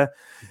 who I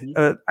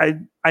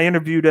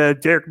interviewed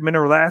Derek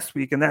Minner last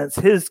week, and that's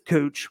his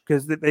coach,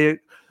 because they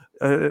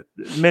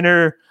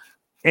Minner,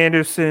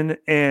 Anderson,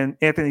 and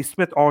Anthony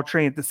Smith all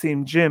train at the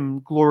same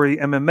gym, Glory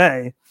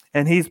MMA.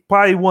 And he's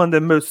probably one of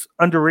the most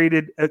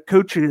underrated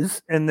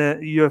coaches in the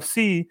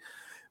UFC,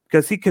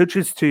 because he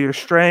coaches to your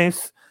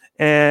strengths,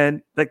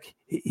 and like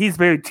he's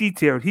very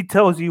detailed. He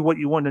tells you what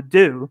you want to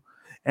do,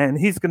 and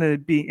he's going to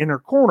be in her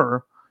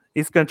corner.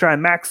 He's going to try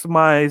and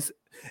maximize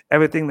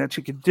everything that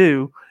she could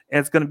do,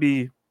 and it's going to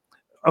be,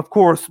 of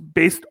course,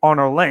 based on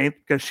her length,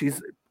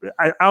 because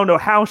I don't know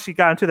how she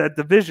got into that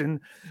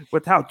division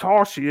with how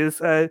tall she is.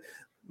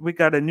 We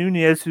got a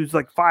Nunes who's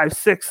like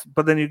 5'6",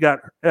 but then you got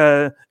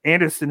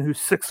Anderson who's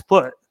 6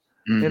 foot.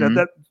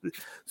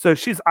 So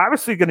she's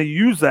obviously going to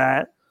use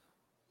that.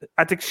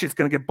 I think she's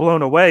going to get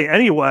blown away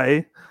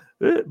anyway,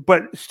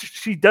 but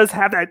she does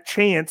have that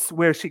chance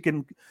where she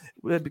can,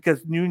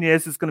 because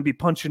Nunes is going to be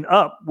punching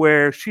up,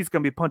 where she's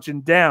going to be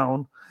punching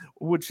down,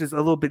 which is a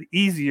little bit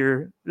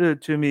easier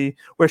to me,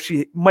 where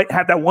she might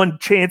have that one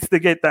chance to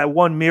get that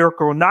one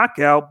miracle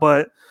knockout,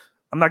 but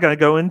I'm not going to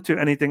go into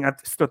anything. I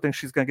still think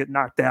she's going to get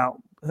knocked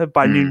out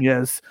by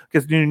Nunes,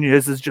 because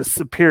Nunes is just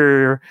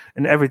superior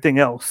in everything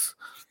else.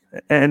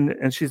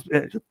 And she's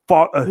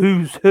fought a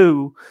who's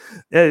who.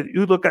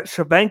 You look at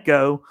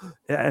Shevchenko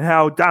and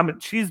how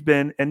dominant she's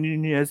been, and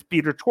Nunes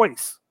beat her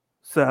twice.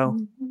 So,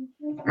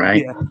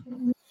 right. Yeah.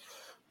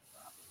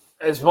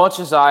 As much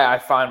as I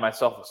find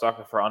myself a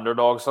sucker for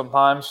underdogs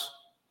sometimes,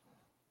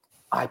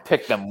 I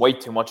pick them way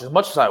too much. As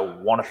much as I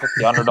want to pick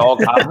the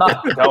underdog, I'm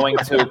not going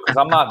to, because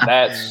I'm not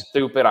that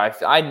stupid.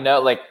 I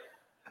know, like,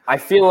 I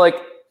feel like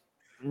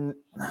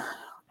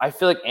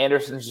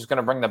Anderson's just going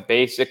to bring the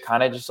basic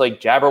kind of just like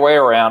jab her way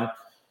around.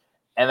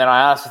 And then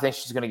I honestly think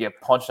she's going to get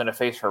punched in the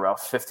face for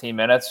about 15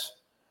 minutes.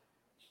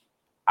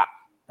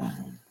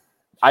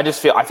 I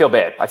feel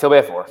bad. I feel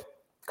bad for her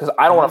because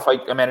I don't want to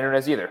fight Amanda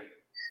Nunes either.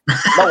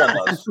 No one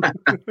does.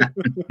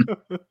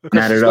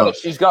 Not at all.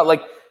 She's got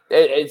like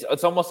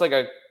it's almost like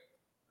a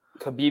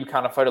Khabib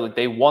kind of fighter. Like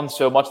they won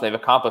so much, they've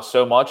accomplished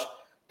so much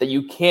that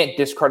you can't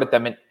discredit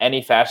them in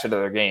any facet of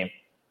their game.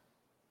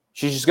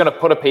 She's just going to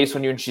put a pace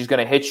on you, and she's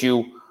going to hit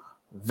you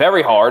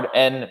very hard.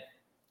 And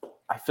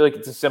I feel like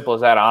it's as simple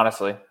as that.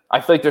 Honestly, I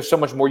feel like there's so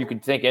much more you can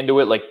think into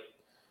it, like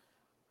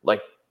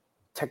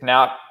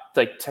technology.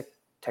 I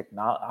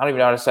don't even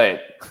know how to say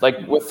it.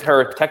 Like with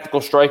her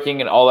technical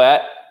striking and all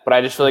that. But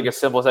I just feel like as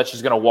simple as that,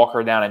 she's going to walk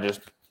her down and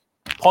just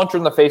punch her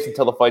in the face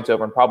until the fight's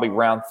over, and probably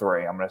round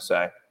 3. I'm going to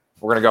say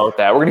we're going to go with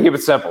that. We're going to keep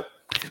it simple.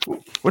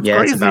 What's yeah,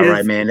 crazy that's about is,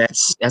 right, man.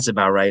 That's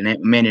about right.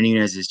 Amanda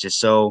Nunes is just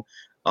so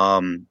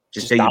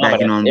just piggybacking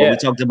dominant, on yeah. what we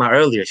talked about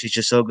earlier. She's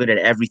just so good at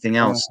everything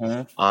else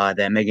Mm-hmm.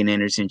 that Megan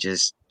Anderson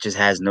just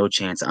has no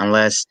chance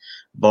unless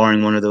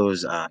barring one of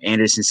those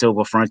Anderson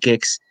Silva front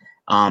kicks.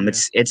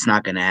 It's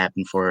not going to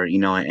happen for her,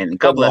 and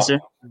God bless her.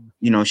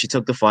 She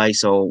took the fight,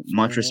 so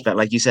much respect.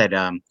 Like you said,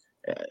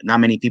 not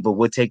many people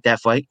would take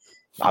that fight.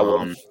 I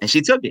would. And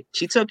she took it.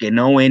 She took it,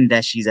 knowing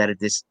that she's at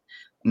as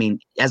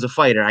a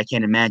fighter, I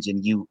can't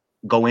imagine you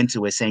go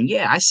into it saying,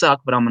 yeah, I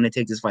suck, but I'm going to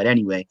take this fight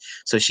anyway.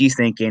 So she's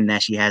thinking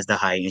that she has the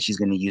height and she's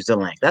going to use the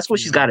length. That's what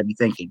she's got to be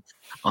thinking.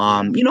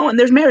 And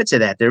there's merit to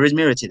that. There is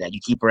merit to that.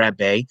 You keep her at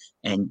bay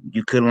and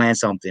you could land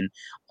something.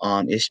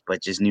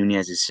 But just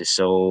Nunes is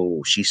just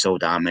she's so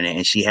dominant,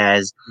 and she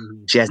has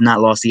not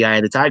lost the eye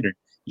of the tiger.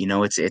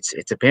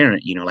 It's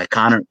apparent, like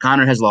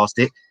Conor has lost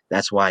it.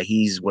 That's why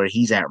he's where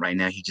he's at right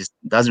now. He just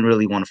doesn't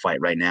really want to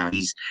fight right now.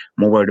 He's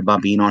more worried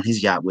about being on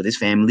his yacht with his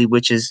family,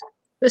 which is,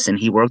 listen,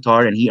 he worked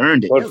hard and he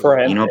earned it. Good for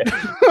him. He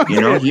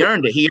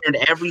earned it. He earned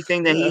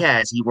everything that he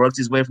has. He worked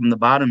his way from the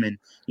bottom, and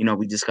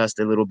we discussed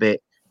a little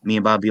bit, me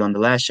and Bobby on the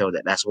last show,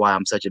 that's why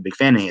I'm such a big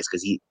fan of his,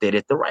 because he did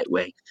it the right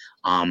way.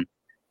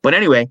 But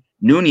anyway,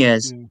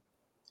 Nunes,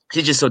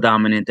 she's just so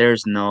dominant.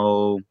 There's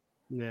no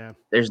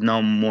reason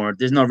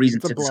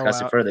to discuss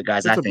it further,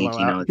 guys. I think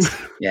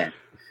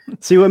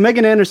See, what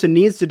Megan Anderson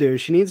needs to do,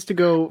 she needs to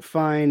go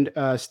find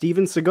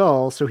Steven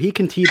Seagal so he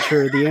can teach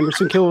her the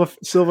Anderson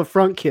Silva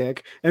front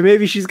kick, and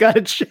maybe she's got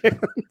a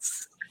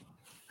chance.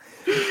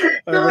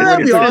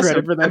 That'd be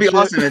awesome. That'd be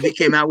awesome if he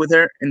came out with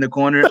her in the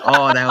corner.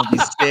 Oh, that would be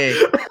sick.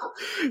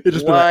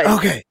 Just be like,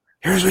 okay,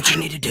 here's what you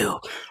need to do.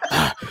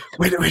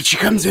 When she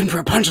comes in for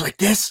a punch like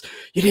this,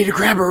 you need to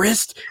grab her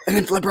wrist and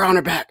then flip her on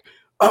her back.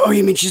 Oh,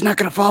 you mean she's not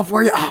going to fall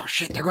for you? Oh,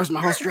 shit, there goes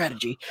my whole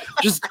strategy.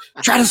 Just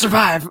try to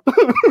survive.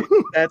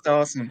 That's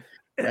awesome.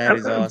 That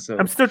is awesome.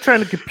 I'm still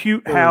trying to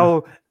compute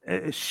how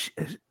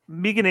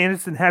Megan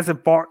Anderson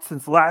hasn't fought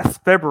since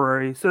last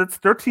February. So that's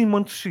 13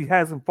 months she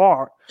hasn't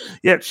fought.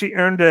 Yet she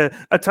earned a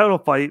title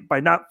fight by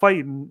not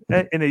fighting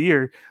in a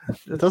year.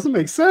 It doesn't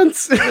make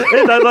sense.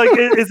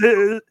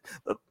 It's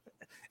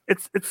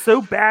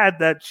so bad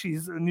that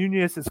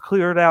Nunes has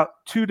cleared out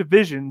 2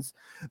 divisions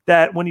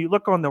that when you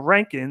look on the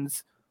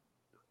rankings,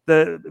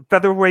 the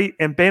featherweight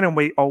and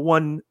bantamweight are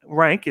one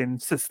ranking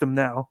system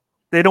now.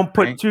 They don't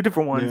put 2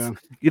 different ones. Yeah.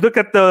 You look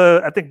at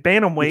I think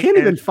bantamweight. You can't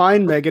even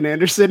find Megan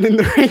Anderson in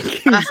the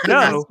rankings.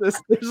 No,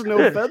 there's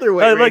no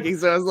featherweight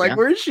rankings. So I was like,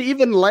 where is she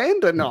even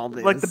landing all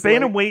this? Like the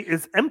bantamweight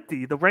is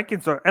empty. The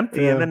rankings are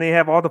empty, and then they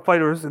have all the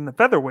fighters in the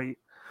featherweight.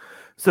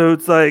 So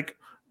it's like,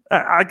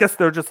 I guess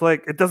they're just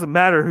like, it doesn't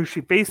matter who she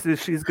faces,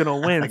 she's gonna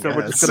win. So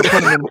we're just gonna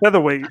put them in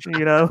featherweight,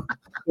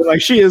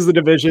 Like, she is the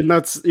division.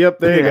 There you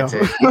go.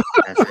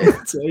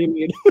 That's all you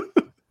need.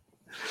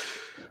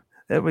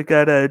 Then we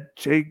got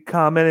Jay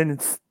commenting,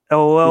 it's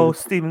LOL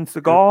Steven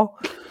Seagal.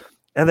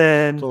 And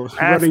then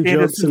ask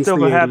Anderson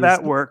Silva how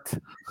that worked.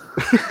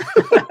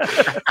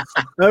 I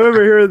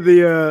remember hearing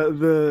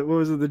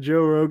the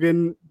Joe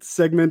Rogan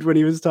segment when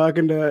he was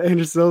talking to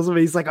Anderson Silva.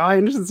 He's like,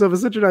 Anderson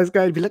Silva's such a nice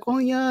guy. He'd be like, oh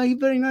yeah, he's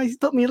very nice. He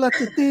taught me a lot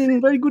of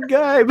things. Very good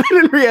guy. But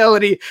in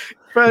reality,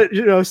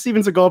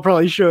 Steven Seagal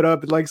probably showed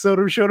up and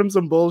showed him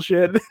some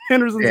bullshit.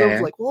 Anderson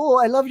Silva's like, oh,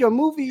 I love your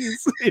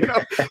movies.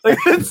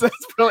 That's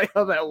probably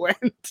how that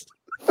went.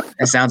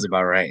 That sounds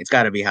about right. It's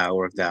got to be how it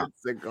worked out.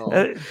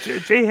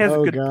 Jay has a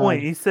good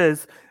point. He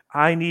says,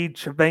 I need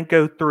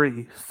Shevchenko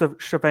 3. So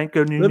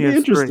Shevchenko Nunes. That'd be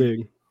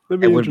interesting.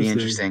 3. Would be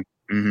interesting.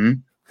 Mm-hmm.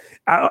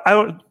 I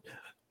don't.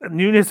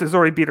 Nunes has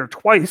already beat her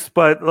twice,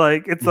 but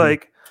it's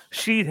like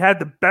she had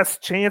the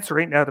best chance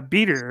right now to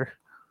beat her.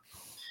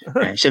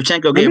 Yeah,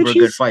 Shevchenko gave her a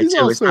good fight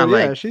too. It's not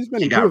like she's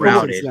been she got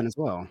routed. Then as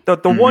well.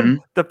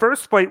 The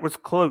first fight was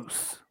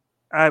close.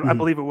 I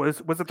believe it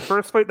was. Was it the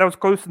first fight that was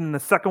close, and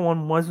the second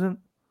one wasn't?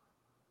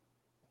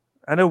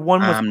 I know one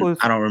was close.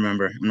 I don't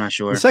remember. I'm not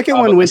sure. The second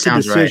one went to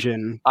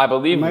decision. Right. I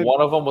believe one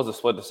of them was a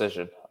split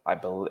decision. I'm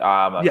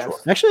not sure.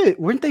 Actually,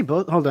 weren't they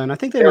both? Hold on. I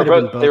think they were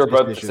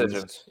both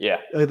decisions. Yeah.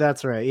 Oh,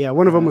 that's right. Yeah.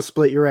 One of them was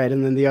split. You're right.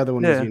 And then the other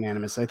one was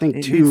unanimous. I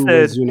think 2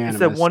 was unanimous. He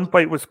said one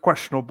fight was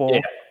questionable.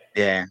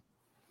 Yeah.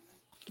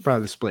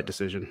 Probably the split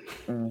decision.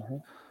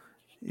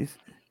 Mm-hmm.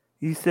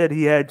 He said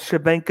he had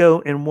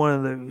Shevchenko in one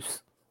of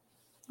those.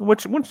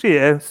 which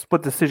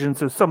split decision,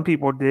 so some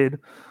people did.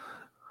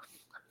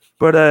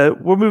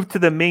 But we'll move to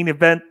the main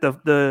event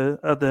of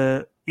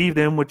the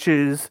evening, which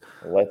is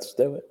let's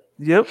do it.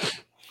 Yep.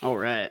 All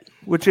right.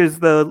 Which is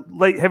the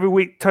light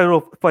heavyweight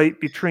title fight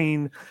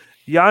between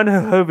Jan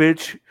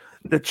Blachowicz,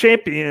 the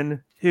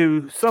champion,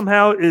 who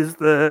somehow is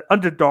the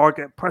underdog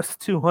at plus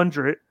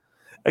 200,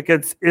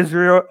 against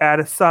Israel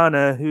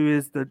Adesanya, who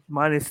is the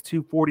minus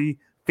 240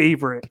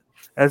 favorite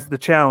as the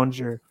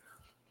challenger.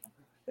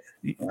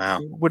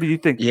 Wow. What do you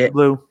think,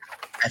 Lou?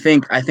 I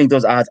think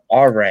those odds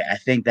are right. I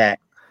think that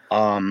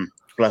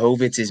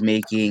Blachowicz is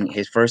making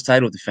his first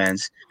title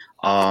defense.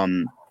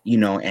 And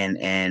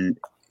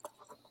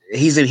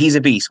he's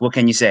a beast. What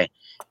can you say?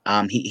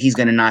 He's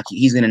gonna knock you.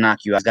 He's gonna knock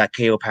you out. He's got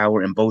KO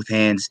power in both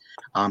hands.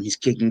 His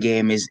kicking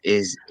game is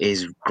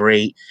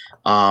great.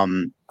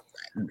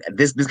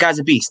 This guy's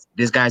a beast.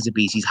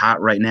 He's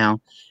hot right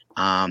now.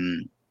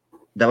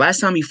 The last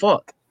time he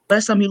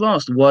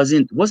lost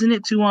wasn't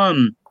it to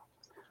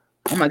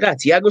oh my God,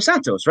 Thiago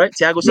Santos, right?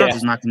 Thiago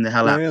Santos knocked him the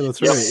hell out. Yeah,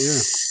 that's right.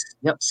 Yeah.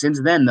 Yep.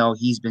 Since then, though,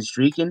 he's been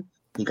streaking.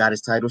 He got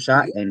his title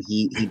shot, and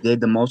he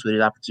did the most with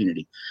his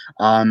opportunity.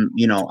 I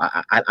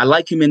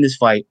like him in this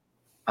fight.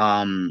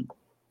 Let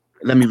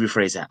me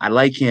rephrase that. I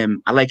like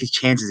him. I like his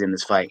chances in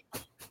this fight.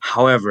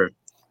 However,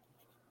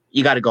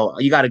 you got to go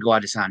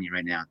Adesanya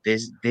right now.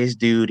 This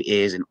dude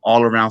is an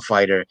all-around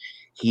fighter.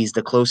 He's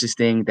the closest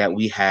thing that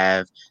we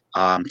have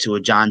to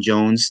a John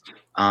Jones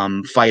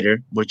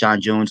fighter, where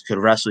John Jones could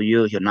wrestle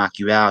you, he'll knock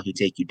you out, he'll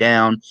take you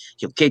down,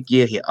 he'll kick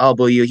you, he'll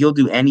elbow you, he'll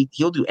do any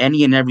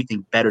and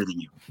everything better than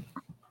you.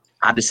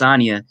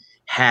 Adesanya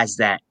has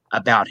that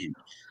about him.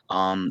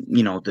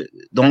 The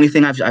only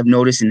thing I've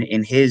noticed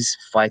in his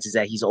fights is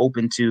that he's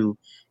open to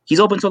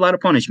a lot of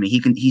punishment.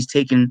 He's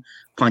taken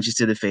punches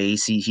to the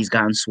face. He's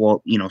gotten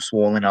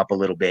swollen up a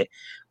little bit.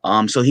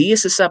 So he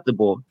is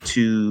susceptible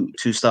to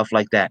stuff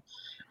like that.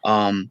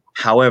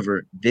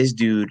 However, this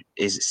dude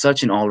is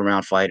such an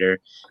all-around fighter.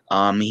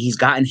 He's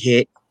gotten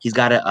hit. He's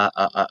got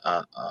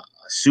a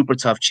super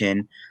tough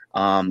chin.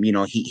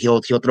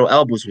 He'll throw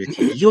elbows with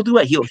you. He'll do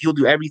it. He'll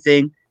do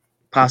everything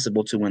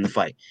possible to win the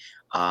fight.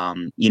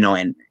 And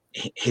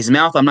his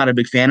mouth, I'm not a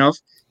big fan of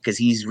because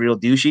he's real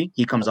douchey.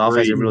 He comes off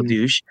as a real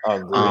douche.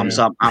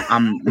 So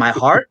I'm my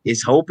heart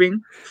is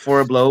hoping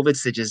for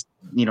Blachowicz to just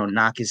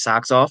knock his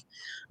socks off,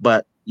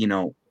 but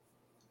the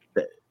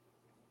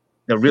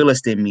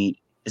realist in me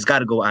has got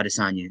to go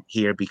Adesanya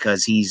here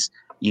because he's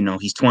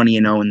 20-0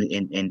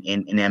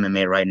 in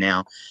MMA right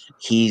now.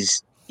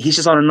 He's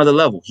just on another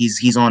level.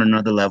 He's on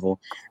another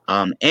level.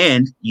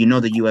 And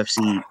the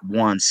UFC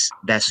wants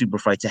that super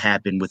fight to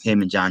happen with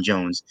him and John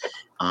Jones.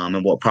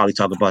 And we'll probably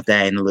talk about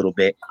that in a little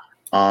bit.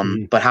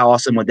 But how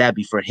awesome would that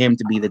be for him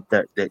to be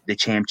the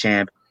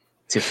champ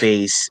to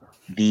face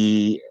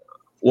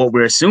what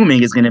we're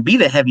assuming is going to be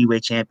the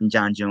heavyweight champion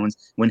John Jones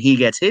when he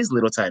gets his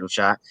little title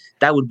shot?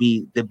 That would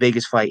be the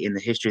biggest fight in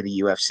the history of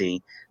the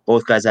UFC.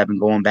 Both guys have been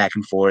going back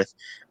and forth.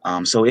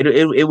 So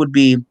it'll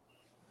be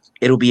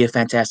a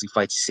fantastic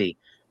fight to see.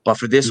 But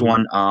for this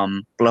one,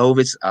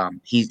 Blachowicz,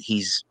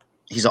 he's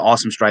an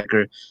awesome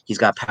striker. He's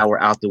got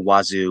power out the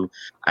wazoo.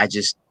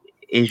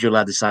 Israel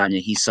Adesanya,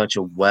 he's such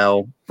a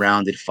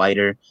well-rounded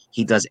fighter.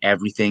 He does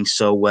everything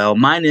so well,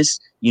 minus,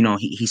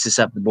 he's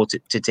susceptible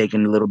to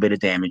taking a little bit of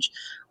damage.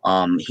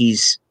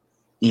 He's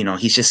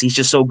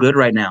just so good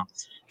right now.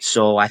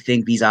 So I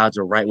think these odds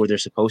are right where they're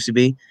supposed to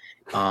be.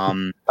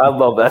 I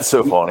love that.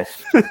 So funny.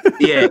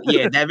 Yeah.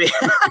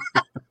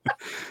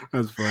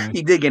 That's funny.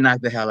 He did get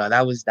knocked the hell out.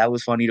 That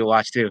was funny to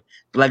watch too.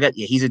 But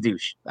he's a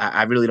douche.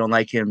 I really don't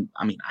like him.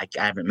 I mean, I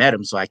haven't met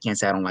him, so I can't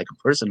say I don't like him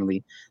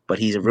personally. But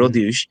he's a real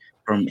douche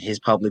from his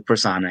public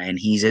persona, and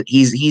he's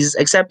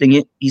accepting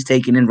it. He's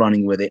taking and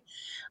running with it.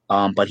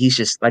 But he's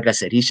just, like I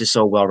said, he's just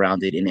so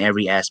well-rounded in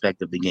every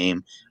aspect of the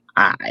game.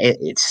 I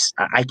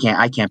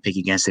can't pick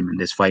against him in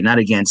this fight. Not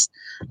against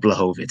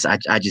Blachowicz.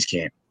 I just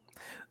can't.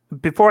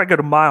 Before I go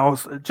to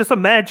Miles, just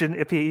imagine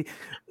if he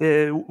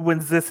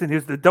wins this and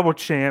he's the double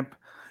champ,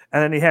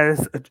 and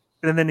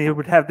then he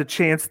would have the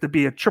chance to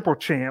be a triple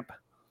champ.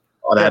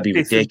 Oh, that'd be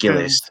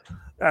ridiculous.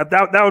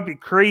 That would be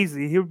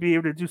crazy. He would be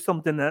able to do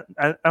something that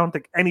I don't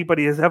think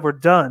anybody has ever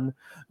done,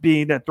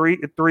 being a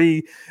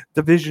three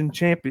division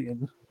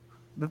champion.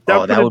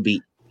 That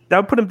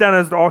would put him down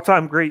as the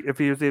all-time great if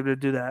he was able to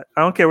do that.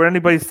 I don't care what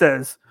anybody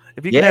says.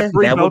 If you can have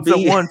three belts at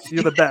once,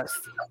 you're the best.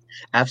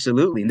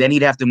 Absolutely. And then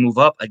he'd have to move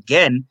up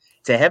again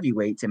to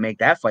heavyweight to make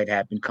that fight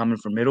happen, coming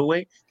from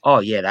middleweight. Oh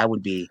yeah, that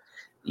would be,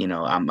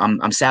 I'm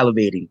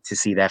salivating to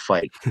see that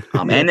fight.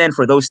 And then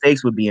for those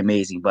stakes would be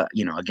amazing. But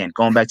again,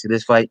 going back to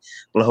this fight,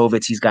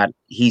 Blachowicz,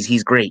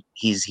 he's great.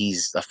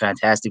 He's a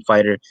fantastic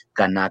fighter,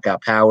 got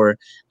knockout power.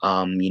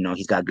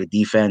 He's got good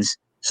defense.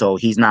 So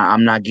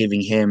I'm not giving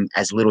him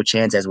as little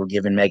chance as we're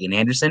giving Megan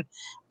Anderson.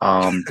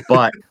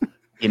 But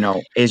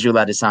Israel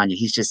Adesanya,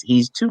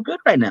 he's too good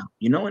right now,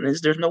 and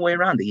there's no way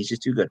around it. He's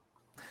just too good.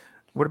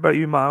 What about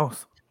you,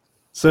 Miles?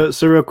 So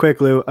real quick,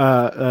 Lou,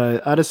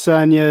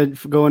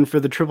 Adesanya going for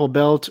the triple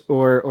belt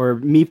or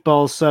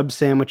meatball sub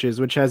sandwiches,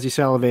 which has you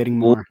salivating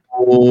more?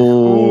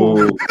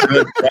 Oh,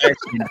 good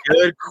question.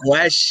 Good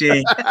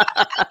question.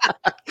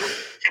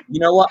 You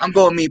know what? I'm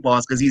going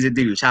Meatballs because he's a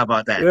douche. How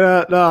about that?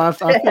 Yeah, no, I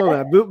feel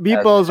that.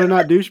 Meatballs are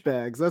not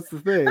douchebags. That's the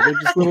thing. They're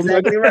just little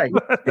exactly right.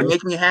 They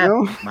make me happy,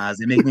 no? Miles.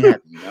 They make me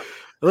happy. You know?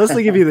 Unless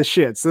they give you the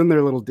shits, then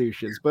they're little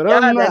douches. But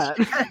other than that.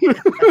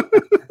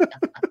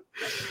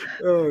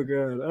 Oh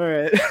god! All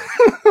right.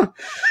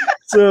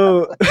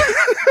 So,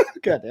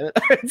 god damn it!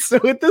 All right, so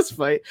with this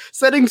fight,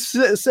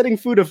 setting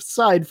food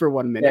aside for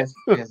 1 minute.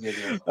 Yes.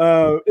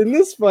 In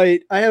this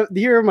fight,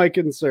 here are my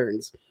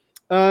concerns.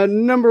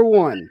 Number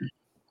one,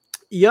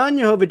 Jan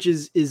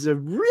Blachowicz is a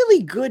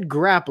really good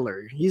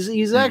grappler.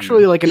 He's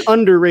actually like an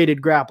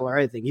underrated grappler,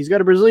 I think. He's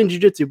got a Brazilian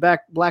Jiu-Jitsu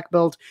black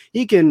belt.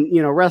 He can,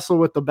 wrestle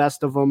with the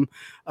best of them.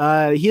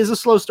 He is a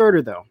slow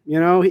starter, though.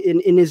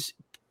 In his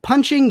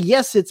punching,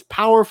 yes, it's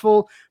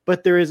powerful,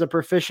 but there is a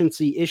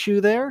proficiency issue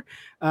there.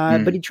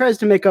 But he tries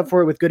to make up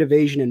for it with good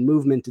evasion and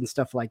movement and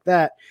stuff like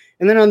that.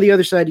 And then on the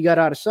other side, you got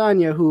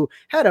Adesanya, who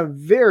had a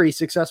very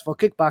successful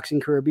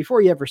kickboxing career before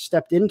he ever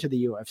stepped into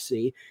the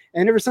UFC.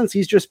 And ever since,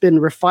 he's just been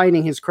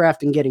refining his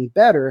craft and getting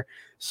better.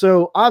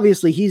 So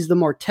obviously, he's the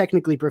more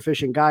technically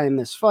proficient guy in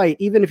this fight.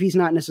 Even if he's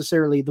not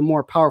necessarily the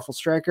more powerful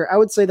striker, I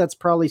would say that's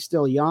probably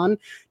still Jan,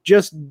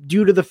 just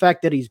due to the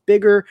fact that he's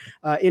bigger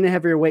in a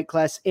heavier weight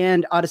class.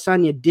 And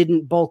Adesanya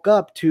didn't bulk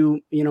up to,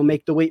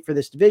 make the weight for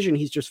this division.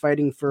 He's just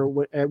fighting for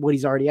what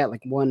he's already at,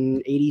 like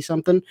 180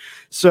 something.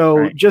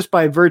 So just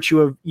by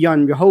virtue of Jan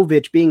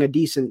Blachowicz being a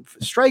decent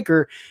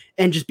striker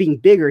and just being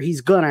bigger,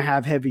 he's going to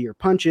have heavier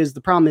punches.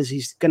 The problem is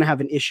he's going to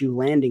have an issue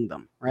landing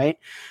them, right?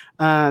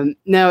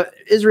 Now,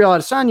 Israel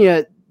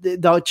Adesanya, the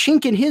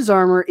chink in his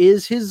armor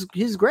is his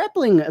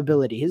grappling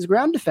ability, his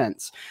ground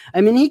defense.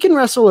 I mean, he can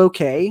wrestle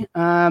okay,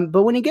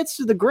 but when he gets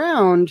to the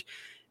ground,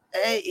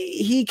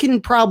 he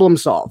can problem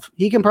solve.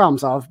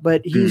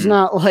 But he's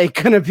not like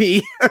going to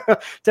be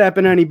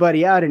tapping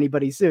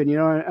anybody soon,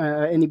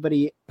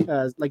 anybody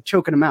like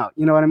choking him out.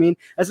 You know what I mean?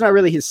 That's not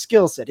really his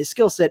skill set. His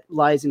skill set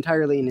lies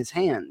entirely in his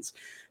hands.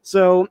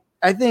 So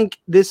I think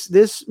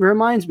this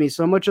reminds me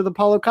so much of the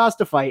Paulo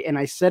Costa fight, and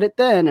I said it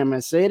then, I'm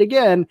going to say it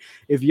again.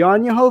 If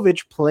Jan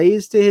Blachowicz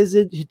plays to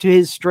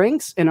his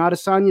strengths and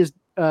Adesanya's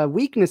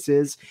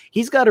weaknesses,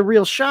 he's got a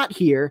real shot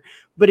here.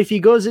 But if he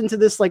goes into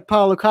this like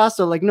Paulo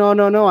Costa, like, no,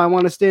 I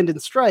want to stand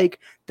and strike,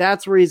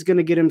 that's where he's going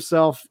to get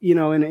himself, in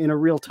a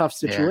real tough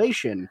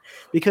situation.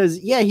 Because,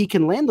 he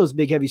can land those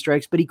big, heavy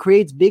strikes, but he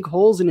creates big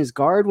holes in his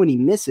guard when he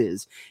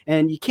misses.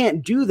 And you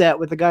can't do that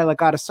with a guy like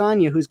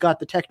Adesanya, who's got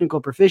the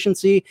technical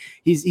proficiency.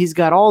 He's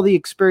got all the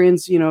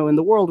experience, in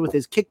the world with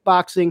his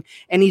kickboxing,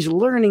 and he's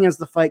learning as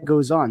the fight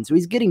goes on. So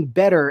he's getting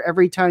better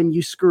every time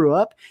you screw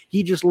up.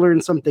 He just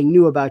learns something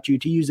new about you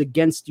to use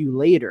against you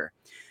later.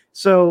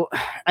 So,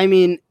 I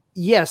mean,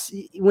 yes,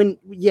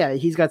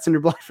 he's got cinder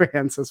block for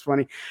hands. That's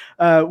funny.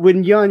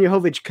 When Jan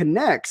Blachowicz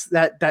connects,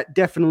 that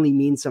definitely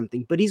means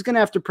something. But he's going to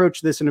have to approach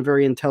this in a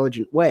very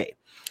intelligent way.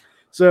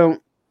 So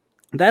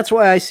that's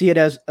why I see it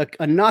as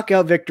a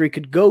knockout victory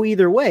could go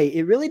either way.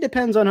 It really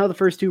depends on how the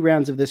first 2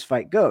 rounds of this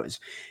fight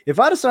goes. If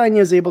Adesanya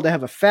is able to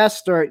have a fast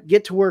start,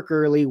 get to work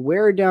early,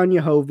 wear down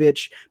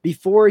Blachowicz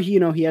before he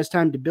has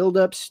time to build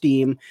up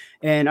steam,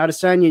 and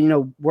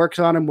Adesanya, works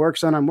on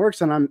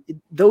him,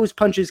 those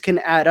punches can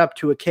add up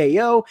to a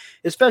KO,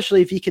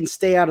 especially if he can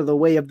stay out of the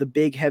way of the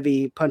big,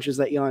 heavy punches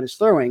that Jan is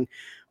throwing.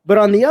 But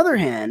on the other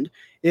hand,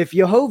 if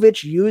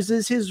Blachowicz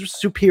uses his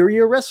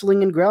superior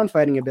wrestling and ground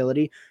fighting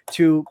ability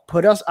to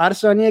put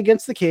Adesanya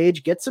against the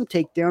cage, get some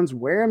takedowns,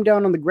 wear him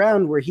down on the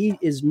ground where he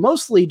is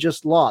mostly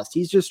just lost.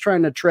 He's just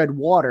trying to tread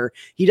water.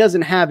 He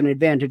doesn't have an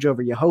advantage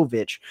over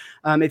Blachowicz.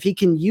 If he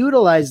can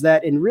utilize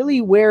that and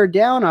really wear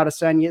down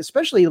Adesanya,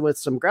 especially with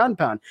some ground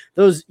pound,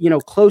 those,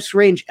 close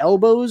range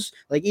elbows,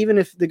 like even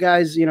if the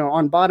guy's,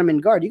 on bottom in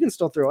guard, you can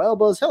still throw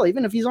elbows. Hell,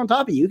 even if he's on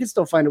top of you, you can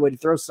still find a way to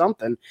throw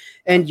something.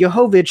 And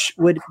Blachowicz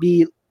would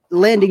be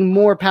landing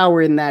more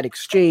power in that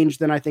exchange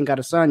than I think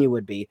Adesanya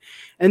would be.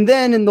 And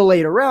then in the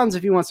later rounds,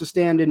 if he wants to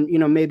stand and,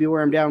 maybe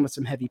wear him down with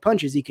some heavy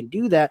punches, he can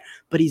do that,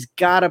 but he's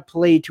got to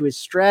play to his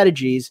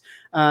strategies.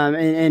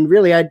 And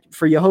really,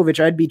 for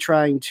Blachowicz, I'd be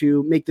trying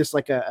to make this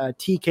like a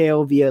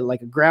TKO via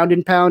like a ground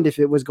and pound if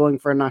it was going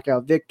for a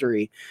knockout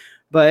victory.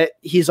 But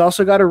he's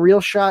also got a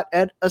real shot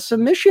at a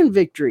submission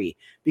victory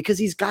because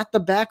he's got the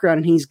background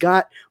and he's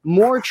got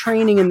more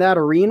training in that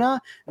arena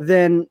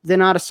than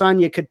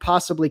Adesanya could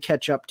possibly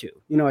catch up to.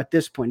 At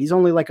this point, he's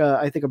only like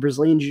I think a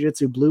Brazilian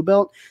Jiu-Jitsu blue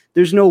belt.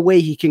 There's no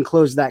way he can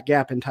close that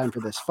gap in time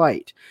for this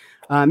fight.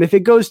 If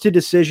it goes to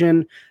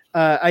decision,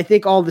 I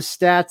think all the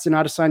stats in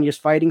Adesanya's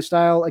fighting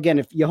style, again,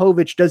 if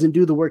Blachowicz doesn't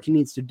do the work he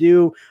needs to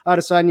do,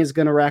 Adesanya is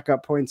going to rack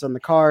up points on the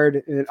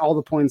card, and all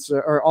the points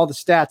or all the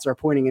stats are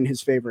pointing in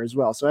his favor as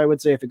well. So I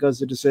would say if it goes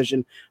to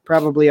decision,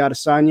 probably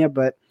Adesanya,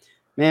 but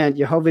man,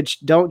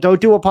 Blachowicz,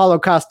 don't do what Paulo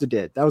Costa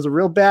did. That was a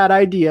real bad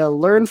idea.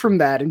 Learn from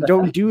that and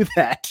don't do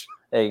that.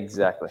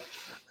 Exactly.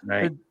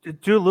 Right.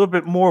 Do a little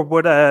bit more of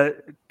what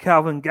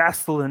Calvin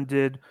Gastelum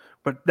did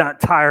but not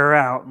tire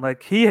out.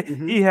 Like he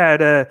had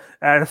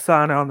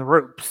Adesanya on the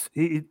ropes.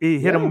 He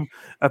hit him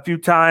a few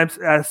times.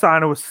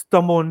 Adesanya was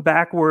stumbling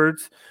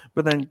backwards,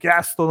 but then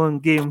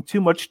Gastelum gave him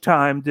too much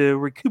time to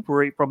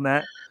recuperate from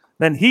that.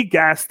 Then he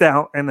gassed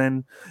out, and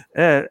then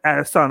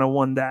Adesanya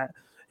won that.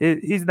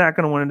 He's not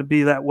going to want it to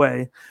be that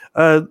way.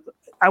 I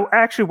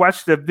actually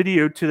watched a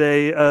video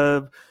today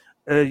of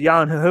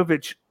Jan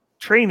Blachowicz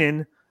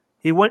training.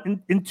 He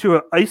went into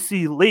an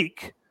icy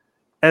lake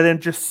and then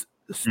just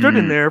stood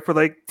in there for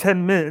like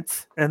 10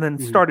 minutes and then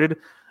started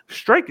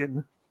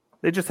striking.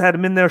 They just had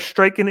him in there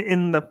striking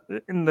in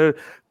the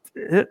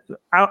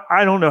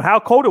I don't know how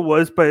cold it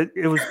was, but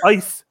it was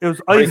ice. It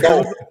was ice.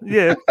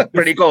 Yeah.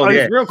 Pretty cold. Ice,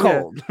 yeah. real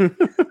cold.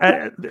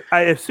 I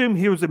assume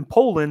he was in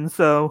Poland,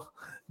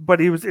 but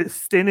he was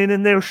standing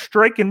in there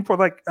striking for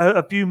like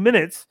a few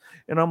minutes.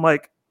 And I'm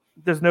like,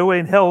 there's no way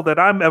in hell that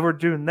I'm ever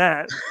doing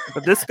that.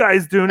 But this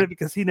guy's doing it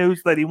because he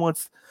knows that he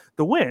wants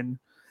the win.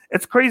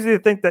 It's crazy to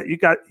think that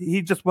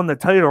he just won the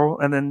title,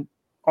 and then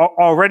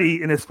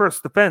already in his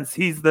first defense,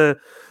 he's the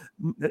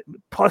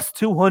plus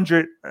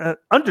 200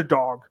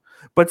 underdog.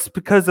 But it's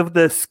because of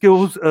the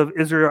skills of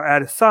Israel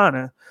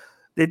Adesanya.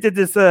 They did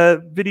this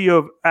video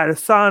of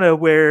Adesanya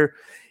where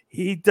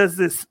he does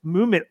this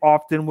movement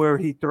often where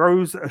he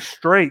throws a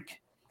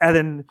strike, and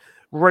then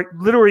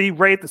literally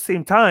right at the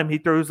same time, he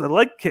throws a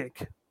leg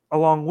kick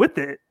along with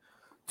it,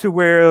 to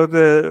where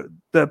the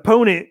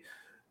opponent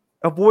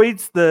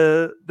avoids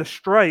the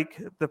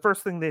strike. The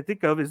first thing they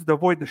think of is to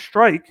avoid the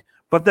strike,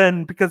 but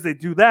then because they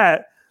do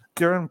that,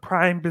 they're in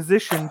prime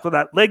position for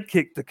that leg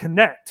kick to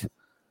connect.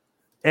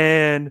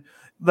 And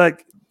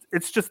like,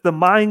 it's just the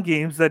mind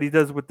games that he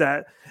does with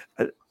that.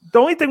 The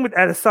only thing with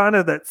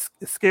Adesanya that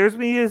scares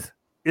me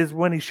is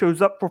when he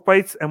shows up for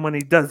fights and when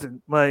he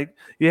doesn't. Like,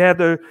 you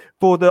have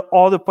all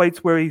the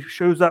fights where he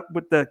shows up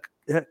with the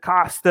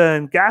Costa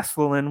and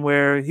Gastelum,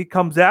 where he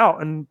comes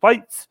out and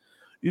fights.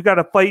 You got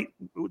to fight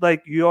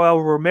like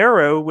Yoel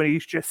Romero when he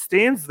just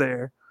stands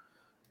there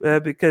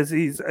because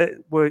he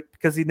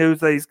knows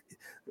that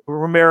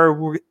Romero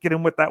will get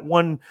him with that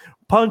one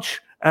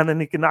punch and then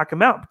he can knock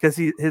him out because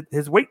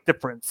his weight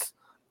difference.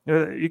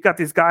 You got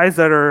these guys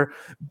that are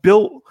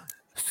built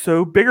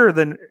so bigger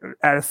than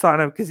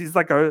Adesanya because he's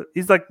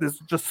like this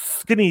just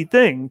skinny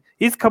thing.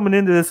 He's coming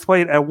into this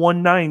fight at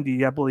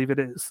 190, I believe it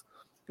is,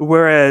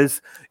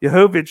 whereas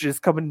Blachowicz is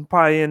coming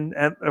probably in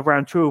at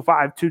around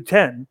 205,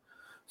 210.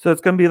 So it's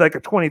going to be like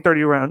a 20,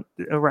 30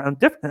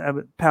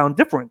 pound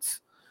difference.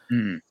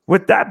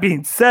 With that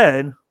being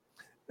said,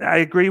 I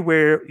agree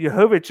where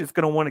Blachowicz is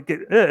going to want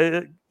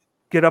to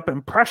get up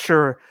and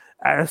pressure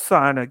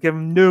Adesanya, give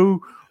him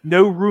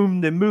no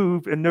room to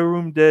move and no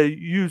room to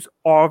use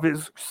all of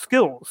his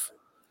skills.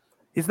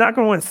 He's not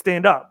going to want to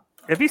stand up.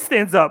 If he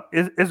stands up,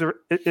 Israel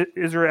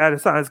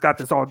Adesanya's got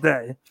this all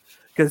day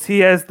because he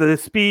has the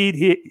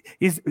speed.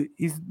 He's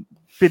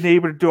been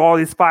able to do all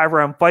these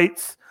 5-round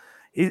fights.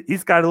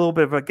 He's got a little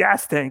bit of a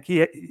gas tank.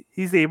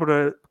 He's able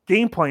to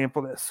game plan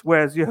for this.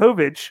 Whereas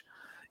Blachowicz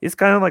is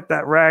kind of like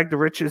that rag to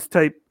riches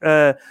type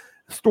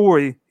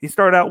story. He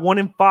started out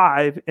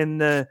 1-5 in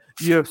the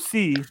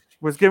UFC,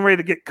 was getting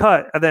ready to get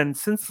cut, and then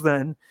since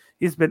then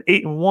he's been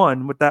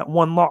 8-1 with that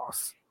one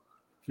loss.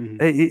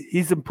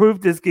 He's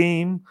improved his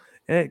game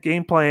plan,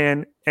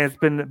 and it's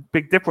been a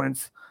big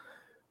difference.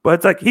 But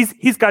it's like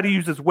he's got to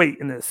use his weight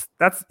in this.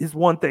 That's his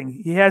one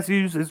thing. He has to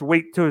use his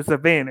weight to his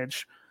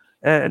advantage,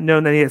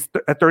 knowing that he has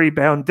a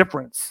 30-pound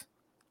difference.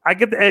 I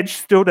get the edge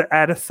still to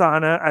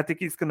Adesanya. I think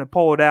he's going to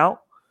pull it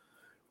out,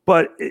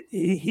 but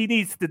he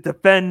needs to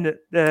defend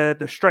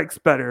the strikes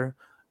better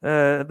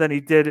than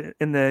he did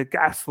in the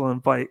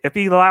Gastelum fight. If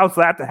he allows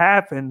that to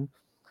happen,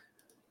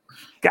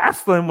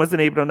 Gastelum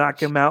wasn't able to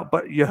knock him out,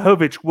 but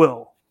Blachowicz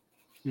will.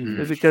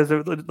 Because,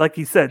 like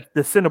he said,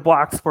 the center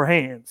blocks for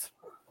hands.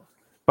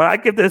 But I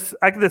give this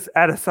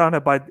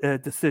Adesanya by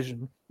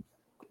decision.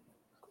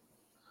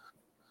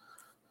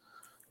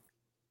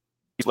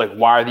 Like,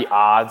 why are the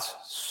odds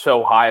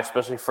so high,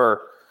 especially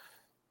for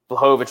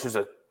Blachowicz, who's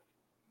a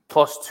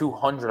plus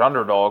 200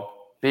 underdog,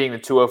 being the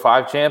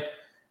 205 champ?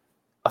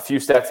 A few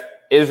stats.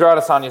 Israel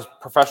Adesanya's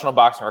professional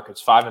boxing record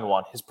is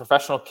 5-1. His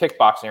professional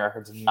kickboxing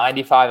record is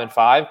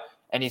 95-5,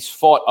 and he's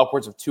fought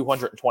upwards of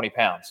 220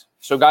 pounds.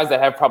 So guys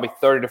that have probably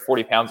 30 to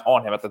 40 pounds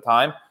on him at the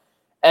time.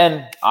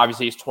 And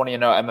obviously he's 20-0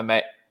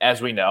 MMA,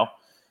 as we know.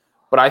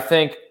 But I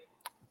think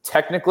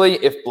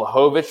technically, if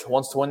Blachowicz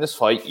wants to win this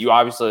fight, you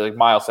obviously, like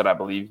Miles said, I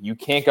believe, you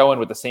can't go in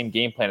with the same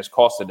game plan as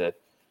Costa did.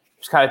 He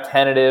was kind of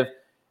tentative.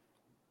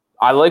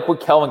 I like what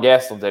Kelvin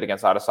Gastelum did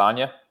against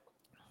Adesanya,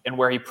 and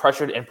where he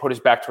pressured and put his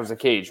back towards the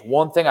cage.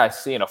 One thing I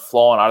see in a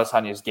flaw in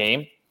Adesanya's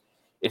game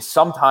is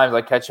sometimes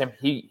I catch him,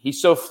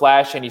 he's so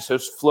flashy and he's so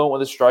fluent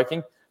with his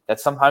striking that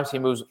sometimes he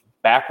moves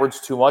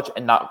backwards too much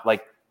and not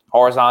like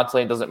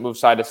horizontally and doesn't move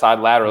side to side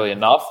laterally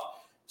enough.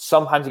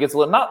 Sometimes he gets a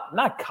little,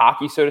 not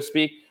cocky, so to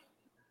speak,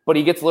 but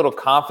he gets a little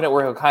confident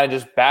where he'll kind of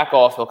just back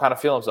off. He'll kind of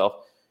feel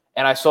himself.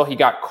 And I saw he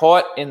got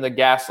caught in the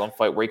Gastelum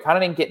fight where he kind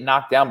of didn't get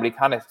knocked down, but he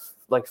kind of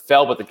like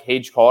fell, but the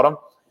cage caught him.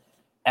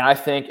 And I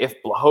think if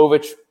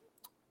Blachowicz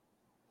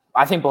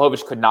I think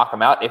Blachowicz could knock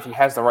him out if he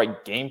has the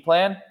right game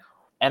plan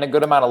and a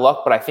good amount of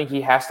luck, but I think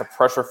he has to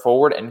pressure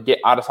forward and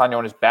get Adesanya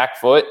on his back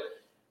foot,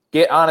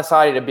 get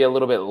Adesanya to be a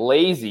little bit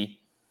lazy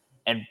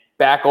and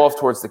back off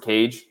towards the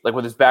cage, like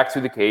with his back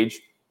to the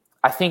cage.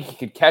 I think he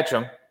could catch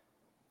him.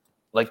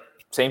 Like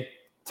same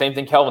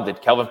thing Kelvin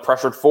did. Kelvin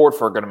pressured forward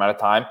for a good amount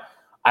of time.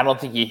 I don't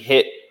think he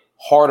hit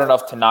hard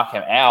enough to knock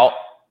him out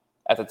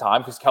at the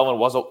time because Kelvin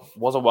was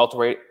a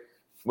welterweight,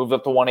 moved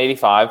up to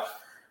 185.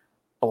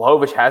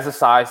 Blachowicz has the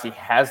size. He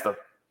has the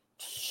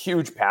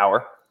huge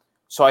power.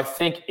 So I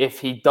think if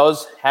he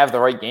does have the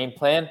right game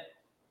plan,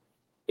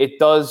 it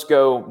does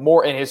go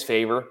more in his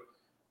favor.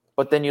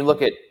 But then you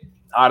look at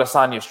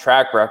Adesanya's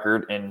track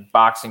record in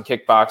boxing,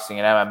 kickboxing,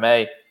 and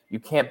MMA, you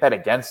can't bet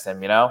against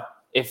him, you know?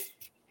 If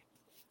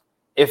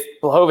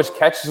Blachowicz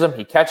catches him,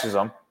 he catches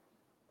him.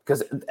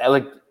 Because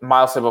like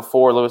Miles said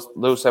before,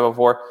 Lewis said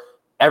before,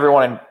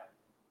 everyone in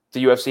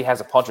the UFC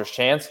has a puncher's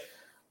chance.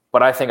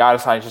 But I think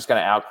Adesanya is just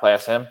going to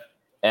outclass him.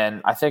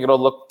 And I think it'll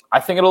look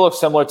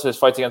similar to his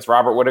fights against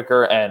Robert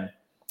Whittaker and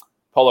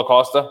Paulo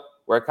Costa,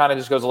 where it kind of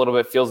just goes a little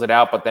bit, feels it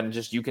out, but then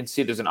just you can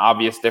see there's an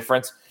obvious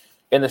difference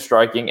in the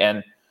striking.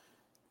 And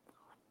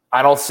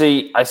I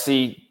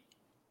see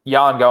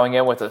Jan going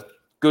in with a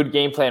good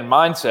game plan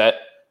mindset,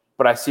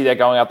 but I see that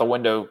going out the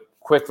window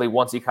quickly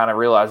once he kind of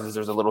realizes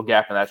there's a little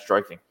gap in that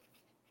striking,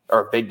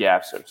 or a big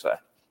gap, so to say.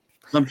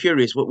 I'm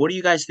curious, what do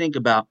you guys think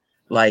about,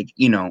 like,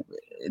 you know,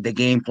 the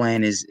game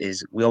plan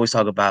is we always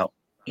talk about,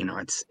 you know,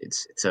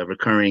 it's a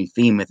recurring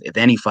theme with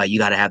any fight, you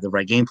got to have the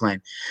right game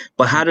plan.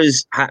 But how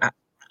does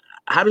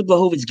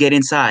Blachowicz get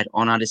inside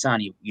on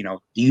Adesanya? You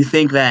know, do you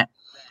think that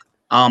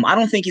I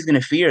don't think he's going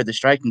to fear the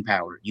striking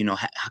power, you know,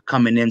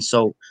 coming in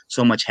so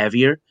much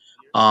heavier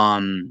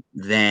than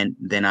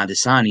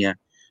Adesanya.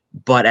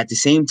 But at the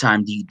same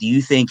time, do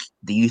you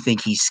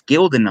think he's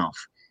skilled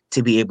enough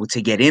to be able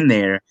to get in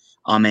there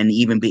and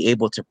even be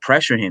able to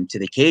pressure him to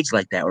the cage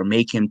like that, or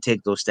make him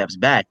take those steps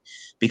back?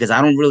 Because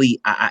I don't really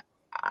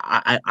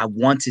I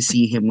want to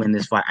see him win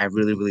this fight. I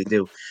really, really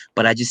do.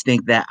 But I just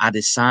think that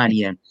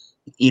Adesanya,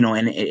 you know,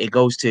 and it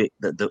goes to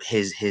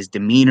his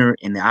demeanor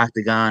in the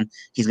octagon.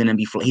 He's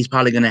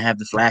probably gonna have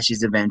the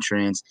flashes of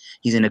entrance.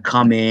 He's gonna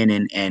come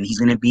in and he's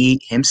gonna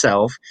be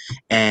himself.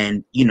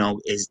 And you know,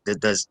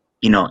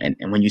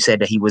 and when you said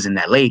that he was in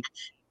that lake,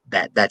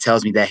 that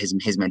tells me that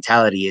his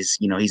mentality is,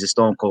 you know, he's a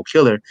stone cold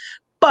killer.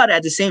 But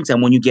at the same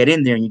time, when you get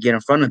in there and you get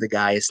in front of the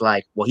guy, it's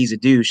like, well, he's a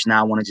douche.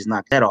 Now I want to just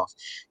knock that off.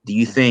 Do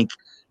you think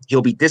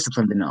he'll be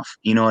disciplined enough?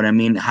 You know what I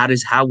mean?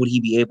 How would he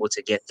be able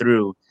to get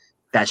through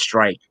that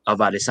strike of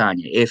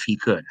Adesanya if he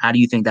could? How do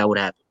you think that would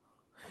happen?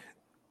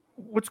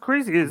 What's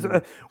crazy is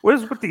what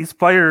is with these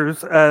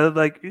fighters,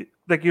 like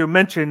you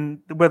mentioned,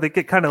 where they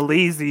get kind of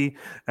lazy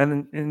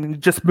and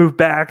just move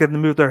back and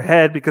move their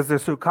head because they're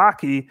so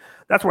cocky.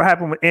 That's what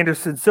happened with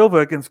Anderson Silva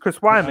against Chris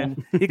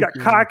Weidman. He got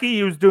cocky,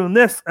 he was doing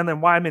this, and then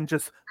Weidman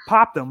just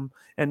popped him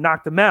and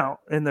knocked him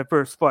out in the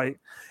first fight.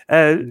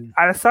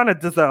 Adesanya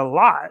does that a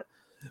lot,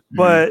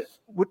 but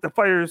with the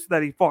fighters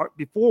that he fought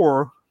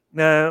before,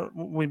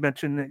 we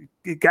mentioned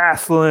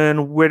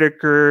Gastelum,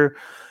 Whittaker,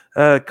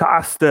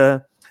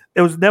 Costa.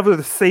 It was never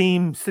the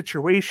same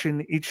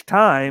situation each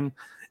time.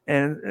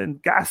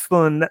 And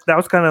Gastelum, that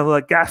was kind of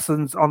like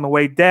Gastelum's on the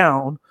way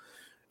down.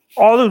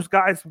 All those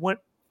guys went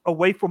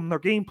away from their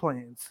game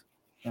plans,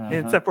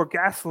 except for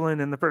Gastelum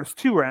in the first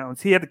 2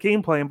 rounds. He had the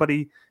game plan, but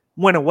he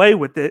went away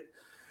with it,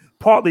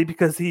 partly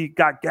because he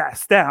got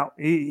gassed out.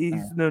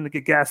 He's known to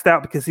get gassed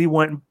out because he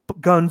went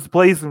guns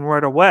blazing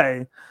right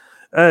away.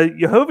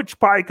 Blachowicz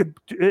probably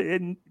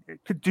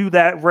could do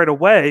that right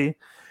away,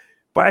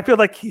 but I feel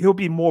like he'll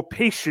be more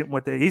patient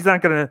with it. He's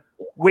not going to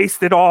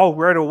waste it all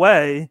right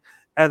away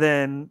and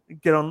then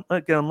get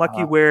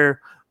unlucky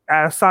where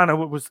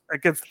Adesanya was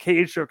against the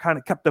cage or kind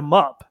of kept him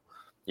up.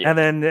 Yeah.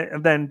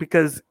 And then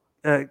because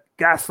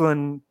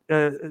Gastelum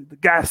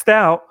gassed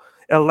out,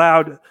 it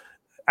allowed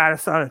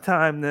Adesanya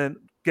time to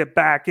get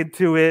back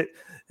into it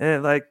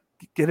and like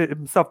get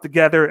himself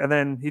together. And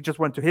then he just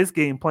went to his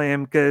game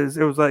plan because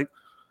it was like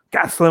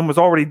Gastelum was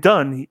already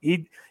done.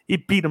 He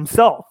beat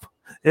himself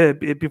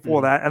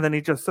before that, and then he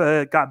just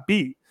got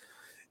beat.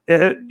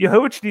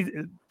 Blachowicz needs,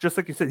 just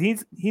like you said,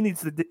 he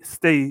needs to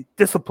stay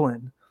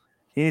disciplined.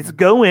 He needs to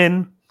go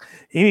in.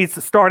 He needs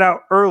to start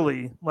out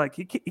early. Like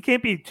he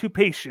can't be too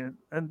patient.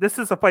 And this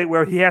is a fight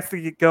where he has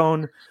to get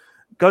going,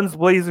 guns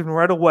blazing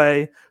right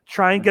away.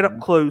 Try and get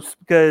up close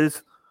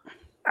because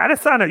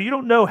Adesanya, you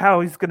don't know how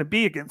he's going to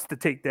be against the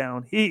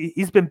takedown.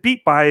 He's been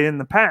beat by it in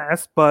the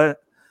past,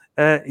 but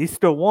he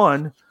still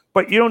won.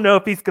 But you don't know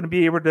if he's going to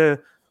be able to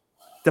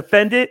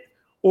defend it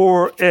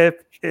or if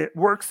it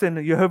works in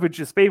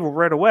Blachowicz' favor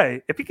right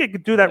away. If he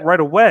could do that right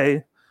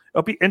away,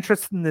 it'll be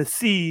interesting to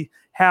see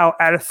how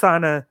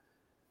Adesanya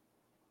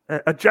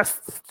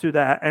adjusts to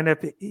that, and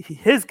if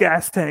his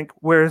gas tank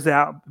wears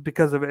out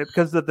because of it,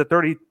 because of the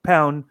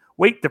 30-pound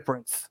weight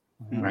difference.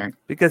 Right.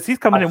 Because he's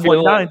coming in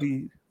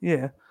 190.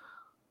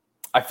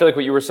 I feel like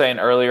what you were saying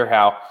earlier,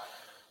 how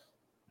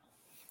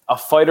a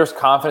fighter's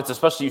confidence,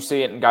 especially you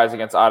see it in guys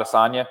against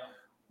Adesanya,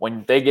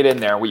 when they get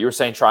in there, what you were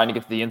saying, trying to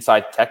get to the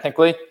inside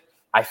technically,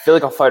 I feel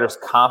like a fighter's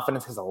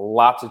confidence has a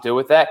lot to do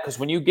with that. Because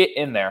when you get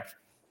in there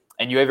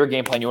and you have your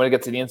game plan, you want to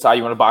get to the inside,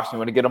 you want to box him, you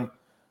want to get him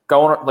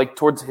going like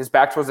towards his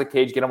back towards the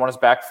cage, get him on his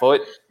back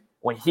foot.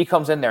 When he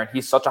comes in there and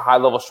he's such a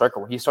high-level striker,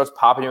 when he starts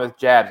popping you with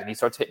jabs and he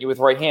starts hitting you with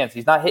right hands,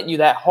 he's not hitting you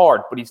that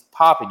hard, but he's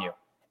popping you.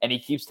 And he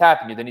keeps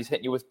tapping you. Then he's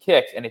hitting you with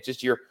kicks. And it's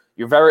just you're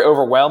very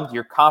overwhelmed.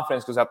 Your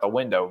confidence goes out the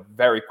window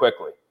very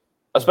quickly.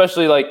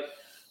 Especially like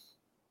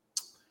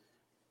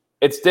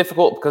it's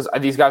difficult because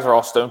these guys are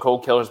all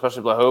stone-cold killers,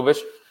 especially Blachowicz.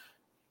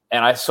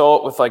 And I saw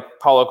it with like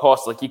Paulo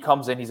Costa. Like he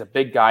comes in, he's a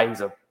big guy.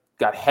 He's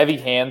got heavy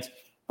hands.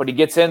 But he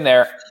gets in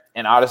there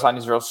and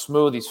Adesanya's real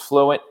smooth. He's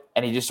fluent.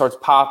 And he just starts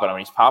popping him.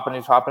 He's popping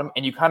him.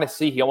 And you kind of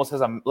see he almost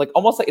has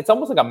it's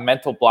almost like a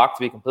mental block,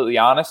 to be completely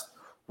honest,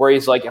 where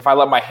he's like, if I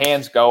let my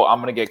hands go,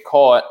 I'm going to get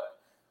caught.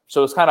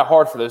 So it's kind of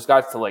hard for those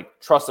guys to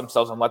like trust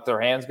themselves and let their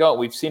hands go.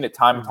 We've seen it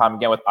time and time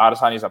again with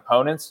Adesanya's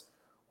opponents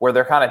where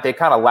they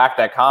kind of lack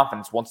that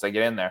confidence once they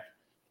get in there.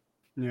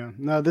 Yeah,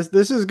 no,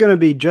 this is going to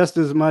be just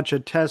as much a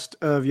test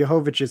of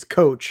Blachowicz'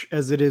 coach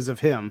as it is of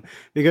him,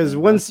 because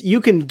once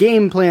you can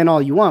game plan all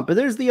you want, but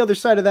there's the other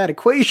side of that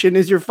equation: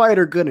 is your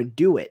fighter going to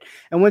do it?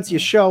 And once you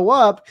show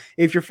up,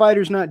 if your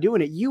fighter's not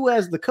doing it, you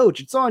as the coach,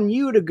 it's on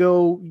you to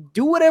go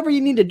do whatever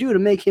you need to do to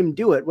make him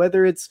do it.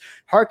 Whether it's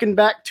harken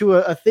back to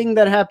a thing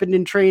that happened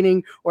in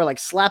training, or like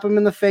slap him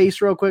in the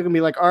face real quick and be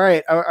like, "All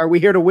right, are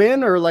we here to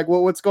win, or like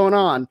what's going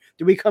on?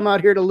 Do we come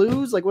out here to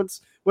lose? Like what's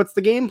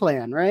the game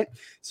plan?" Right?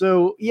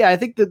 So yeah,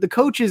 I think that the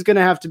coach is going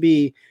to have to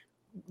be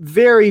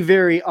very,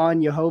 very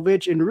on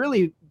Blachowicz and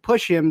really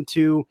push him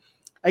to,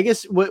 I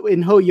guess what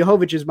in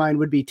Blachowicz's mind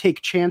would be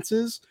take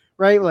chances,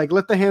 right? Like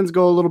let the hands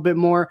go a little bit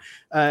more,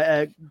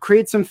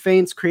 create some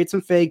feints, create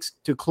some fakes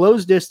to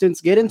close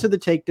distance, get into the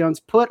takedowns,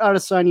 put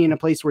Adesanya in a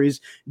place where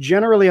he's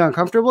generally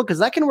uncomfortable, because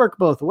that can work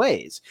both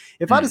ways.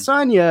 If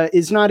Adesanya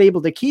is not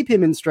able to keep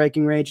him in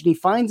striking range and he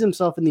finds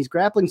himself in these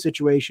grappling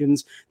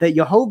situations that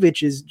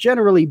Blachowicz is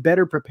generally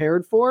better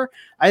prepared for,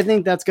 I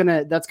think that's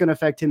gonna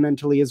affect him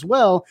mentally as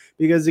well,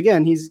 because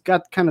again, he's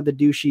got kind of the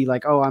douchey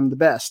like, oh, I'm the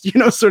best,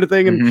 sort of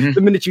thing. And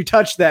the minute you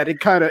touch that, it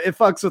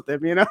fucks with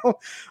him,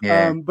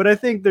 Yeah. But I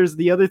think there's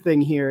the other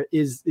thing here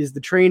is the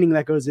training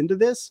that goes into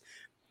this.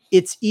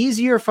 It's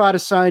easier for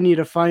Adesanya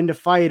to find a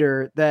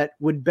fighter that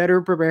would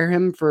better prepare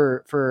him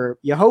for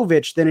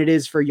Blachowicz than it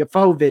is for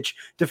Blachowicz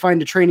to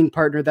find a training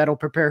partner that'll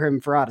prepare him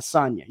for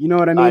Adesanya. You know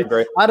what I mean?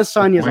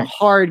 Adesanya is a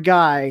hard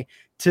guy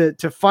to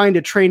find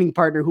a training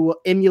partner who will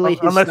emulate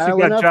his unless style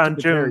you got enough John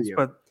to prepare Jones, you.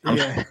 but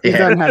yeah. He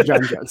doesn't have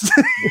John Jones.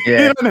 He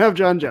doesn't have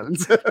John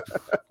Jones.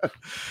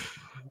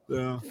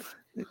 So.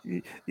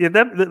 Yeah,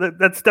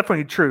 that's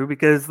definitely true,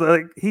 because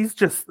like he's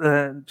just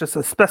a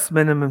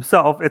specimen of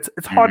himself. It's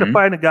hard to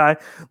find a guy,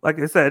 like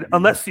I said,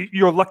 unless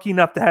you're lucky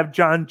enough to have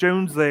John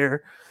Jones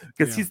there,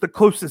 because he's the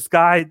closest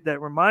guy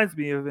that reminds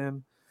me of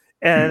him.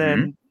 And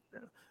then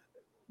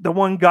the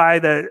one guy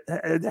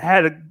that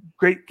had a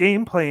great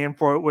game plan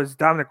for it was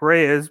Dominic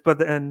Reyes, but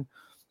then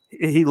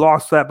he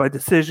lost that by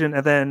decision,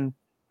 and then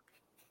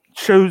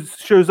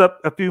shows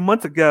up a few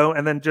months ago,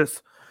 and then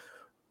just.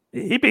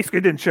 He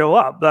basically didn't show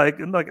up. Like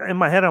in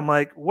my head, I'm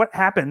like, what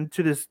happened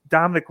to this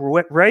Dominic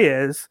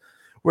Reyes,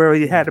 where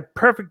he had a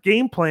perfect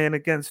game plan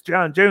against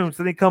John Jones,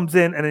 then he comes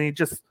in and then he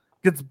just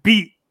gets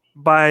beat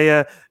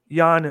by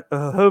Jan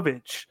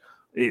Blachowicz.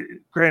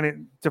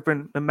 Granted,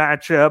 different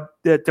matchup,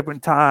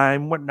 different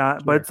time,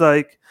 whatnot, but it's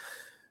like,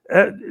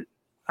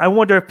 I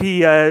wonder if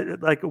he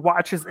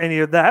watches any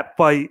of that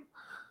fight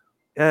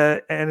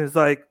and is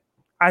like,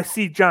 I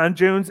see John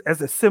Jones as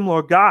a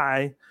similar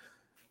guy,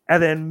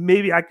 and then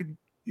maybe I could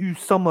use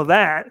some of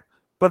that,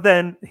 but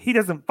then he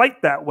doesn't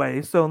fight that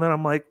way. So then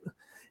I'm like,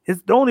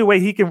 the only way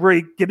he can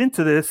really get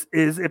into this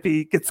is if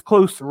he gets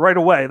close right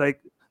away.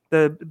 Like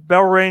the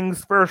bell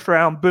rings, first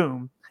round,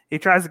 boom. He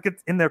tries to get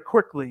in there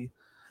quickly,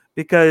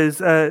 because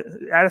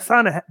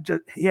Adesanya,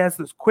 he has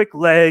those quick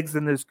legs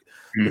and those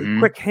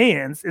quick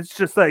hands. It's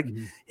just like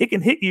he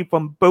can hit you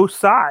from both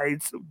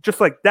sides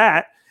just like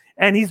that.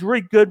 And he's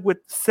really good with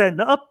setting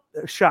up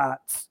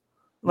shots.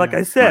 Like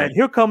I said,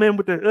 he'll come in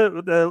with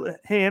the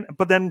hand,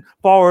 but then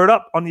follow it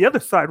up on the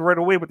other side right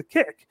away with the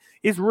kick.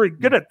 He's really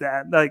good at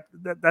that. Like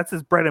that's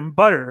his bread and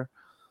butter.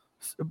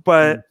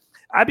 But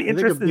I'd be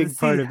interested. I think a big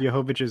part of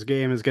Blachowicz's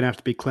game is going to have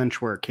to be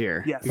clinch work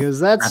here,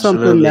 because that's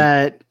Absolutely. Something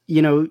that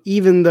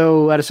even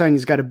though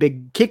Adesanya's got a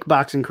big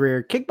kickboxing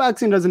career,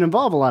 kickboxing doesn't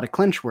involve a lot of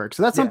clinch work.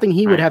 So that's something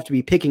he would have to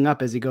be picking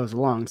up as he goes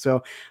along.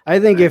 So I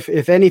think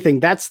if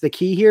anything, that's the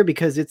key here,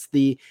 because it's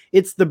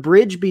the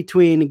bridge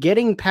between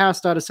getting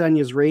past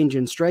Adesanya's range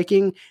and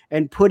striking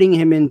and putting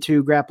him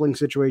into grappling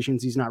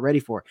situations he's not ready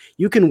for.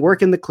 You can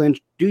work in the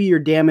clinch, do your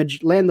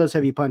damage, land those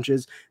heavy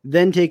punches,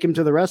 then take him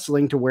to the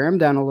wrestling to wear him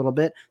down a little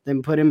bit,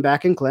 then put him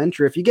back in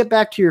clinch. Or if you get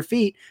back to your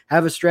feet,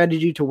 have a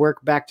strategy to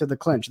work back to the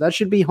clinch. That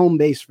should be home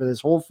base for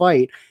this whole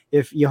fight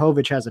if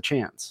Blachowicz has a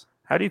chance.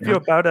 How do you feel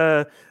about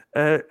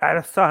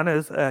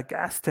Adesanya's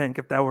gas tank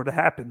if that were to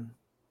happen?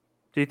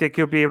 Do you think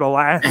he'll be able to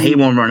last? He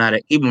won't run out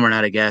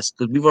of gas,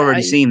 because we've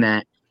already seen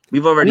that.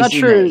 We've already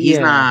seen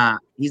that.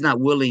 He's not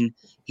willing.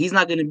 he's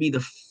not going to be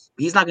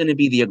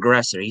the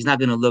aggressor. He's not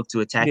going to look to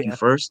attack you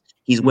first.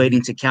 He's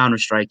waiting to counter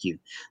strike you.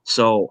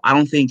 So I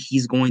don't think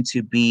he's going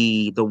to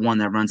be the one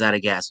that runs out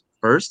of gas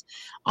first.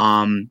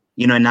 And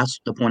that's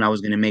the point I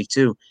was going to make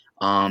too.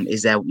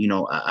 Is that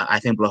I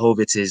think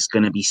Blachowicz is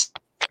going to be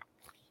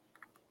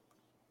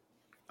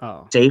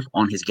safe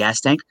on his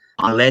gas tank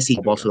unless he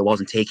balls to the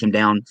walls and take him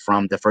down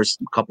from the first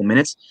couple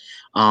minutes.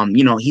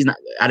 He's not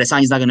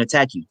Adesanya's not going to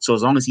attack you. So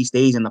as long as he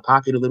stays in the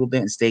pocket a little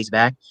bit and stays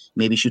back,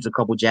 maybe shoots a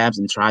couple jabs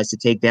and tries to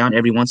take down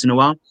every once in a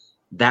while,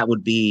 that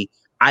would be,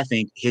 I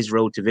think, his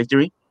road to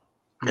victory.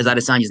 Because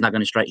Adesanya's not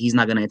going to strike. He's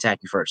not going to attack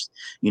you first.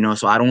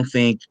 So I don't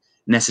think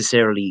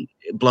necessarily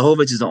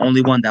Blachowicz is the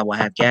only one that will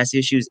have gas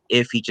issues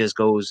if he just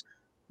goes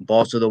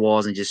balls to the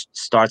walls and just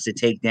starts to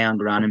take down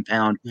ground and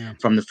pound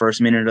from the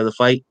first minute of the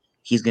fight.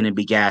 He's going to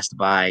be gassed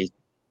by,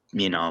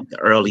 the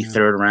early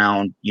third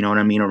round, you know what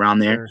I mean, around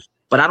there. Sure.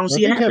 But I don't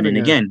see it happening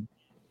again,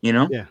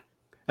 Yeah.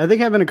 I think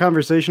having a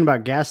conversation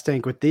about gas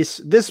tank with this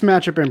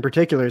matchup in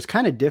particular is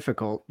kind of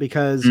difficult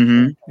because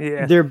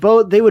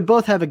they would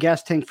both have a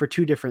gas tank for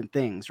two different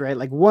things, right?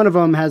 Like one of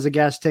them has a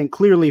gas tank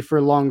clearly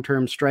for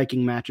long-term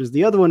striking matches.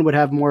 The other one would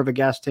have more of a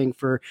gas tank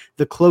for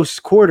the close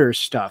quarters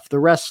stuff, the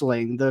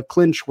wrestling, the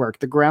clinch work,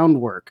 the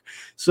groundwork.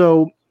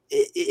 So,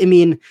 I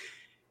mean,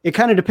 it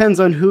kind of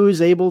depends on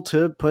who's able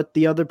to put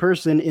the other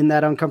person in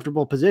that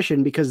uncomfortable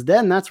position, because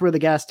then that's where the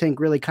gas tank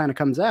really kind of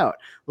comes out.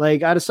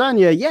 Like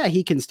Adesanya,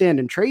 he can stand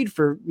and trade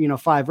for,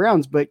 5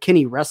 rounds, but can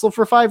he wrestle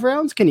for 5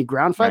 rounds? Can he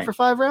ground fight for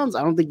 5 rounds?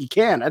 I don't think he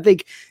can. I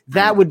think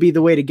that would be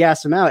the way to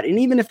gas him out. And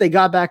even if they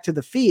got back to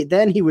the feet,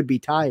 then he would be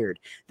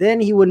tired. Then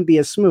he wouldn't be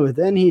as smooth.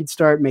 Then he'd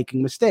start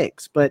making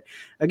mistakes. But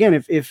again,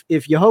 if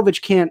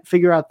Blachowicz can't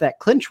figure out that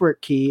clinch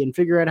work key and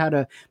figure out how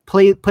to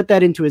put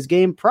that into his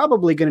game,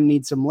 probably going to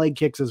need some leg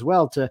kicks as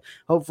well to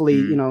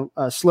hopefully,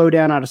 slow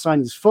down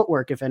Adesanya's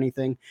footwork, if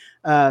anything.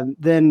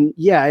 Then,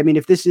 I mean,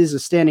 if this is a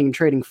standing and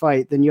trading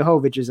fight, then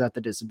Blachowicz is at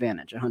the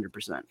disadvantage,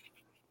 100%.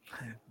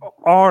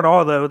 All in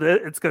all, though,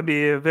 it's going to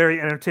be a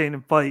very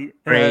entertaining fight.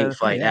 Great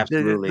fight,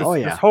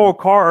 absolutely. This whole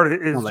card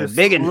is just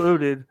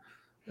loaded.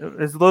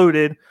 Is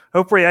loaded.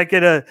 Hopefully, I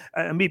get a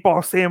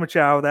meatball sandwich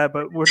out of that.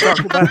 But we're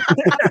talking about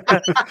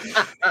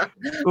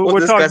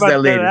we'll talk about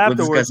that later.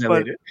 Afterwards.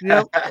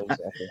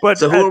 But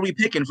so, who are we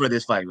picking for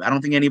this fight? I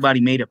don't think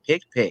anybody made a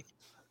pick.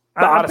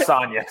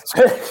 Adesanya.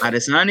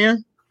 Adesanya.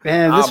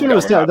 Man, this one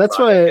was tough. That's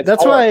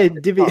why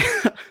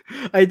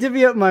I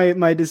divvy up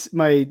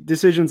my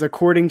decisions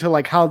according to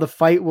like how the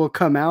fight will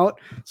come out.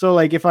 So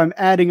like if I'm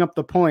adding up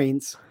the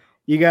points,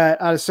 you got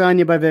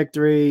Adesanya by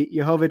victory,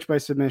 Blachowicz by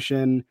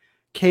submission.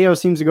 KO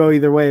seems to go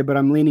either way, but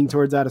I'm leaning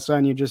towards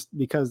Adesanya just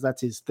because that's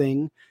his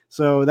thing.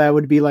 So that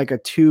would be like a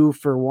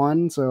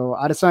 2-for-1. So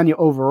Adesanya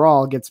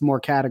overall gets more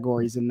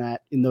categories in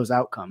those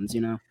outcomes,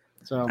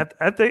 So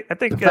I think I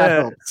think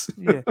Blachowicz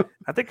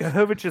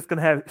is going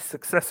to have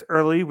success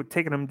early with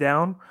taking him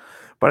down,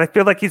 but I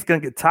feel like he's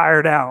going to get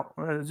tired out.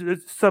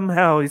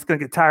 Somehow he's going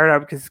to get tired out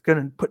because he's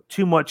going to put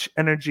too much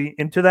energy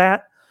into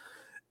that.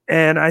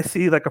 And I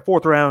see like a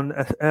 4th round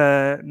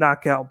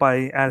knockout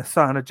by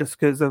Adesanya just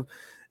because of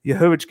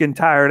Blachowicz getting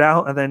tired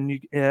out, and then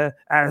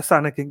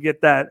Adesanya can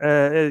get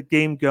that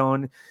game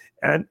going.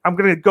 And I'm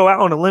going to go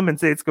out on a limb and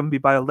say it's going to be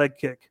by a leg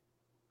kick.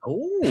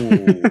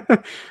 Oh,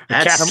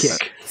 that's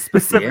kick.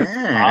 Specific.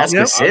 Yeah,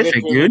 that's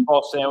specific, dude.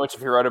 Meatball sandwich if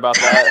you're right about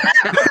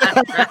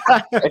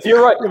that. If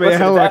you're right,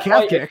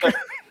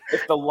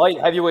 if the light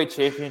heavyweight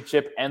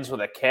championship ends with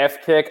a calf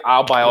kick,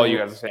 I'll buy all you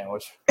guys a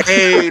sandwich.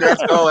 Hey,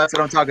 let's go. That's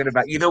what I'm talking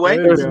about. Either way,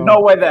 there's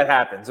no way that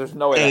happens. There's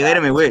no way. Hey, wait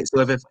a minute, wait.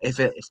 So if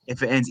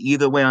it ends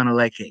either way on a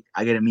leg kick,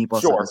 I get a meatball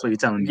sandwich. That's what you're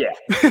telling me. Yeah,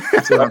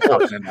 that's what I'm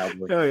talking about.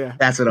 Oh yeah,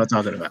 that's what I'm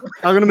talking about.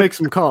 I'm gonna make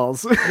some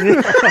calls.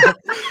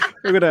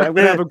 I'm gonna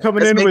have them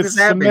coming in with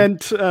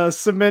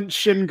cement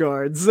shin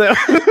guards.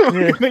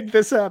 Make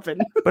this happen.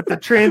 But the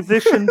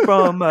transition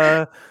from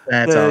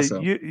that's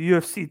awesome.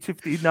 UFC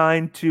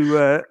 259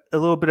 to a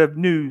little bit of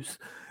news.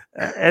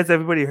 As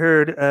everybody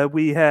heard,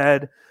 we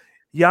had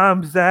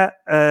Khamzat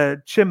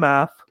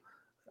Chimaev,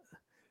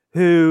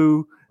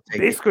 who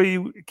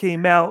basically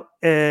came out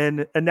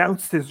and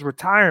announced his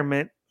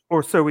retirement,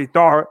 or so we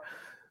thought.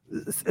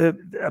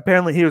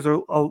 Apparently, he was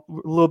a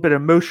little bit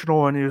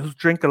emotional and he was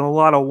drinking a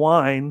lot of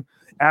wine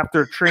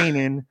after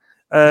training.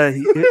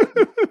 Basically,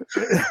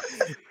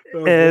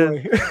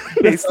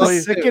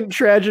 the second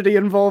tragedy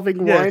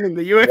involving wine in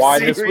the UFC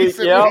wine this week,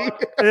 yeah.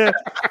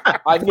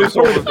 I knew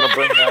someone was going to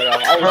bring that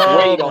up. I was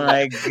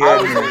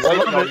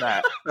waiting on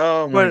that.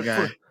 Oh my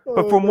god!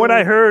 But from what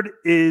I heard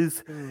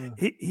is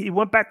he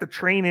went back to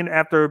training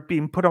after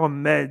being put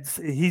on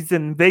meds. He's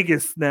in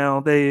Vegas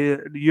now. The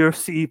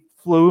UFC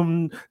flew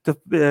him to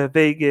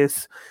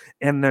Vegas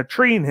and they're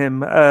treating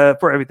him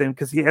for everything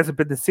because he hasn't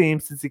been the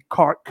same since he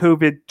caught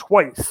COVID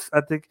twice.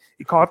 I think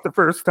he caught it the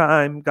first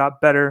time,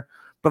 got better,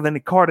 but then he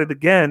caught it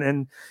again,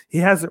 and he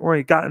hasn't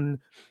really gotten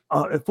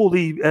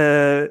fully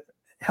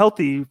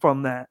healthy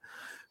from that.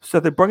 So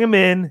they bring him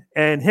in,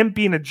 and him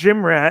being a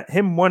gym rat,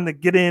 him wanting to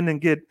get in and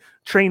get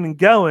training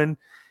going,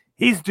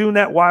 he's doing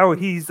that while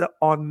he's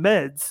on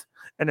meds.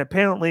 and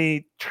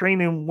apparently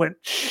training went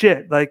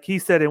shit. Like he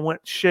said, it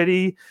went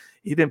shitty.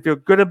 He didn't feel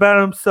good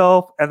about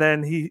himself, and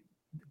then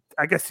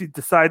I guess he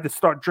decided to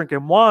start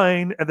drinking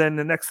wine, and then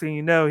the next thing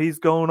you know, he's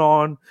going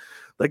on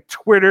like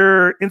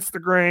Twitter,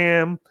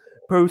 Instagram,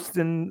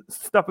 posting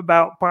stuff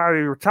about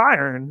probably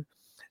retiring.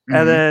 Mm-hmm.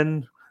 And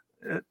then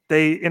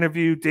they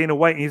interviewed Dana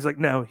White, and he's like,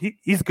 no,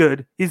 he's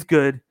good. He's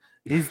good.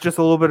 He's just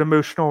a little bit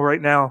emotional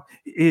right now.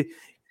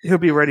 He'll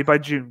be ready by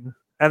June.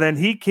 And then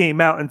he came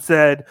out and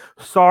said,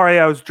 sorry,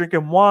 I was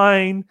drinking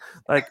wine.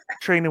 Like,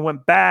 training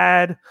went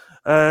bad.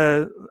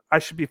 I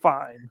should be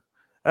fine.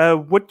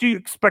 What do you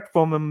expect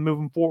from him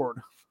moving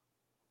forward?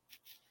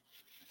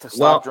 To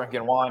stop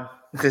drinking wine.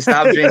 To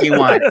stop drinking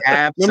wine.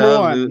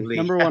 Absolutely.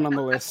 Number one on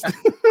the list.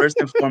 First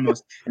and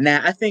foremost.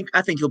 Now, I think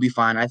he'll be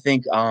fine. I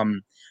think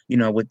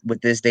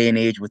with this day and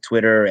age, with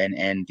Twitter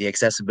and the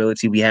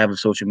accessibility we have of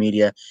social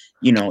media,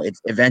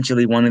 it's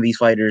eventually one of these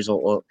fighters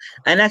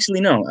and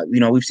actually no,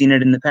 we've seen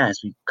it in the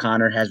past.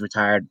 Conor has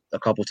retired a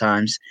couple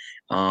times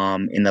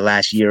in the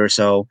last year or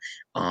so.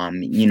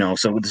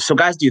 So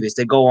guys do this.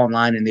 They go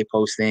online and they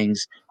post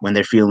things when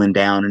they're feeling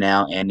down and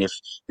out. And if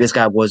this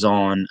guy was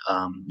on,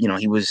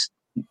 he was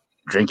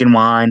drinking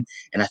wine,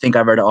 and I think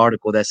I read an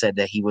article that said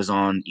that he was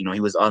on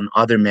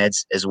other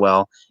meds as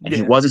well, and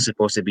he wasn't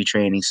supposed to be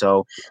training.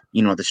 So,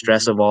 the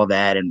stress of all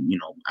that, and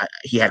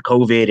he had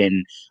COVID,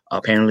 and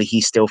apparently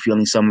he's still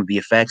feeling some of the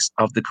effects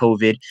of the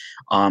COVID.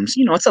 So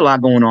it's a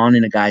lot going on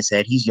in a guy's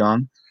head. He's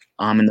young,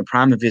 in the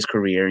prime of his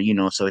career.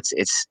 So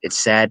it's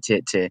sad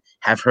to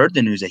have heard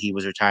the news that he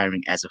was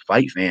retiring as a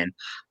fight fan,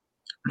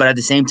 but at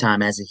the same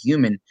time, as a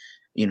human,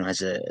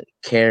 as a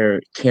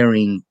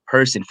caring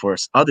person for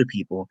other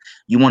people,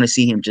 you want to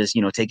see him just,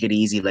 take it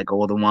easy, let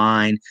go of the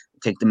wine,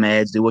 take the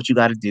meds, do what you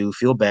got to do,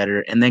 feel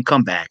better, and then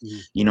come back.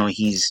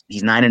 He's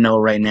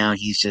 9-0 right now.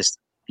 He's just,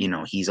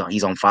 he's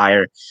on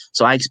fire.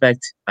 So I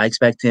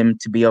expect him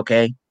to be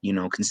okay,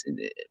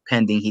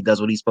 pending he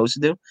does what he's supposed to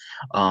do.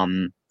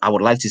 I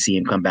would like to see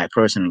him come back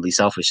personally,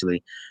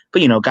 selfishly,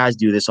 but guys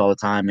do this all the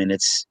time, and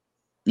this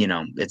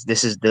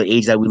is the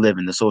age that we live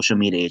in, the social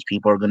media age.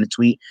 People are going to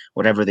tweet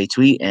whatever they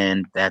tweet,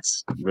 and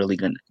that's really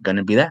going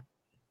to be that.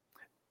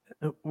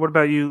 What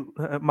about you,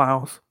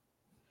 Miles?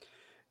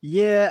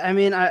 Yeah, I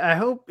mean, I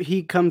hope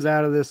he comes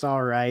out of this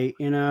all right.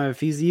 If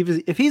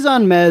he's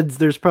on meds,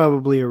 there's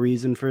probably a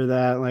reason for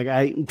that. Like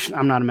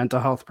I'm not a mental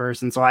health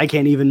person, so I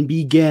can't even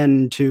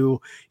begin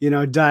to,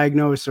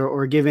 diagnose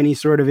or give any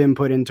sort of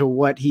input into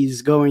what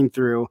he's going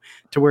through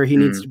to where he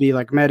needs to be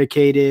like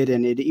medicated,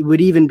 and it would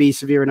even be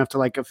severe enough to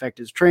like affect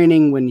his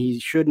training when he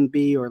shouldn't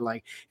be, or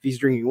like if he's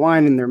drinking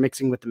wine and they're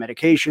mixing with the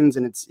medications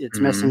and it's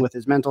messing with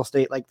his mental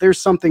state. Like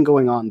there's something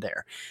going on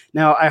there.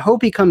 Now, I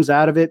hope he comes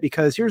out of it,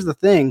 because here's the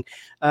thing.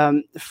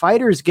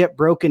 Fighters get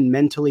broken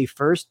mentally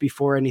first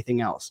before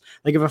anything else.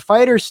 Like if a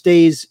fighter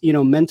stays,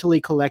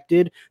 mentally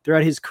collected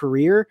throughout his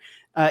career,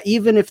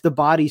 even if the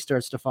body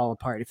starts to fall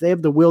apart, if they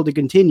have the will to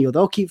continue,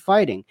 they'll keep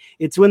fighting.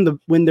 It's when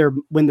their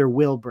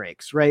will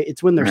breaks, right?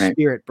 It's when their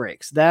spirit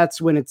breaks.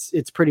 That's when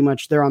it's pretty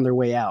much they're on their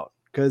way out,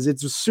 because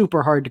it's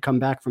super hard to come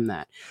back from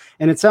that.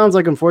 And it sounds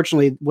like,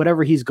 unfortunately,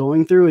 whatever he's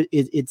going through,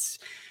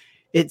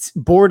 it's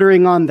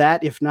bordering on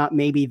that, if not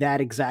maybe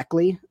that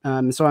exactly.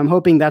 So I'm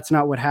hoping that's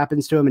not what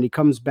happens to him, and he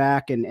comes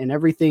back and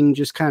everything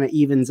just kind of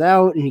evens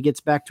out and he gets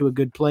back to a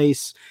good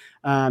place.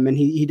 And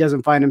he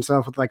doesn't find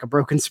himself with like a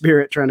broken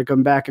spirit trying to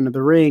come back into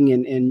the ring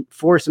and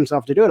force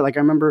himself to do it. Like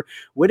I remember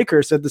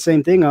Whitaker said the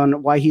same thing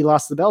on why he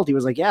lost the belt. He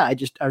was like, yeah,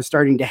 I was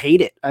starting to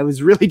hate it. I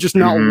was really just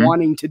not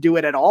wanting to do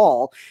it at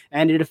all.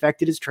 And it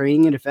affected his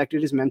training, it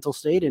affected his mental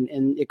state,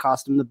 and it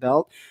cost him the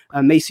belt.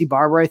 Macy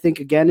Barber, I think,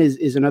 again,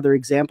 is another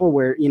example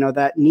where,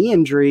 that knee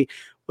injury,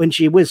 when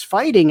she was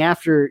fighting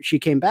after she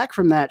came back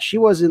from that, she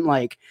wasn't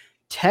like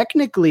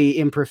technically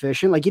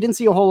improficient. Like you didn't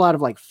see a whole lot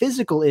of like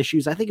physical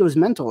issues. I think it was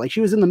mental. Like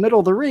she was in the middle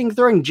of the ring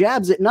throwing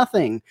jabs at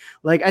nothing.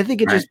 Like I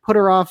think it just put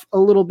her off a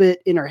little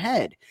bit in her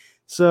head.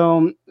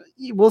 So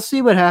we'll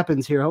see what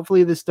happens here.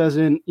 Hopefully this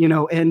doesn't,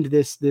 end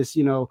this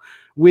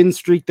win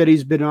streak that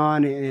he's been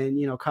on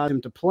and, cause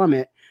him to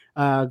plummet.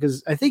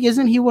 Because I think,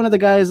 isn't he one of the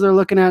guys they're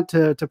looking at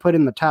to put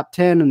in the top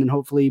 10 and then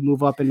hopefully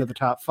move up into the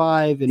top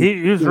 5? And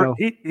he's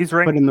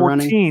ranked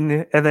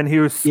 14, and then he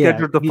was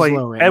scheduled to fight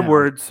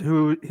Edwards,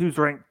 who's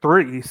ranked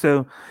 3.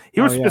 So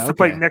he was supposed to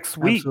fight next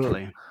week.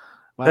 Absolutely.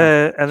 Wow.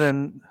 And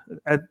then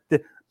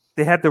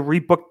they had to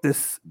rebook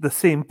the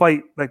same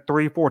fight like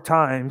 3-4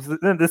 times.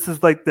 This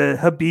is like the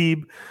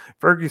Habib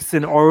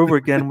Ferguson all over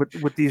again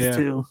with these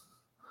two.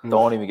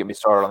 Don't even get me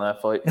started on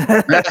that fight.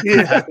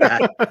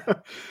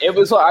 It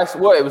was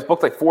it was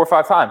booked like 4 or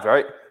 5 times,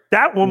 right?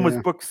 That one was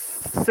booked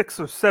 6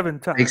 or 7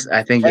 times.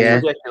 I think,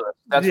 That's ridiculous.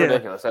 That's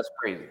ridiculous. That's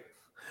crazy.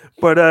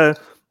 But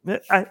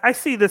I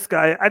see this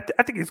guy. I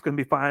think he's going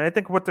to be fine. I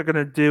think what they're going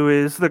to do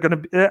is they're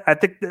going to. I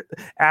think that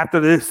after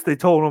this, they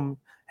told him,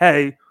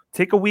 "Hey,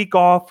 take a week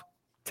off.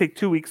 Take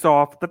 2 weeks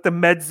off. Let the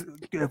meds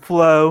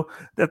flow.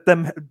 Let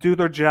them do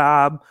their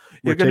job.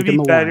 You're going to be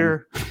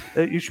better.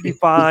 You should be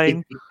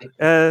fine."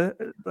 I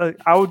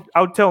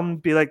would tell them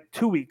to be like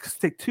 2 weeks.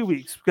 Take 2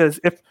 weeks, because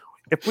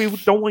if we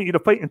don't want you to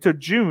fight until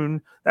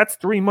June, that's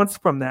 3 months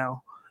from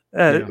now.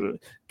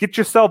 Get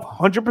yourself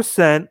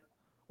 100%.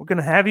 We're going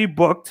to have you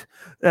booked.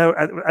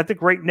 I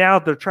think right now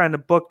they're trying to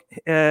book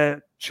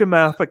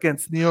Chimaev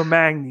against Neil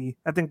Magny.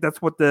 I think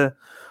that's what the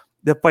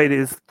fight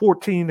is.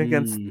 14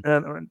 against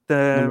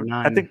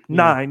I think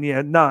 9.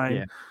 Yeah, 9.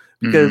 Yeah.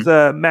 Because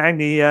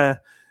Magny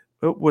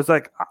was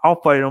like, I'll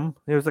fight him.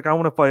 He was like, I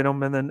want to fight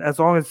him. And then as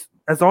long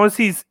as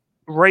he's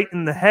right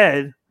in the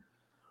head,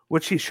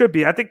 which he should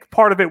be. I think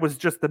part of it was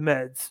just the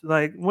meds.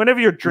 Like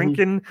whenever you're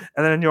drinking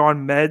and then you're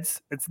on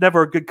meds, it's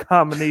never a good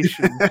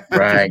combination.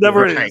 Right. It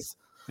never is.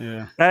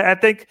 Yeah. I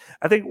think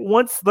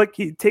once like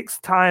he takes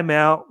time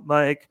out,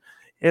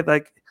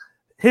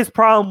 his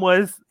problem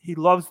was he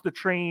loves to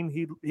train.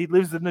 He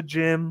lives in the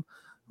gym.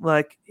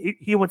 Like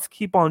he wants to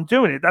keep on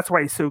doing it. That's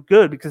why he's so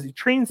good, because he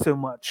trains so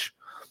much.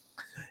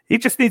 He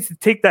just needs to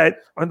take that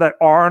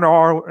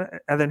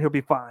R&R, and then he'll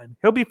be fine.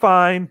 He'll be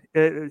fine.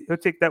 He'll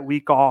take that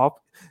week off,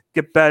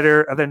 get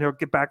better, and then he'll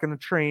get back into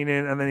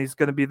training, and then he's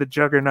going to be the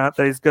juggernaut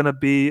that he's going to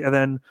be. And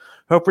then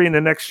hopefully in the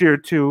next year or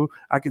two,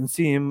 I can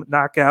see him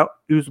knock out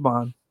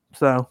Usman.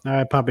 So, all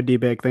right, Papa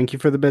D-Bag, thank you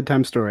for the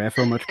bedtime story. I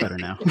feel much better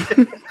now.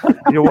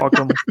 You're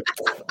welcome.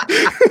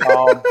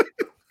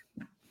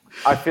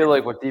 I feel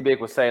like what D-Bag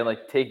was saying,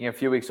 like taking a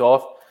few weeks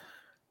off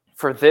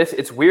for this,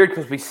 it's weird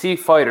because we see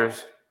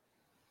fighters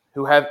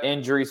who have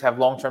injuries, have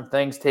long-term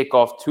things, take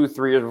off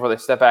 2-3 years before they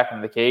step back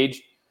into the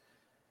cage.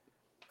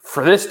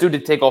 For this dude to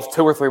take off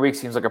 2 or 3 weeks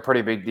seems like a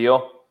pretty big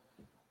deal.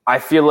 I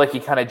feel like he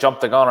kind of jumped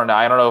the gun on that.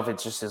 I don't know if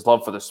it's just his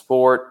love for the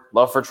sport,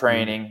 love for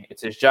training.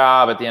 It's his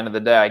job at the end of the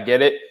day. I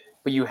get it.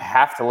 But you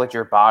have to let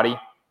your body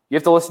 – you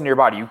have to listen to your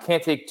body. You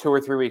can't take 2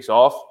 or 3 weeks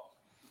off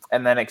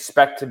and then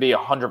expect to be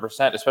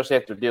 100%, especially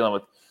after dealing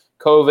with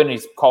COVID and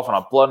he's coughing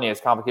up blood and he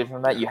has complications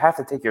from that. You have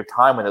to take your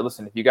time with it.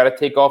 Listen, if you got to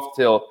take off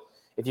till –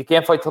 if you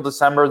can't fight till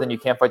December, then you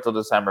can't fight till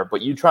December.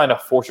 But you trying to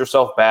force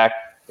yourself back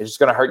is just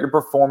going to hurt your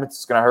performance.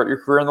 It's going to hurt your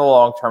career in the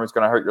long term. It's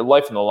going to hurt your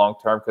life in the long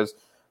term, because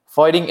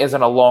fighting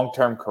isn't a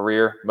long-term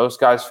career. Most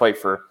guys fight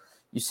for,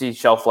 you see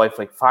shelf life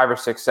like 5 or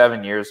 6,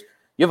 7 years.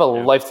 You have a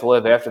life to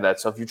live after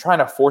that. So if you're trying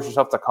to force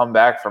yourself to come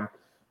back from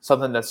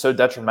something that's so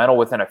detrimental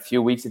within a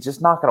few weeks, it's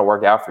just not going to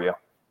work out for you.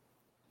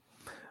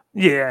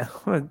 Yeah,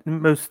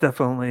 most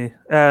definitely.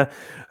 But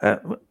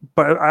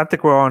I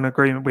think we're all in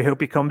agreement. We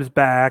hope he comes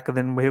back, and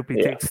then we hope he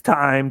takes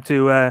time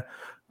to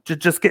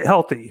just get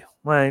healthy.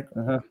 Like,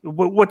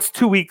 what's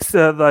 2 weeks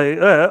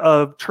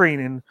of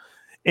training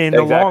in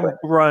the long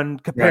run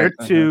compared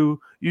to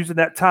using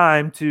that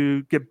time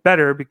to get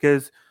better?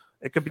 Because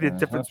it could be the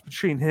difference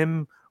between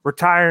him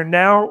retiring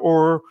now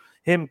or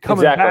him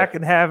coming back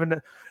and having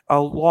a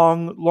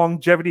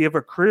longevity of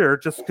a career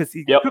just because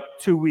he took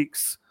 2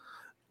 weeks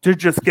to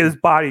just get his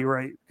body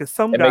right. Because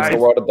some guys makes a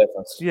world of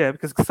difference. Yeah,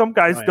 because some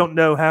guys don't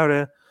know how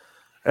to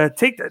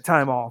take that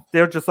time off.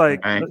 They're just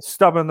like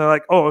stubborn. They're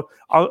like, oh,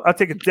 I'll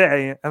take a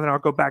day and then I'll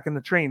go back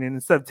into training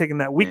instead of taking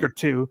that week or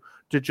two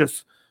to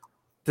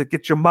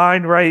get your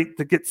mind right,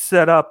 to get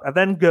set up, and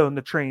then go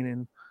into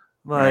training.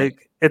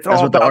 Like it's That's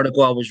all what about, the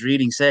article I was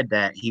reading said,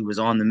 that he was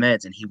on the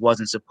meds and he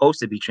wasn't supposed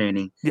to be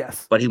training.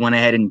 Yes, but he went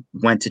ahead and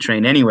went to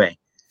train anyway.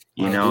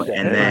 You know,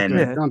 and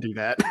then don't do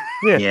that.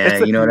 Yeah,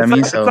 you know what I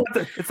mean. So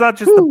it's not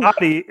just the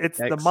body; it's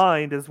the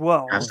mind as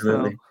well.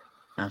 Absolutely, so.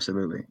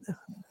 Absolutely.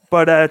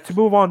 But to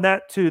move on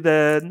that to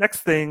the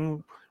next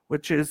thing,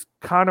 which is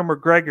Conor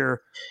McGregor.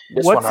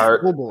 This one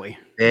hurt. Oh boy,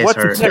 this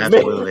hurt.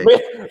 Absolutely.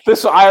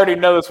 This I already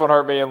know this one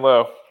hurt me and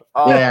Lou.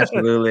 Yeah,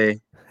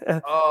 absolutely.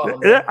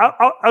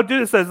 I'll do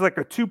this as like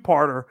a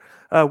two-parter.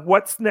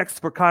 What's next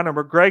for Conor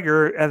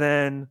McGregor, and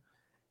then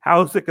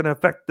how's it going to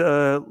affect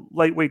the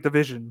lightweight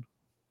division?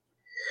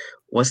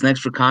 What's next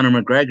for Conor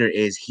McGregor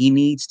is he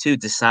needs to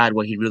decide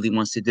what he really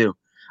wants to do.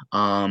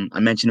 I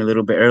mentioned a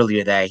little bit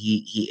earlier that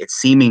it's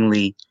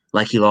seemingly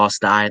like he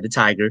lost the eye of the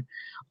tiger.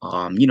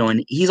 You know,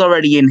 and he's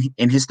already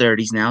in his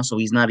 30s now, so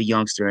he's not a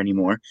youngster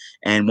anymore.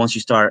 And once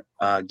you start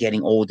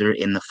getting older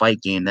in the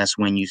fight game, that's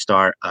when you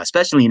start,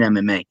 especially in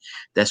MMA,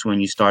 that's when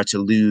you start to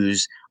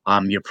lose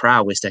your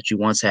prowess that you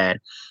once had.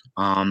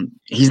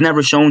 He's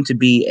never shown to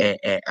be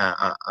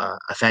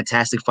a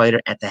fantastic fighter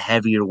at the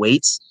heavier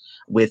weights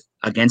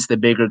against the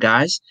bigger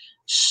guys.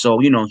 So,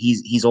 you know,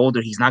 he's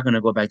older. He's not going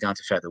to go back down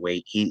to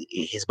featherweight.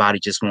 His body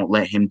just won't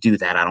let him do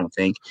that, I don't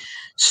think.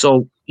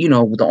 So, you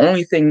know, the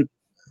only thing,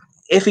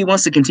 if he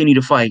wants to continue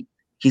to fight,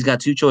 he's got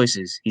two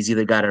choices. He's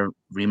either got to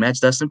rematch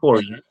Dustin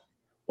Poirier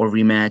or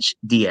rematch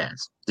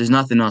Diaz. There's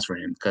nothing else for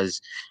him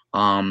because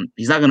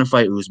he's not going to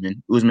fight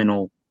Usman. Usman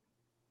will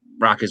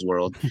rock his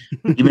world.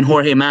 Even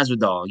Jorge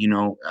Masvidal, you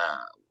know,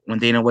 when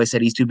Dana White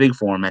said he's too big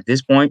for him, at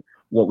this point,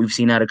 what we've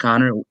seen out of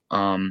Conor,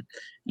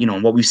 you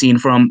know, what we've seen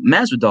from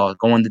Masvidal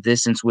going the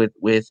distance with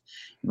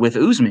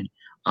Usman,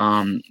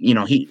 you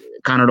know,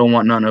 Conor don't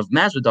want none of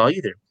Masvidal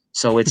either.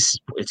 So it's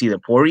either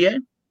Poirier,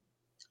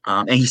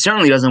 and he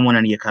certainly doesn't want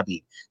any of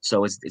Khabib.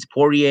 So it's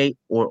Poirier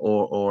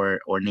or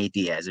Nate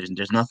Diaz.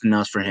 There's nothing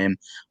else for him.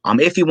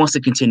 If he wants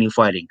to continue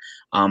fighting,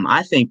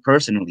 I think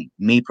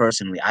me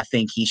personally, I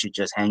think he should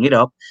just hang it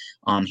up.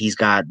 He's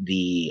got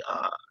the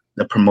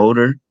the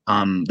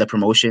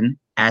promotion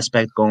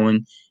aspect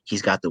going.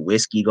 He's got the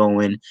whiskey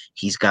going.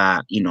 He's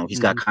got, he's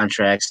got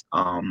contracts.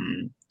 I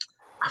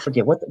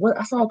forget what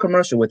I saw a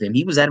commercial with him.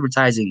 He was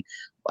advertising,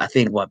 I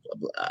think,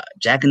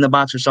 Jack in the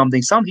Box or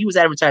something. He was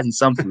advertising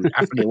some food.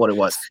 I forget what it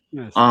was.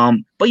 Yes.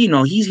 But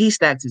he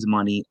stacked his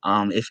money.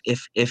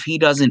 If he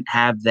doesn't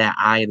have that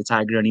eye of the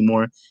tiger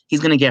anymore,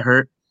 he's gonna get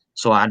hurt.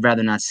 So I'd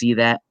rather not see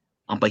that.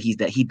 But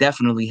he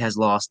definitely has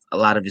lost a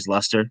lot of his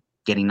luster,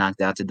 getting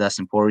knocked out to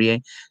Dustin Poirier.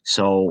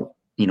 So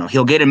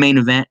he'll get a main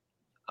event.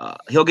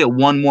 He'll get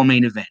one more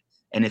main event,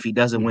 and if he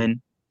doesn't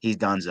win, he's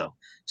donezo.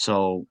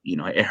 So,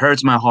 it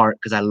hurts my heart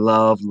because I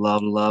love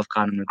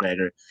Conor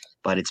McGregor,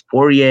 but it's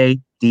Poirier,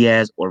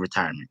 Diaz, or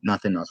retirement.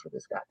 Nothing else for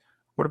this guy.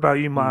 What about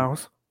you,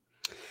 Miles?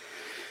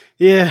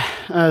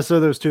 Yeah, so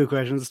there's two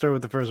questions. Let's start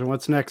with the first one.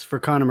 What's next for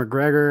Conor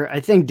McGregor?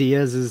 I think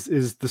Diaz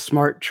is the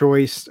smart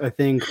choice. I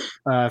think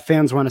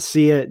fans want to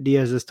see it.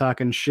 Diaz is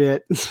talking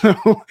shit, so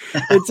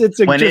it's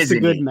just a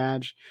good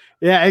match.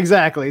 Yeah,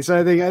 exactly. So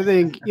I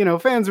think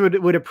fans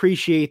would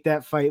appreciate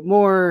that fight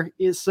more.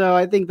 So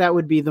I think that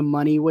would be the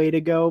money way to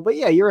go. But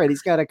yeah, you're right.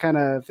 He's got to kind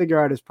of figure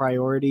out his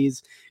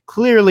priorities.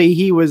 Clearly,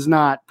 he was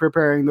not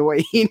preparing the way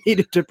he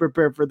needed to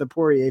prepare for the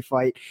Poirier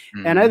fight,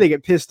 and I think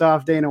it pissed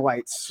off Dana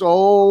White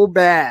so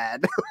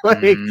bad. I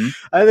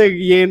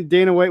think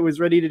Dana White was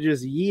ready to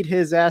just yeet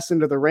his ass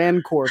into the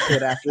Rancor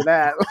pit after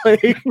that,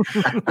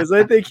 because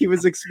I think he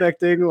was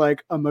expecting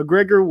like a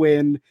McGregor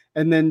win,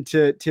 and then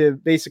to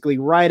basically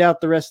ride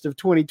out the rest of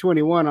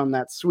 2021 on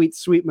that sweet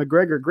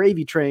McGregor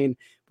gravy train.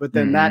 But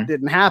then that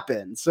didn't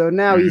happen. So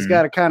now he's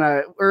got to kind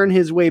of earn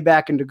his way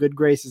back into good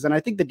graces. And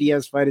I think the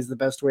Diaz fight is the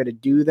best way to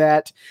do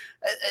that.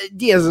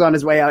 Diaz is on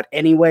his way out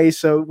anyway,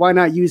 so why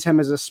not use him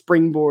as a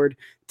springboard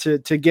to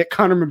get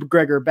Conor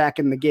McGregor back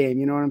in the game?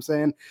 You know what I'm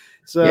saying?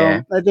 So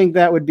yeah. I think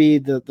that would be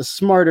the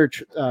smarter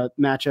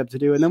matchup to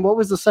do. And then what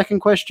was the second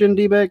question,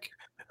 D-Beck?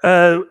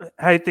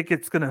 I think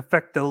it's going to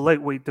affect the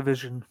lightweight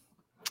division.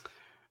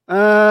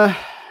 I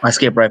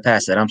skipped right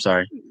past that. I'm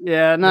sorry.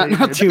 Yeah,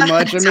 not too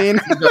much.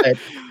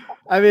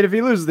 I mean, if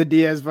he loses the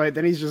Diaz fight,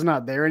 then he's just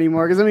not there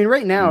anymore. Because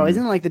right now,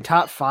 isn't like the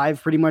top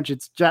 5 pretty much?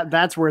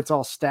 That's where it's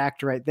all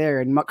stacked right there.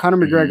 And Conor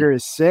McGregor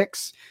is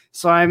 6.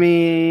 So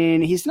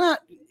he's not.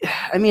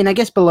 I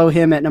guess below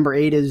him at number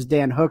 8 is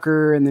Dan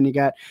Hooker, and then you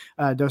got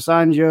Dos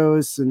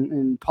Anjos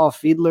and Paul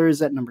Fiedler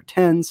is at number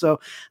 10. So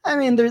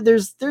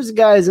there's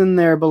guys in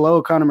there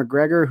below Conor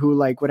McGregor who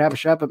would have a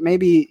shot, but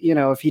maybe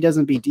if he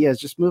doesn't beat Diaz,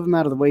 just move him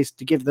out of the way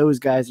to give those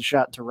guys a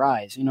shot to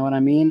rise. You know what I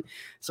mean?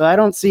 So I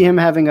don't see him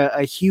having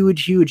a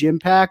huge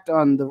impact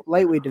on the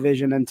lightweight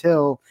division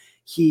until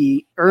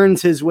he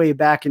earns his way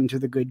back into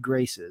the good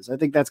graces. I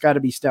think that's got to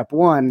be step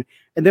one.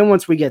 And then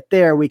once we get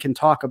there, we can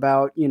talk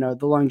about, the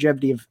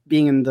longevity of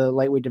being in the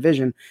lightweight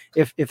division,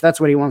 if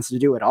that's what he wants to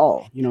do at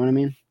all. You know what I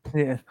mean?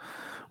 Yeah.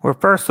 Well,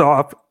 first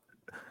off,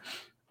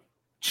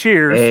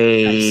 cheers.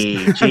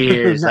 Hey,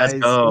 cheers. Nice.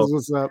 Let's go.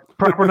 What's up?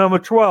 Proper number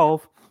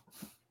 12.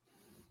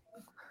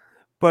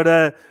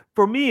 But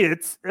for me,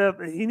 it's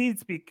he needs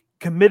to be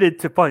committed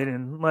to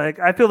fighting.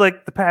 I feel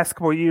like the past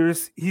couple of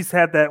years, he's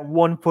had that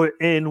 1 foot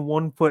in,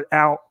 1 foot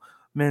out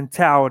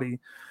mentality.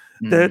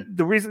 The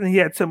reason he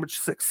had so much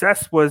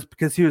success was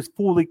because he was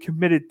fully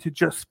committed to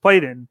just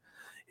fighting.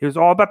 He was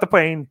all about the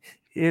fighting.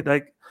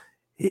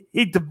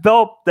 He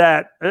developed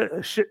that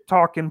shit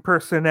talking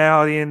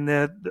personality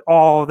and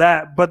all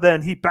that, but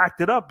then he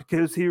backed it up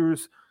because he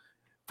was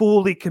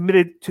fully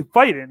committed to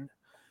fighting.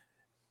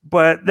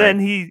 But then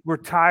he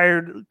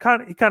retired.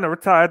 He kind of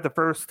retired the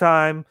first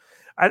time.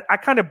 I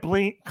kind of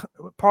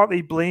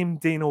partly blame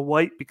Dana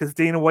White because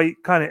Dana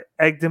White kind of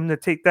egged him to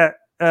take that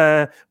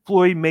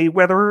Floyd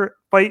Mayweather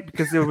fight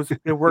because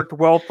it worked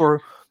well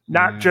for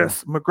not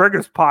just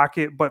McGregor's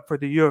pocket but for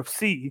the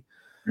UFC.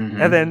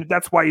 And then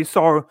that's why you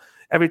saw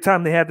every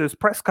time they had those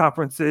press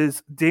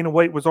conferences, Dana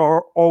White was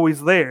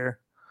always there.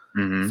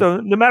 So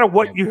no matter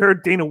what you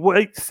heard Dana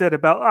White said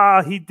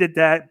about he did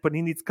that but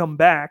he needs to come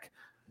back,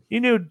 you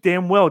knew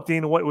damn well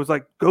Dana White was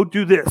like, go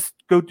do this.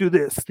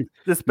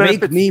 This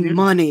make me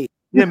money.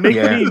 Yeah, make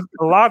me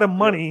a lot of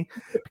money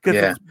because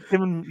it's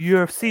giving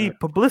UFC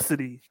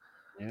publicity.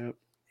 Yep.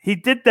 He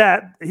did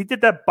that. He did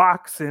that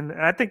boxing,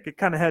 and I think it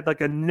kind of had like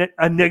a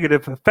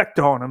negative effect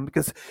on him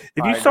because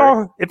if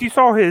you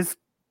saw his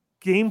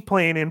game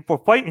planning for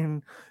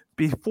fighting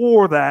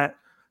before that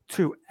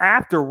to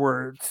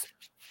afterwards,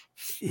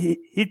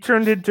 he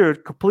turned into a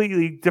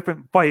completely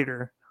different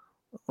fighter.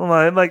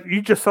 Like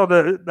you just saw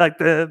the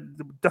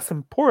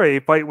Dustin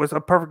Poirier fight was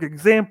a perfect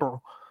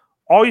example.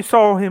 All you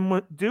saw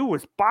him do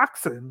was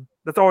boxing.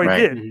 That's all he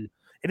did. He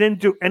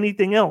didn't do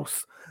anything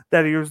else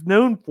that he was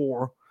known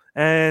for.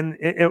 And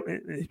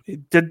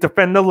it did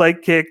defend the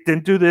leg kick,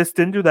 didn't do this,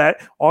 didn't do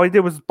that. All he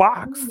did was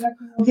box.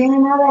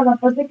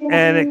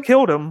 And it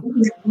killed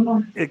him.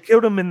 It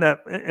killed him in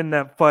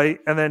that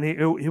fight. And then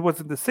he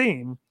wasn't the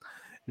same.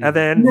 And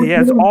then he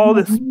has all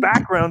this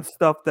background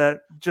stuff that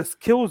just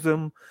kills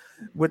him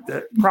with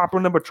the proper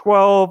number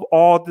 12,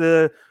 all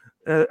the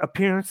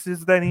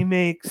appearances that he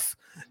makes.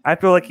 I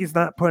feel like he's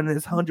not putting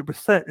his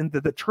 100%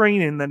 into the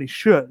training that he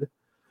should.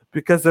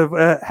 because of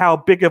how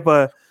big of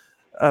a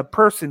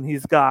person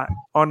he's got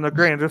on the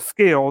grander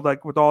scale,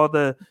 like with all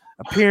the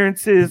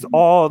appearances,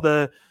 all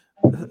the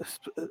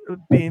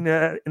being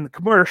in the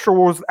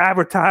commercials,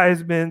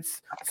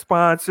 advertisements,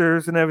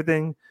 sponsors, and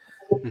everything.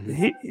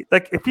 He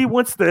like if he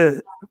wants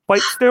to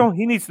fight still,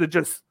 he needs to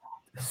just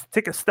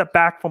take a step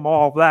back from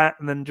all of that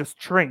and then just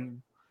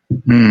train.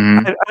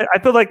 I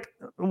feel like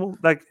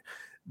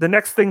the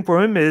next thing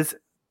for him is,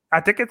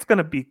 I think it's going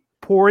to be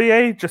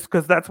Poirier, just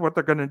because that's what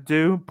they're going to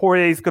do.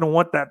 Poirier is going to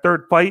want that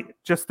third fight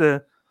just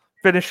to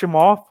finish him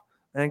off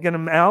and get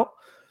him out.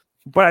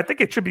 But I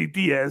think it should be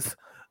Diaz.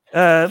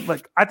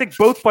 I think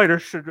both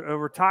fighters should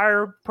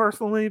retire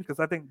personally, because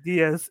I think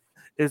Diaz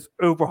is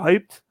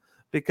overhyped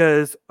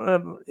because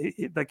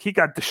he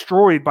got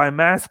destroyed by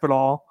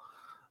Masvidal.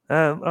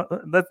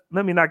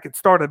 Let me not get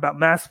started about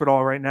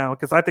Masvidal right now,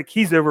 because I think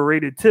he's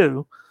overrated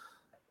too.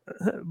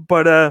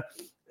 But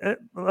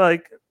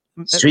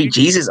Street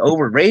Jesus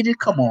overrated?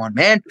 Come on,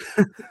 man.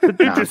 The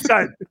dude just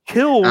got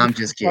killed. I'm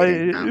just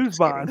kidding. By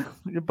Usman.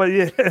 But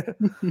yeah,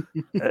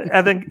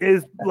 I think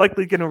is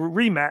likely going to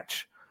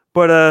rematch.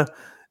 But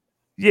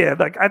yeah,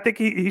 I think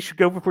he should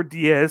go for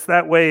Diaz.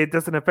 That way it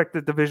doesn't affect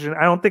the division.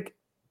 I don't think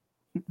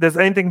there's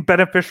anything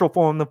beneficial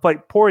for him to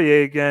fight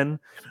Poirier again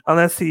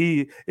unless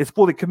he is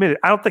fully committed.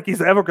 I don't think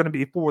he's ever going to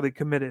be fully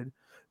committed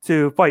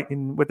to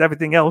fighting, with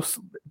everything else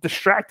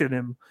distracted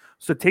him.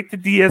 So take the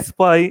Diaz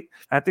fight.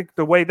 I think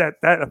the way that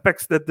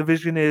affects the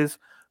division is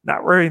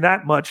not really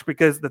that much,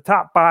 because the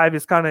top 5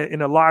 is kind of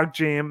in a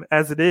logjam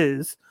as it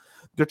is.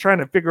 They're trying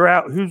to figure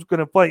out who's going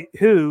to fight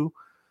who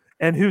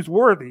and who's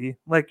worthy.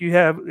 Like you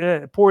have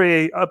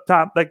Poirier up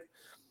top. Like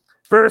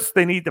first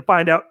they need to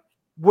find out,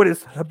 what is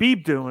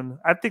Khabib doing?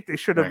 I think they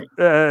should have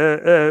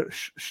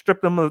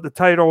stripped him of the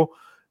title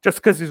just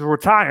because he's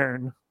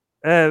retiring.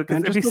 And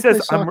if he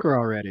says soccer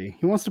already,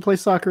 he wants to play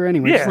soccer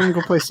anyway. Just let him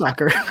go play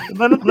soccer.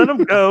 let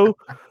him go,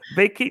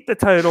 vacate the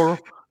title,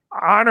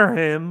 honor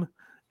him,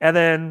 and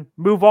then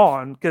move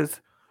on. Because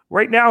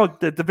right now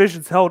the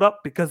division's held up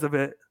because of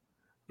it.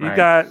 You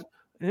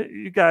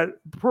got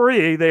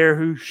Poirier there,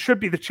 who should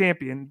be the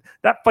champion.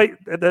 That fight,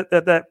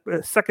 that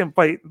second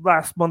fight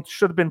last month,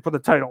 should have been for the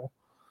title.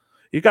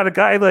 You got a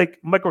guy like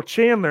Michael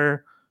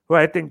Chandler, who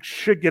I think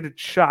should get a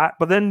shot,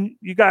 but then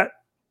you got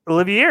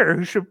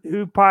Olivier,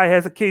 who probably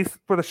has a case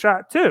for the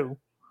shot too.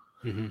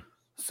 Mm-hmm.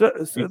 So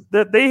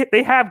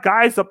they have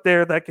guys up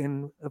there that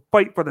can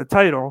fight for the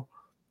title.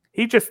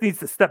 He just needs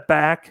to step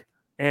back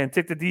and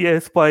take the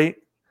Diaz fight.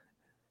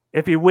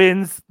 If he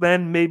wins,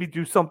 then maybe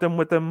do something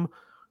with him.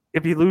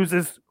 If he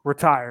loses,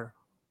 retire.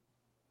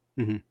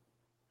 Mm-hmm.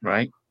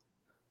 Right.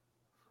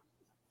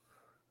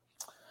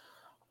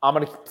 I'm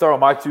going to throw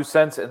my 2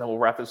 cents, and then we'll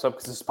wrap this up,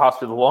 because this is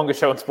possibly the longest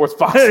show in sports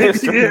boxing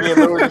history.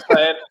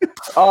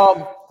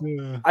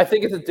 I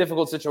think it's a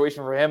difficult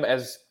situation for him,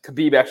 as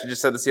Khabib actually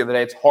just said this the other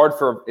day.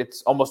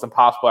 It's almost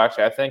impossible,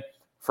 actually, I think,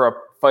 for a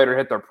fighter to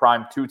hit their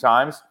prime 2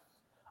 times.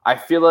 I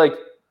feel like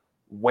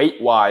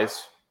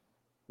weight-wise,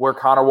 where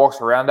Conor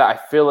walks around at, I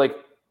feel like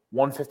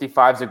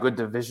 155 is a good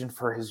division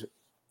for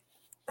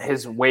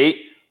his weight.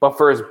 But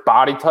for his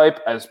body type,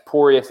 as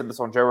Poirier said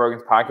this on Joe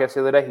Rogan's podcast the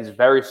other day, he's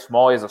very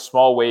small. He has a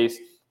small waist.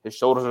 His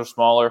shoulders are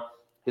smaller.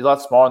 He's a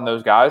lot smaller than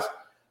those guys.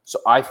 So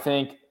I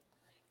think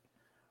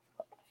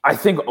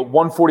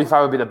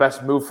 145 would be the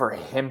best move for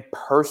him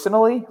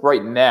personally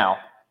right now.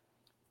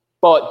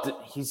 But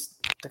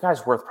the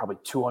guy's worth probably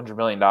 $200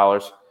 million.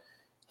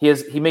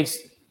 He makes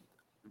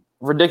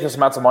ridiculous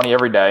amounts of money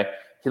every day.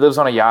 He lives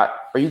on a yacht.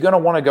 Are you going to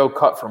want to go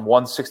cut from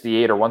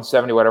 168 or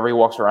 170, whatever he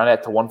walks around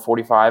at, to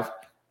 145?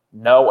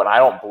 No, and I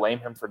don't blame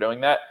him for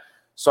doing that.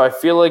 So I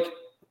feel like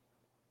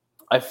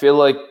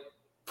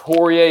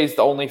Poirier is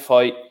the only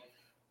fight,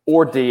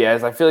 or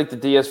Diaz. I feel like the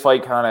Diaz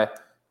fight kind of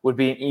would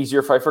be an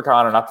easier fight for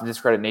Conor, not to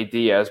discredit Nate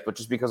Diaz, but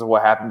just because of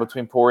what happened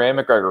between Poirier and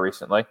McGregor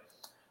recently.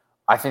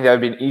 I think that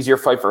would be an easier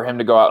fight for him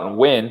to go out and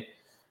win.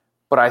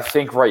 But I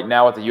think right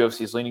now what the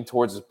UFC is leaning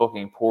towards is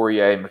booking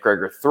Poirier and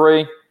McGregor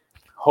 3,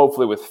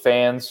 hopefully with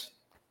fans,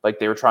 like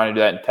they were trying to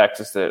do that in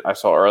Texas that I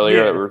saw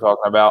earlier that we were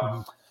talking about.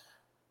 Mm-hmm.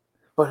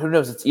 But who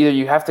knows? It's either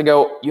you have to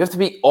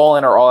be all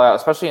in or all out,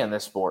 especially in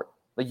this sport.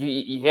 Like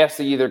he has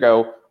to either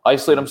go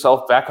isolate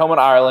himself back home in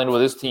Ireland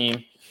with his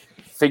team,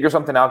 figure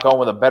something out, go in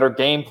with a better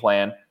game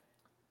plan,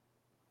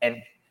 and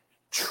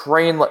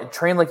train like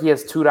he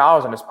has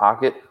 $2 in his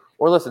pocket,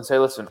 or say, I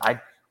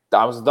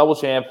was a double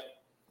champ,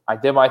 I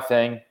did my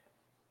thing,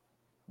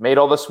 made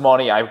all this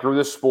money, I grew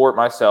this sport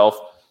myself.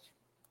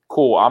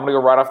 Cool, I'm gonna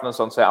go right off in the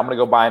sunset. I'm gonna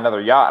go buy another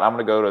yacht, and I'm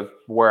gonna go to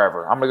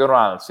wherever. I'm gonna go to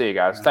Ireland. See you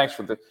guys. Thanks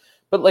for the.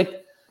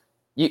 But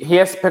he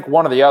has to pick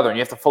one or the other, and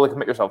you have to fully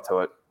commit yourself to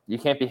it. You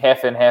can't be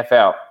half in, half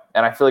out.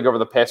 And I feel like over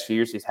the past few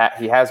years, he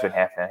has been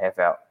half in, half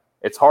out.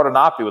 It's hard to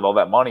not be with all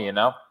that money, you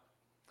know.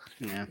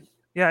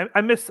 Yeah.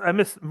 I miss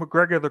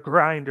McGregor the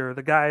Grinder,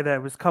 the guy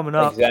that was coming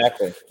up.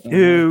 Exactly.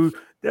 Who,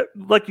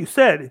 like you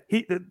said,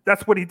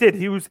 that's what he did.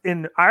 He was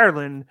in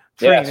Ireland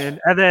training,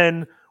 and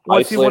then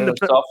once he won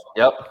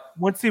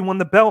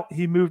the belt,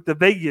 he moved to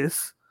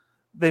Vegas.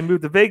 They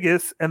moved to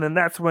Vegas, and then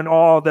that's when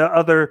all the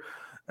other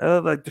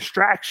like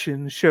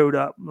distractions showed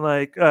up,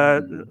 like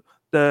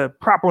the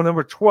proper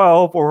number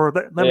 12, or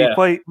let me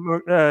fight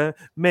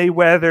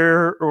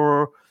Mayweather,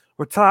 or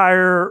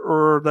retire,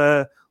 or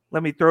the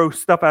let me throw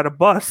stuff at a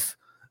bus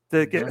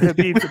to get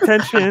Khabib's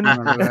attention.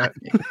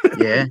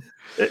 Yeah.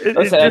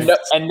 Listen,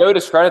 and no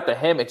discredit to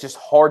him, it's just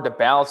hard to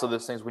balance all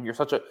those things when you're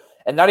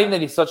and not even that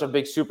he's such a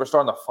big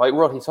superstar in the fight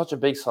world, he's such a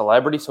big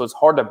celebrity, so it's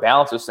hard to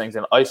balance those things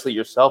and isolate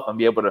yourself and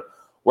be able to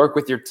work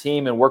with your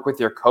team and work with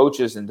your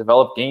coaches and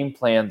develop game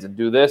plans and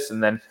do this,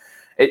 and then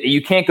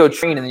you can't go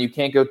train, and then you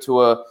can't go to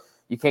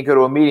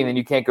a meeting, and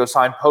you can't go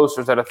sign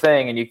posters at a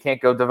thing, and you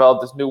can't go develop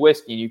this new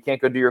whiskey, and you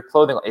can't go do your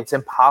clothing. It's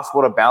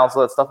impossible to balance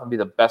all that stuff and be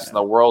the best in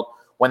the world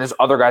when there's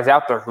other guys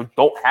out there who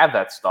don't have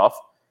that stuff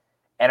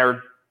and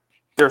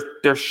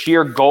their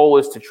sheer goal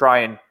is to try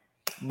and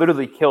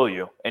literally kill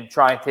you and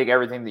try and take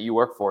everything that you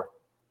work for.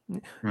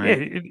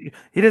 Right. Yeah,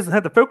 he doesn't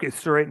have the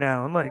focus right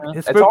now. And like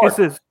his focus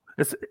hard.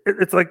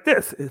 It's like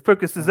this. His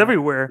focus is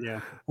everywhere.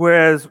 Yeah.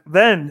 Whereas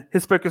then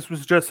his focus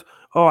was just,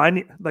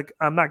 I'm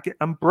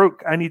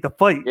broke. I need to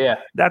fight. Yeah.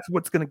 That's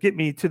what's going to get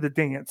me to the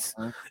dance.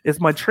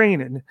 Is my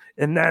training.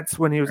 And that's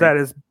when he was at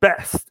his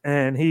best.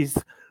 And he's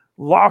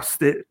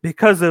lost it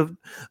because of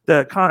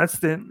the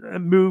constant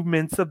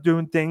movements of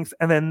doing things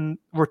and then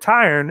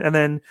retiring, and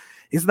then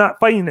he's not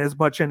fighting as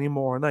much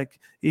anymore. Like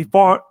he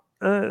fought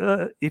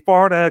a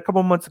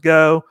couple months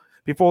ago.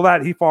 Before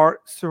that, he fought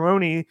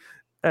Cerrone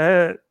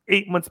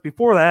 8 months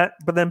before that,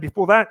 but then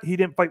before that, he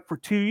didn't fight for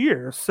 2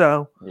 years.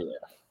 So,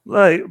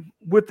 like,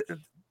 with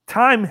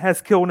time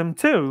has killed him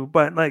too.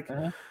 But like,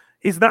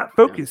 he's not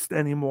focused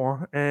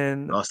anymore.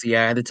 And lost the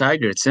eye of the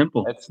tiger. It's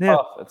simple. It's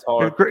tough. It's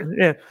hard.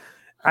 Yeah.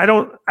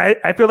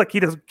 I feel like he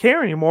doesn't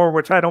care anymore,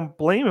 which I don't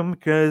blame him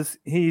because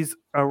he's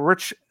a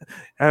rich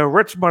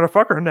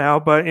motherfucker now.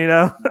 But you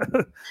know,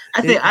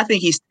 I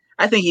think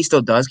he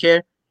still does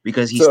care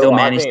because he still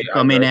managed to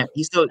come in at.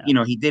 He still,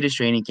 he did his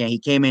training camp. He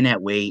came in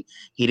at weight.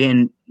 He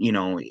didn't,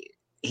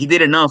 he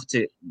did enough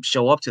to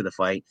show up to the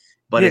fight,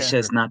 but it's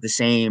just not the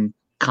same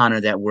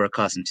Conor that we're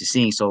accustomed to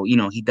seeing. So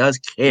he does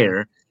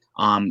care.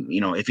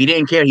 If he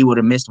didn't care, he would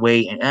have missed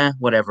weight and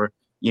whatever.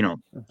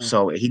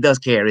 So he does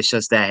care. It's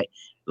just that.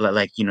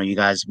 Like you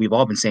guys, we've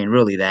all been saying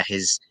really that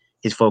his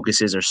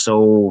focuses are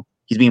so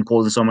he's being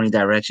pulled in so many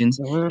directions.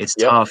 It's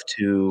tough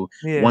to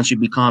once you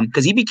become,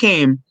 because he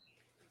became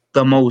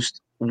the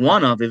most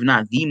if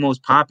not the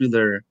most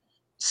popular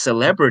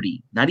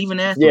celebrity, not even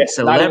athlete,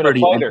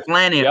 celebrity on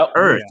planet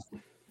Earth.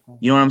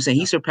 You know what I'm saying?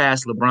 He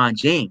surpassed LeBron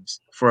James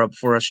for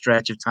a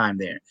stretch of time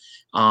there.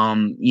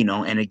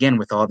 And again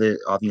with all the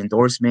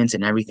endorsements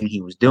and everything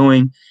he was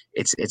doing,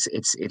 it's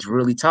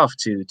really tough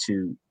to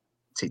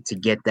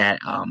get that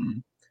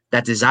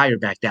that desire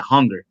back, that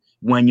hunger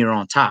when you're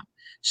on top.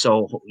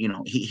 So,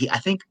 he I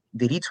think,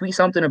 did he tweet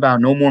something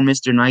about no more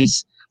Mr.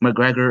 Nice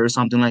McGregor or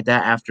something like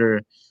that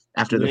after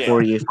the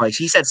 48 fights?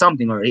 He said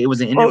something, or it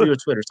was an interview or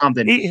Twitter,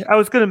 something. I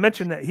was going to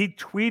mention that he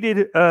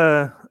tweeted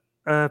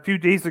a few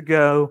days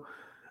ago,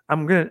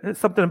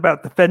 something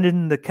about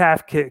defending the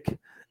calf kick.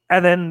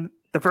 And then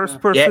the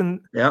first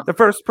person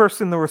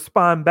to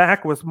respond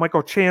back was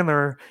Michael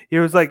Chandler.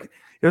 It was like,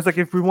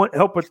 if we want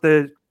help with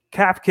the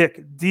calf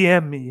kick,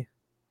 DM me.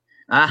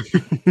 I'm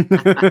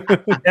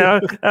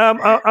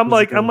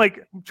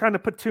trying to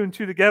put two and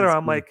two together.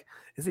 I'm like,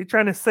 is he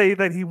trying to say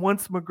that he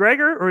wants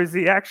McGregor, or is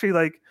he actually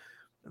like,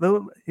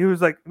 he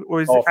was like,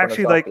 or is he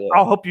actually like,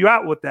 I'll help you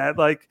out with that?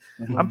 Like,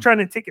 I'm trying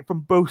to take it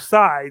from both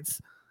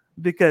sides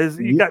because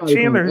you got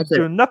Chandler who's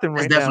doing nothing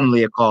right now. That's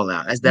definitely a call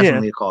out. That's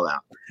definitely a call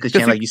out because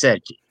Chandler, like you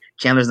said,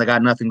 Chandler's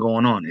got nothing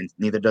going on, and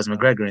neither does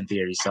McGregor in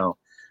theory. So,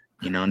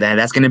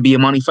 that's going to be a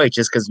money fight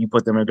just because you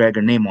put the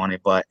McGregor name on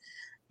it, but.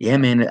 Yeah,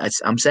 man,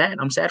 I'm sad.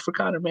 I'm sad for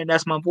Conor, man.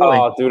 That's my boy.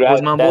 Oh, dude,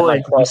 that's my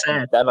boy. I'm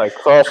sad. That might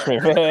crush me,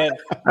 man.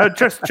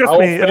 Just my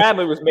me. Whole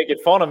family was making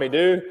fun of me,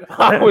 dude.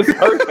 I was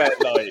hurt that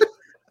night.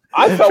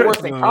 I felt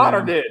worse than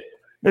Conor did.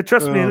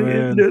 Trust me,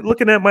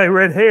 looking at my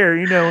red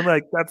hair,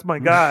 like that's my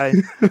guy.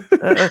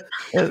 I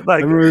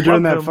remember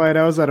during that fight,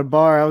 I was at a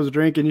bar, I was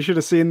drinking. You should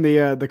have seen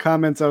the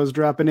comments I was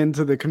dropping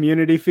into the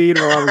community feed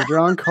while I was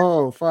drunk.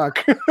 Oh,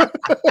 fuck.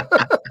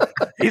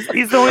 He's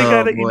the only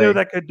guy that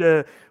that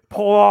could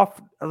pull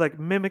off like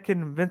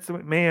mimicking Vince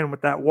McMahon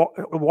with that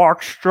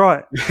walk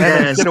strut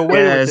and get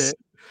away with it.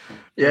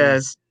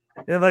 Yes.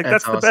 And like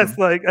that's the best.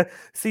 Like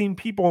seeing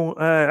people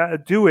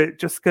do it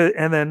just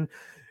and then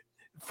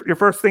your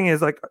first thing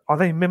is like, are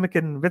they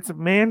mimicking Vince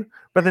McMahon?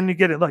 But then you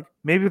get it like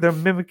maybe they're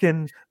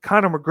mimicking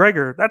Conor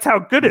McGregor. That's how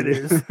good it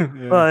is.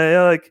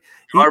 Like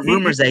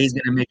rumors that he's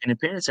going to make an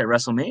appearance at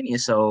WrestleMania.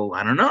 So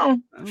I don't know.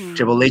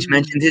 Triple H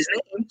mentioned his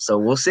name, so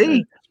we'll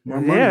see.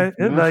 Like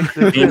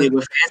mainly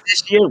with fans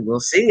this year,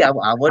 we'll see. I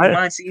wouldn't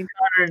mind seeing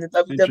Conor in the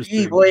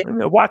WWE, boy.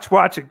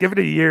 Watch it. Give it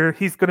a year.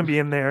 He's going to be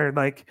in there.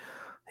 Like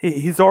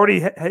he already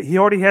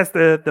has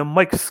the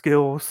mic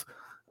skills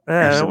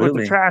with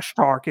the trash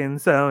talking.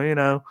 So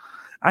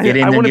get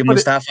in and give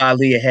Mustafa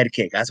Ali a head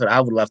kick. That's what I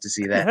would love to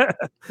see. That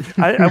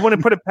I want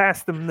to put it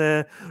past him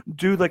to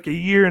do like a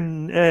year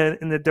in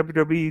the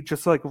WWE,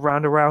 just like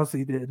Ronda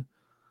Rousey did.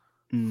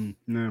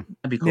 No,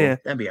 that'd be cool. Yeah.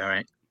 That'd be all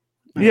right.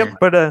 Yep,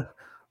 but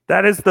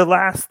that is the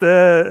last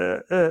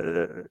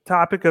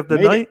topic of the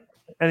night.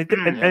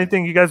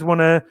 Anything you guys want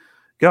to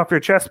get off your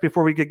chest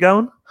before we get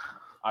going?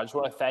 I just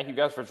want to thank you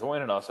guys for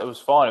joining us. It was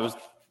fun. It was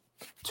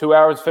 2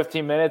 hours,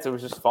 15 minutes. It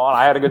was just fun.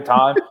 I had a good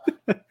time.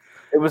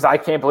 I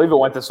can't believe it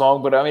went this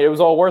long, but I mean, it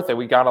was all worth it.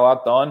 We got a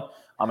lot done.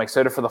 I'm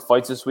excited for the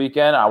fights this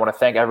weekend. I want to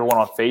thank everyone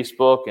on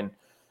Facebook and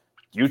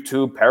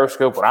YouTube,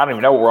 Periscope, but I don't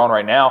even know what we're on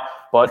right now.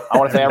 But I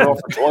want to thank everyone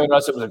for joining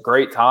us. It was a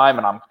great time,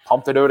 and I'm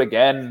pumped to do it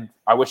again.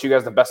 I wish you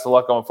guys the best of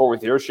luck going forward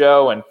with your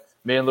show. And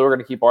me and Lou are going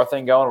to keep our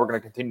thing going. We're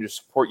going to continue to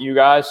support you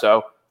guys.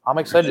 So I'm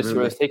excited to see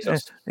where this takes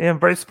us. And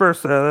vice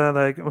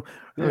versa.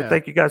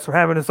 Thank you guys for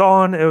having us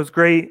on. It was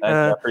great.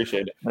 I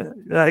appreciate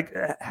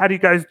it. How do you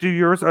guys do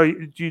yours?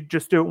 Do you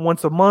just do it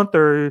once a month,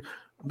 or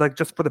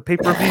just for the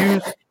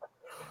pay-per-views?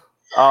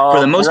 For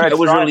the most part, it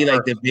was really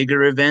the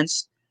bigger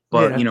events.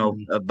 But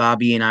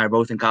Bobby and I are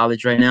both in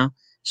college right now.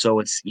 So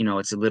it's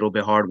a little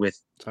bit hard with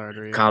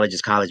college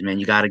is college, man.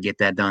 You got to get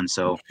that done.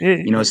 So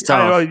it's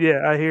tough.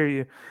 I hear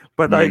you.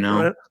 But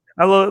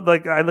I love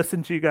I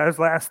listened to you guys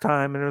last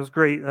time and it was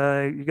great.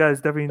 You guys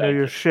definitely know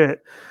your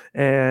shit,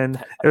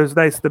 and it was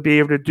nice to be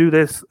able to do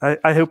this.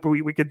 I hope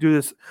we could do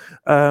this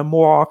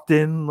more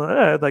often,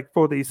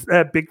 for these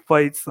big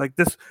fights.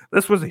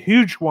 This was a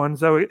huge one.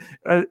 So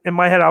in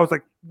my head, I was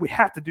like, we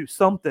have to do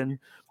something.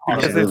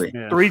 Because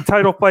there's 3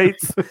 title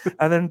fights,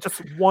 and then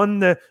just 1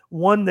 to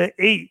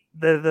 8.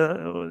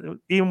 The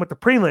even with the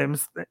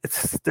prelims,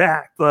 it's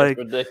stacked.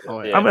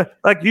 I'm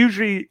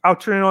usually I'll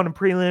turn it on in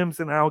prelims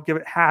and I'll give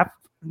it half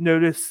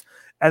notice,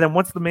 and then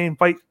once the main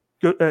fight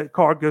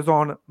card goes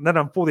on, then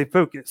I'm fully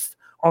focused.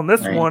 On this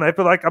one, I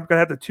feel like I'm gonna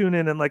have to tune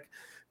in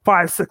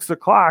 5, 6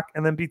 o'clock,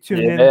 and then be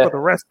tuned in for the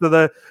rest of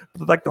the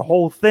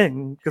whole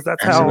thing, because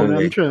that's how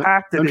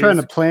packed it is. I'm trying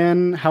to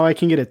plan how I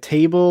can get a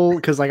table,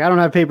 because I don't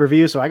have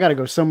pay-per-view, so I got to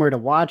go somewhere to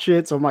watch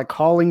it. So I'm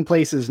calling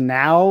places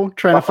now,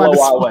 trying to find a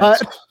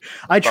spot.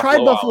 I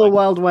tried Buffalo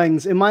Wild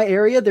Wings in my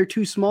area; they're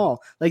too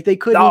small. They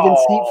couldn't even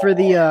seat for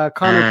the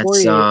Conor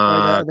Poirier,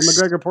 the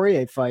McGregor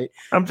Poirier fight,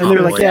 and they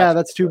were "Yeah,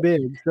 that's too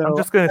big." So I'm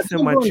just gonna sit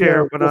in my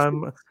chair, but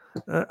I'm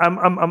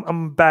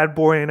a bad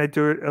boy and I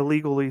do it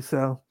illegally,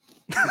 so.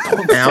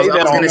 Don't say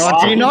that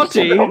on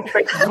naughty. I don't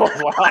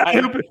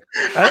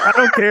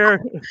care.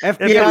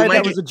 FBI,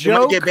 that was a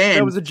joke.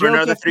 That was a joke.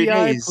 Another 3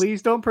 days.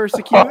 Please don't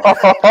persecute.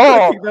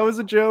 That was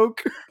a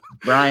joke.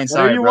 Brian,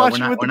 sorry, bro.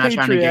 We're not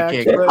trying to get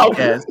kicked.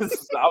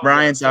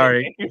 Brian,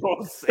 sorry.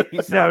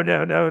 No.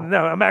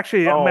 I'm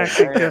actually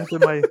going to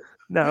my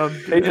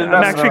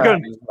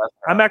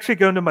I'm actually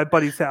going to my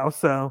buddy's house,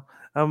 so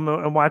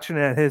I'm watching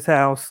it at his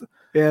house.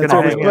 Yeah,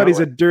 so his buddy's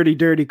a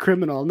dirty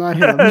criminal, not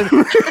him.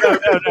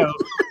 No.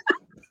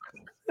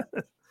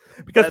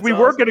 Because we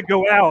were going to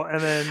go out,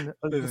 and then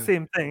the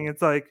same thing.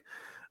 It's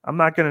I'm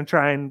not going to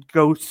try and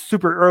go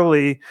super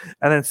early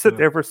and then sit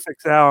there for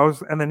 6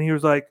 hours. And then he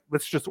was like,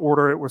 let's just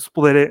order it. We'll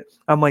split it.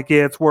 I'm like,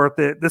 yeah, it's worth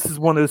it. This is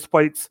one of those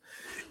fights.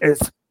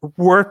 It's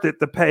worth it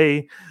to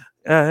pay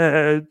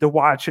to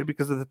watch it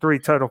because of the 3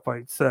 title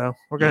fights. So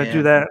we're going to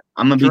do that.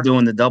 I'm going to be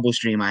doing the double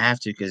stream. I have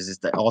to, because it's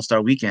the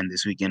All-Star weekend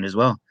this weekend as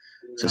well.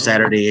 So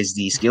Saturday is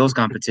the skills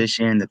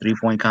competition, the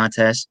 3-point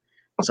contest.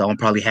 So I'll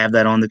probably have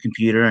that on the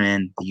computer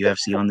and the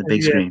UFC on the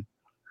big screen.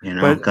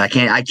 Because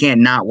I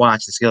can't not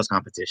watch the skills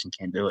competition.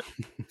 Can't do it.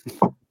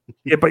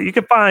 Yeah, but you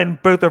can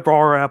find both of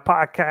our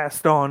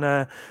podcasts on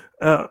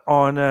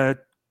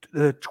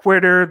the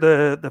Twitter,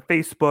 the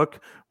Facebook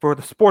for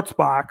the Sports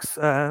Box,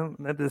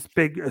 this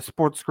big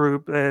sports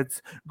group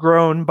that's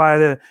grown by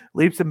the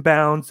leaps and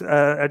bounds.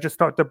 I just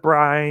talked to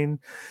Brian,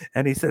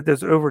 and he said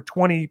there's over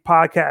 20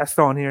 podcasts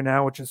on here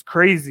now, which is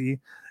crazy.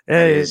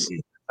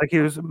 He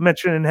was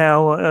mentioning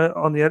how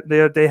on the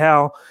other day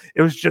how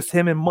it was just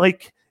him and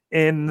Mike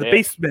in the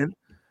basement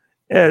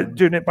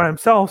doing it by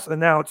himself, and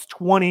now it's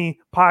 20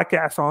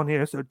 podcasts on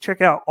here. So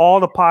check out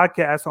all the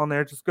podcasts on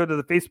there. Just go to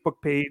the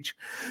Facebook page.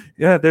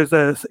 Yeah, there's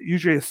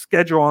usually a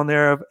schedule on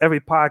there of every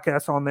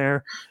podcast on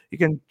there. You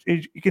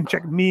can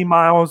check me,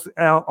 Miles,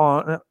 out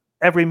on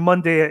every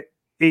Monday at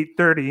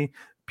 8:30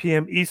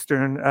 p.m.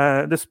 Eastern.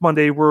 This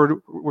Monday we're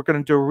going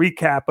to do a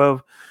recap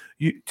of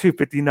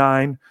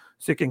 259.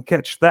 So you can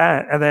catch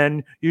that, and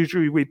then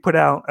usually we put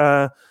out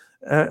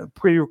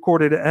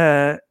pre-recorded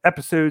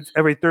episodes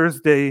every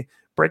Thursday,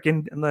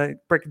 breaking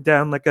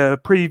down a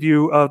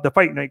preview of the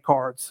fight night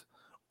cards,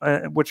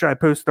 which I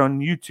post on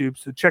YouTube.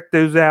 So check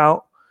those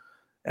out,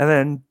 and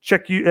then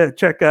check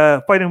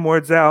Fighting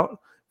Words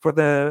out for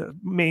the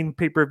main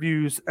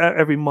pay-per-views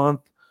every month.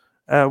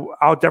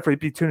 I'll definitely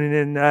be tuning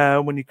in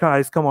when you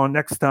guys come on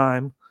next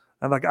time.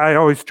 And I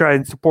always try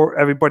and support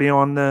everybody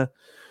on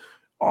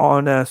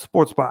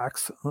Sports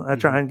Box. I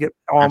try and get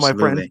all my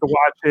friends to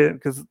watch it,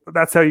 because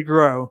that's how you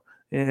grow.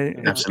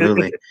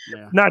 Absolutely.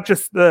 Not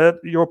just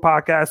your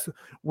podcast.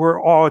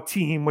 We're all a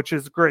team, which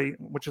is great,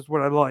 which is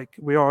what I like.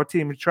 We are a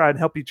team to try and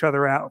help each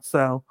other out.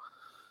 So,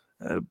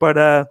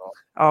 but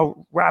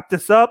I'll wrap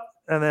this up,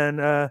 and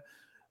then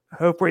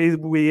hopefully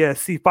we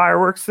see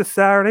fireworks this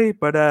Saturday.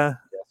 But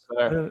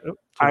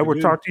I will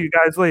talk to you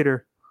guys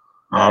later.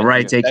 All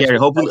right, take care.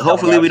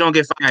 Hopefully we don't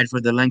get fired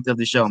for the length of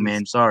the show,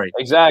 man. Sorry.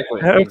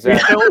 Exactly. And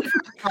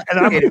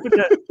I'm hoping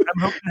to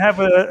have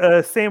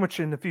a sandwich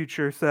in the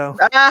future. So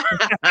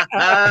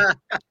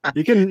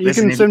you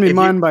can send me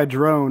mine by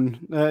drone.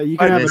 You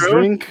can have a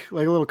drink,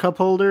 like a little cup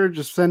holder.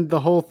 Just send the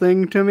whole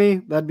thing to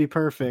me. That'd be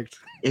perfect.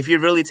 If you're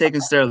really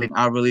taking Sterling,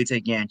 I'll really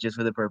take Yant just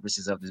for the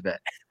purposes of this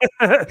bet.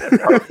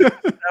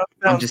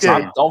 I'm just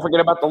saying. Don't forget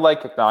about the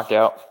leg kick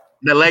knockout.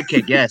 The leg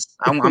kick, yes.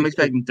 I'm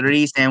expecting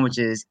 3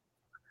 sandwiches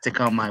to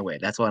come my way.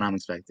 That's what I'm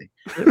expecting.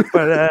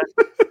 But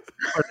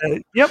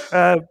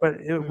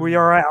we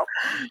are out.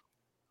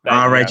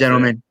 All right,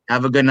 gentlemen.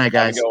 Have a good night,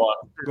 guys. Go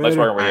on. Let's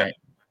work with you.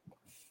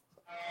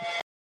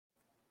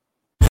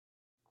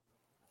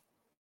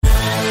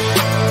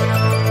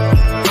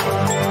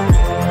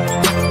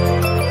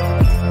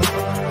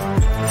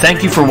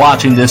 Thank you for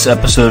watching this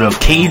episode of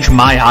Cage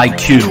My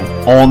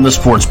IQ on the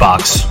Sports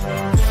Box.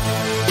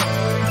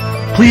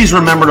 Please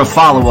remember to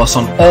follow us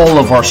on all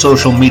of our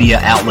social media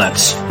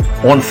outlets.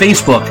 On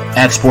Facebook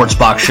at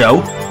SportsBox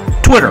Show,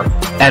 Twitter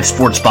at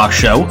SportsBox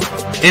Show,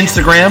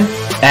 Instagram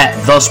at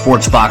The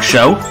SportsBox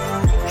Show.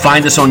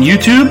 Find us on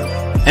YouTube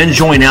and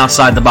join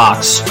Outside the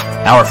Box,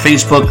 our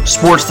Facebook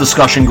sports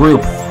discussion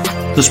group.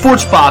 The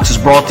Sports Box is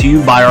brought to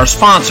you by our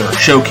sponsor,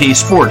 Showcase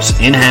Sports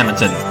in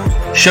Hamilton.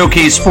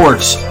 Showcase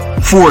Sports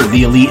for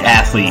the elite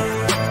athlete.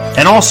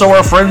 And also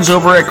our friends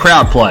over at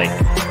CrowdPlay.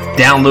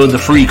 Download the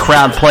free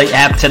CrowdPlay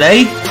app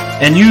today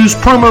and use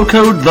promo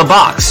code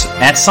THEBOX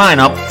at sign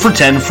up for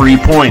 10 free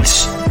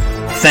points.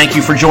 Thank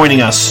you for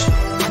joining us.